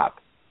 No, stop.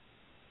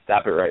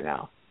 Stop it right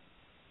now.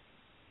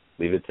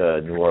 Leave it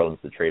to New Orleans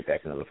to trade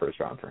back into the first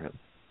round for him.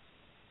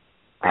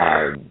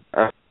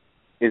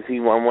 Is he?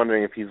 I'm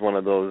wondering if he's one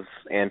of those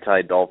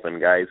anti-Dolphin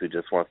guys who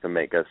just wants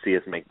to see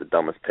us make the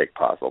dumbest pick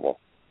possible.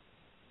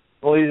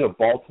 Well, he's a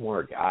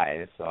Baltimore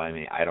guy, so I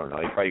mean, I don't know.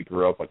 He probably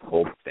grew up a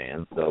Colts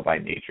fan, so by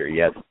nature,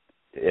 yes.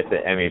 If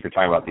you're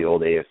talking about the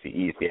old AFC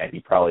East, yeah, he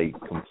probably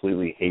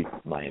completely hates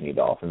Miami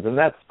Dolphins, and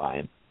that's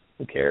fine.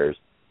 Who cares?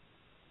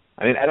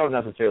 I mean, I don't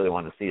necessarily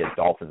want to see a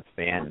Dolphins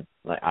fan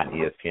on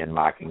ESPN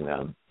mocking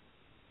them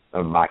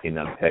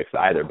picks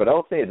either. But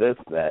I'll say this,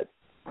 that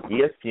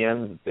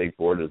ESPN's big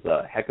board is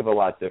a heck of a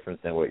lot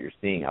different than what you're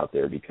seeing out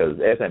there because,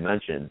 as I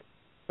mentioned,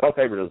 Mel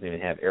Kiper doesn't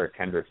even have Eric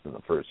Kendricks in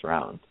the first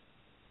round.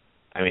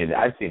 I mean,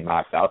 I've seen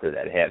mocks out there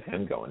that have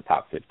him going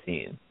top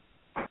 15.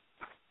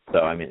 So,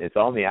 I mean, it's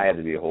all in the eye of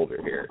the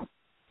beholder here.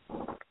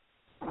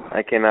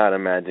 I cannot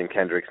imagine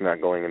Kendricks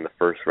not going in the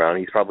first round.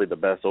 He's probably the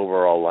best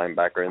overall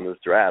linebacker in this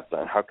draft.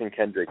 How can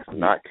Kendricks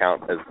not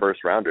count as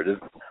first rounder?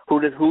 Who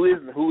is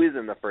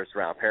in the first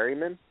round?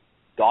 Perryman?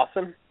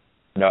 Dawson?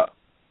 No.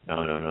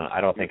 I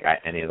don't think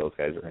any of those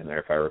guys are in there,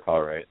 if I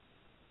recall right.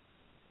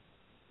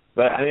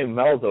 But, I mean,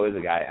 Mel's always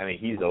a guy. I mean,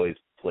 he's always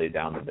played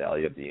down the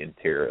value of the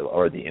interior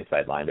or the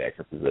inside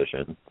linebacker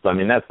position. So, I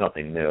mean, that's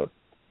nothing new.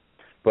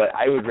 But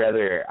I would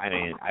rather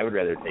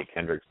take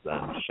Kendricks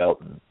than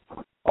Shelton.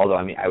 Although,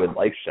 I mean, I would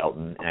like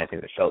Shelton, and I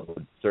think that Shelton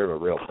would serve a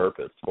real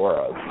purpose for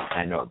us.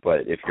 I know,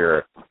 but if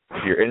you're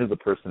into the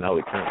personnel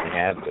we currently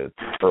have with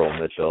Earl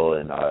Mitchell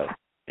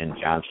and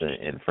Johnson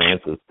and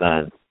Francis,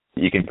 then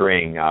you can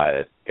bring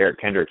Eric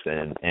Kendricks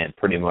in and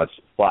pretty much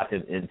slot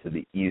him into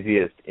the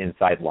easiest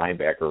inside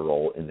linebacker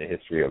role in the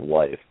history of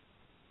life.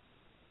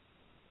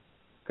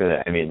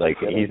 Because, I mean, like,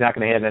 he's not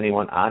going to have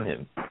anyone on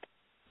him.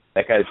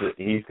 That guy's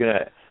he's going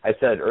to... I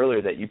said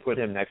earlier that you put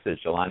him next to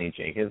Jelani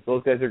Jenkins,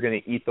 those guys are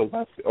going to eat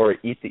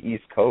the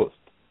East Coast.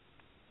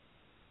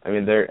 I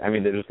mean, they're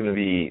just going to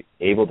be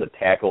able to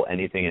tackle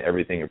anything and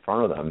everything in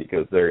front of them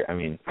because they're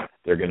going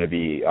to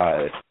be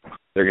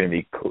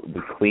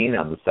clean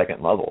on the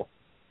second level,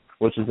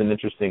 which is an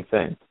interesting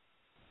thing.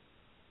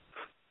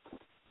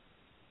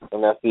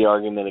 And that's the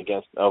argument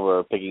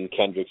over picking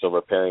Kendricks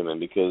over Perryman,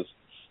 because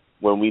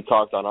when we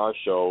talked on our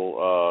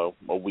show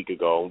a week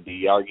ago,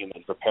 the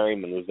argument for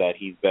Perryman was that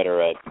he's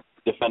better at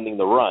defending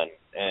the run.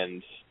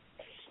 And,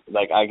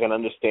 like, I can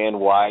understand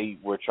why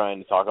we're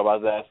trying to talk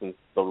about that, since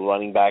the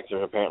running backs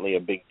are apparently a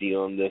big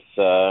deal in this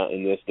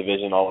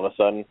division all of a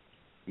sudden.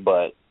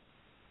 But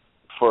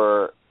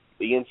for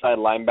the inside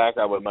linebacker,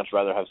 I would much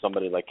rather have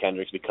somebody like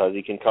Kendricks because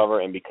he can cover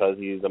and because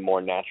he's a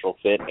more natural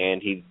fit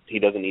and he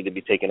doesn't need to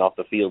be taken off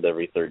the field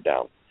every third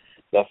down.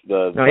 He's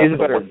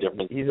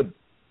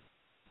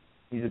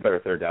a better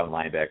third down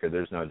linebacker.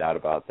 There's no doubt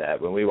about that.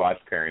 When we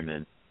watched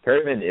Perryman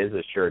is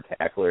a sure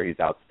tackler. He's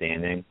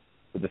outstanding.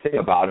 But the thing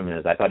about him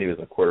is I thought he was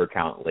a quarter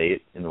count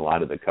late in a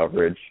lot of the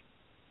coverage.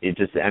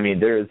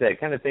 There's that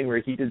kind of thing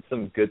where he did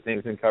some good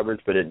things in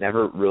coverage, but it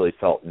never really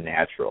felt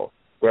natural.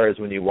 Whereas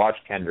when you watch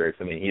Kendricks,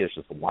 I mean, he is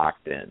just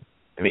locked in.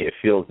 I mean, it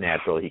feels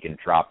natural. He can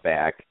drop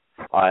back.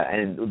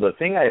 And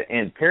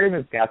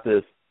Perryman's got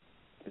this,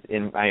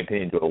 in my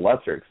opinion, to a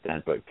lesser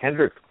extent, but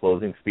Kendrick's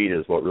closing speed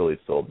is what really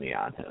sold me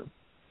on him.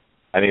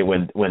 I mean,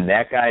 when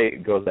that guy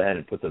goes ahead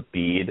and puts a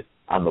bead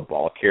on the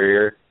ball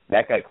carrier,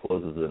 that guy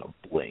closes in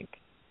a blink.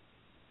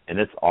 And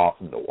it's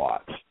awesome to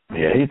watch.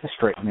 Yeah, he's a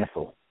straight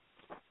missile.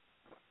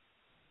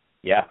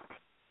 Yeah.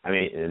 I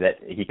mean, that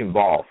he can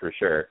ball for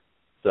sure.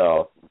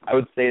 So I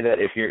would say that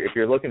if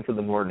you're looking for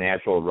the more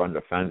natural run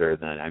defender,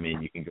 then, I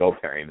mean, you can go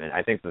Perryman.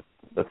 I think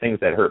the things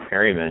that hurt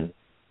Perryman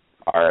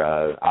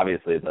are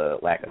obviously the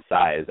lack of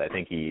size. I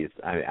think he's,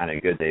 on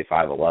a good day,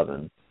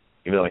 5'11".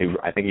 Even though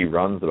I think he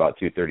runs about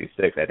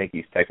 236, I think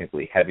he's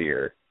technically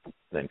heavier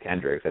than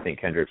Kendricks. I think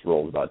Kendricks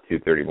rolls about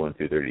 231,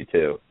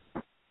 232.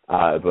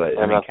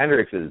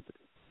 Kendricks is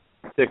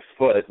 6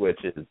 foot, which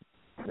is,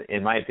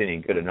 in my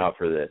opinion, good enough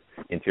for the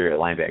interior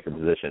linebacker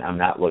position. I'm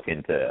not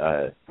looking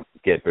to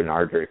get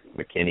Bernard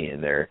McKinney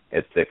in there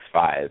at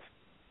 6'5".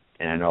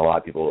 And I know a lot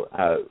of people,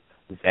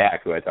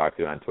 Zach, who I talked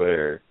to on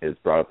Twitter, has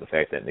brought up the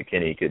fact that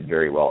McKinney could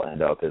very well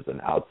end up as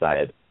an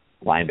outside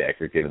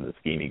linebacker given the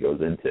scheme he goes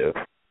into.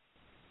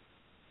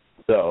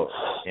 So,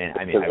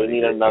 we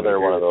need another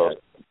one of those.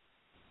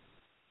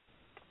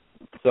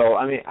 So,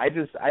 I mean,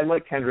 I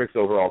like Kendrick's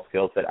overall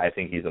skill set. I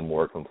think he's a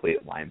more complete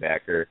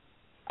linebacker.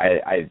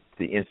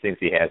 The instincts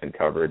he has in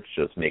coverage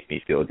just make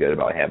me feel good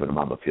about having him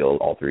on the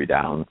field all 3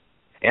 downs.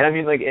 And I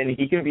mean, and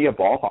he can be a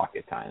ball hawk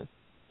at times.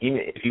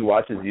 If you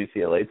watch his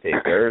UCLA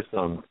tape, there are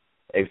some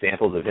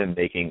examples of him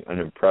making an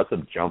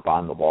impressive jump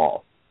on the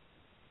ball.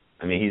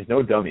 I mean, he's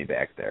no dummy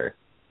back there.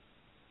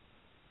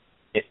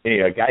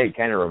 A guy he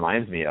kind of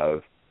reminds me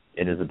of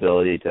in his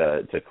ability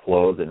to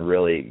close and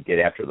really get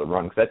after the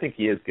run, because I think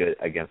he is good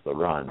against the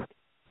run,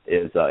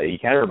 is he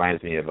kind of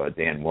reminds me of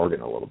Dan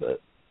Morgan a little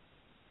bit.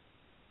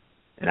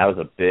 And I was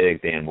a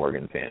big Dan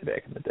Morgan fan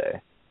back in the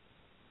day.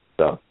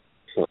 So,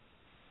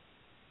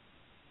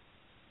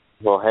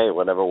 Well, hey,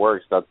 whatever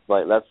works. That's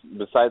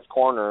besides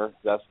corner.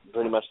 That's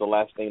pretty much the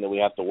last thing that we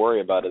have to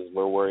worry about. Is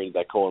we're worried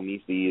that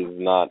Koamisi is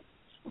not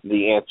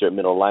the answer at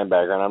middle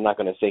linebacker, and I'm not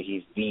going to say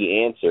he's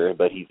the answer,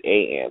 but he's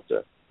a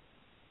answer.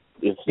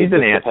 He's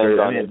an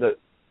answer. I mean, the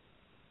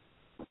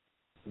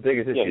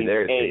biggest issue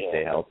there is they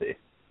stay healthy.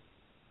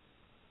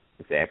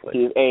 Exactly.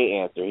 He's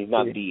a answer. He's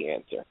not the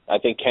answer. I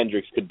think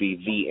Kendricks could be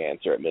the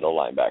answer at middle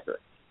linebacker.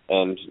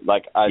 And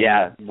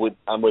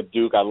I'm with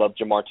Duke. I love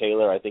Jamar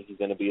Taylor. I think he's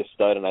going to be a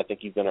stud, and I think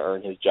he's going to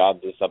earn his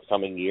job this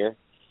upcoming year.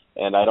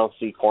 And I don't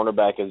see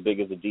cornerback as big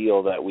as a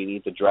deal that we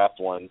need to draft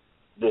one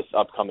this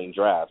upcoming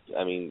draft.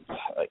 I mean,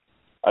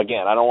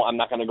 again, I'm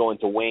not going to go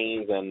into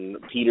Waynes, and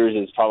Peters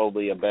is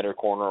probably a better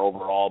corner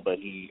overall, but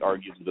he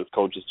argues with his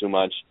coaches too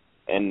much.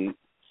 And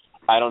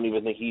I don't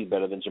even think he's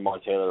better than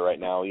Jamar Taylor right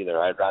now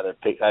either. I'd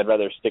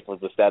rather stick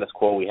with the status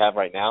quo we have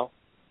right now,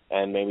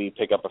 and maybe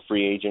pick up a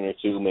free agent or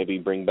two, maybe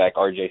bring back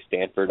R.J.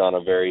 Stanford on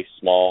a very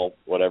small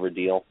whatever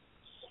deal,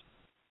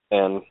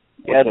 and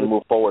we can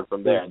move forward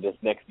from there. This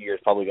next year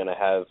is probably going to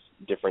have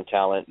different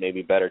talent,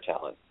 maybe better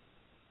talent.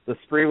 The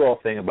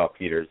Sprewell thing about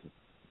Peters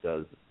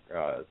does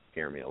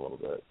scare me a little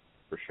bit,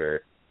 for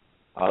sure.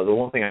 The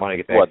one thing I want to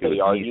get back to with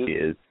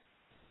DC is,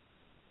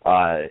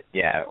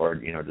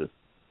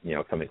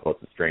 just coming close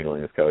to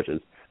strangling his coaches.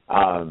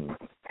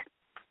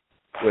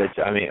 Which,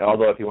 I mean,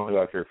 although if you want to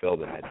go after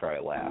Philbin, I'd try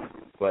to laugh.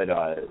 But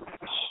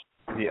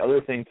the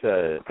other thing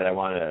that I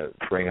want to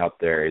bring up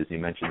there is you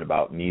mentioned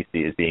about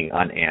Nisi as being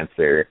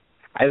unanswered.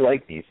 I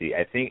like Nisi.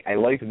 I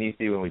liked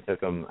Nisi when we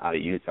took him out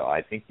of Utah.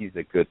 I think he's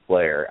a good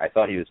player. I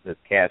thought he was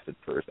miscast at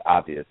first,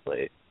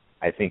 obviously.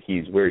 I think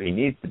he's where he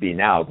needs to be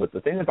now. But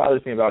the thing that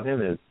bothers me about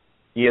him is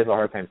he has a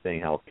hard time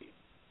staying healthy.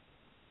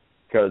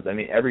 Because, I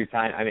mean, every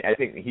time, I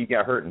think he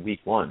got hurt in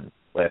week 1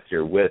 last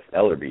year with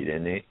Ellerby,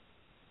 didn't he?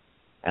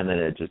 And then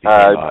it just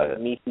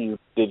became... Nisi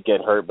did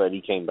get hurt, but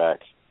he came back.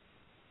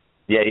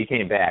 Yeah, he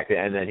came back,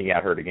 and then he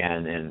got hurt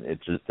again, and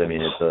it's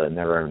a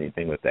never-ending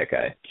thing with that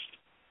guy.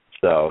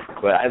 So,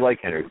 but I like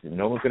Henderson.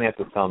 No one's going to have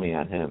to tell me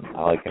on him.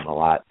 I like him a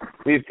lot.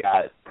 We've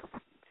got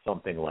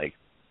something like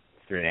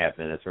 3.5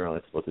 minutes. We're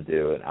only supposed to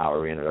do an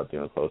hour. We ended up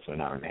doing close to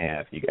an hour and a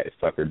half. You guys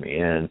suckered me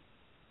in.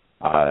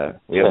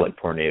 We have like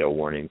tornado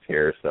warnings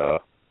here, so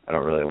I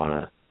don't really want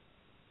to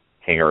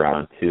hang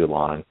around too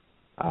long.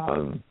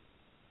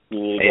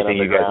 Anything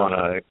you guys want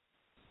to?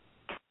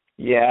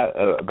 Yeah,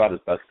 about as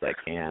best as I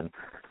can.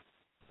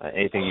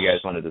 Anything you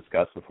guys want to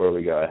discuss before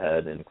we go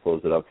ahead and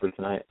close it up for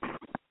tonight?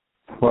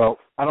 Well,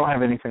 I don't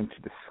have anything to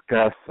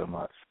discuss so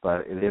much,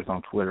 but it is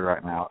on Twitter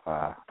right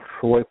now.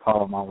 Troy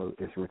Polamalu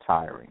is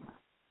retiring.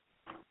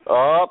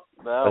 Oh,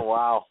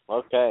 wow.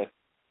 Okay.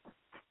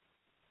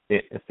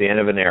 It's the end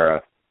of an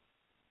era.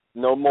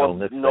 No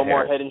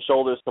more Head and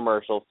Shoulders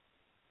commercials.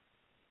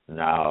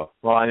 No.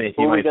 Well, I mean,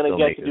 who are we going to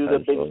get to do the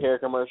big hair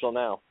commercial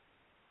now?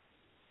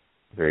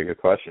 Very good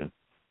question.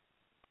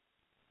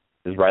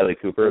 Is Riley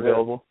Cooper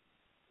available?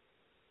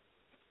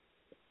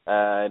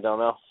 I don't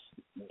know.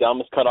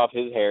 Delmas cut off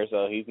his hair,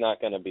 so he's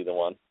not going to be the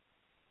one.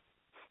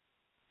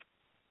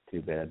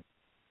 Too bad.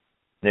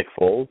 Nick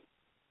Foles?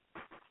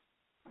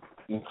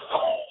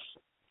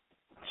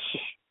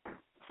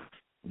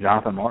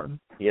 Jonathan Martin?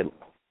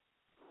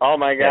 Oh,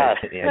 my God.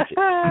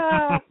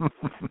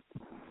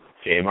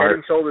 J-Mart. Head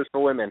and Shoulders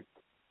for women.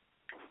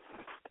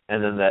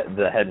 And then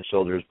the Head and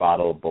Shoulders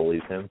bottle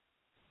bullies him.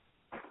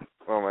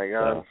 Oh, my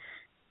God.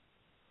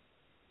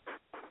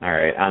 All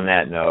right, on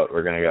that note,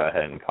 we're going to go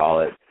ahead and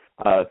call it.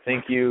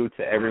 Thank you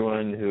to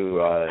everyone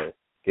who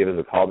gave us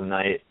a call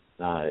tonight.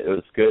 It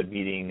was good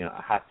meeting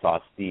Hot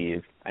Sauce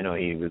Steve. I know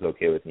he was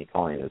okay with me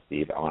calling him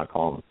Steve. I want to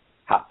call him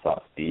Hot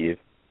Sauce Steve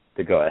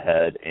to go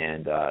ahead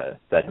and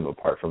set him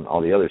apart from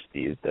all the other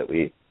Steves that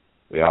we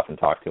often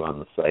talk to on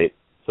the site.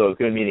 So it was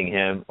good meeting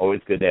him.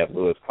 Always good to have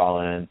Lewis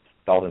call in.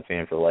 Dolphin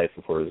fan for life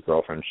before his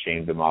girlfriend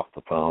shamed him off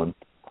the phone.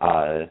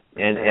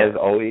 And as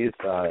always,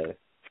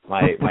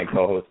 my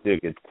co-host Duke,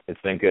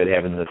 it's been good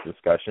having this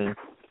discussion.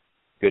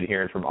 Good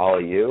hearing from all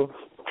of you.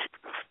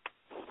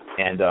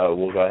 And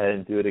we'll go ahead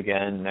and do it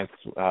again next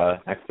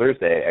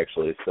Thursday,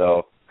 actually.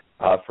 So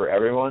for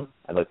everyone,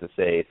 I'd like to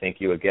say thank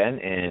you again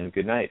and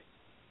good night.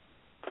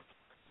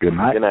 Good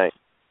night. Good night.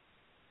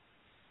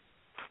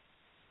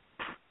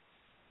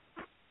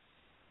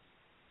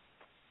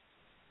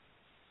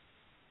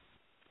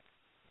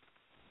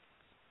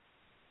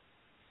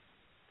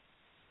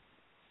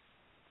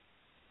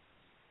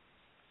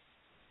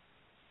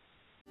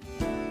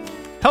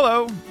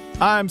 Hello,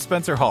 I'm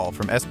Spencer Hall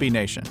from SB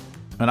Nation,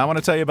 and I want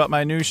to tell you about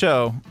my new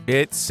show,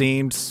 It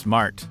Seemed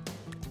Smart.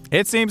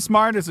 It Seemed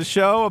Smart is a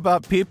show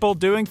about people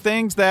doing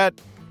things that,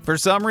 for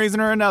some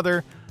reason or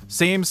another,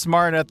 seem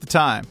smart at the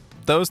time.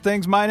 Those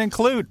things might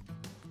include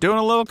doing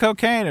a little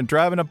cocaine and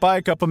driving a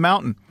bike up a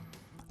mountain.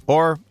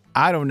 Or,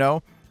 I don't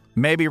know,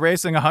 maybe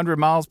racing 100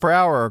 miles per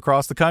hour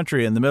across the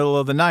country in the middle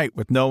of the night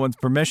with no one's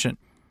permission.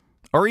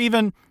 Or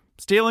even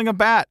stealing a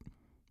bat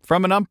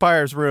from an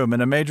umpire's room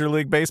in a Major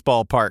League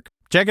Baseball park.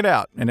 Check it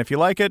out, and if you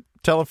like it,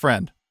 tell a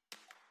friend.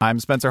 I'm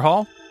Spencer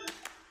Hall.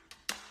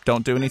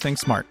 Don't do anything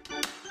smart.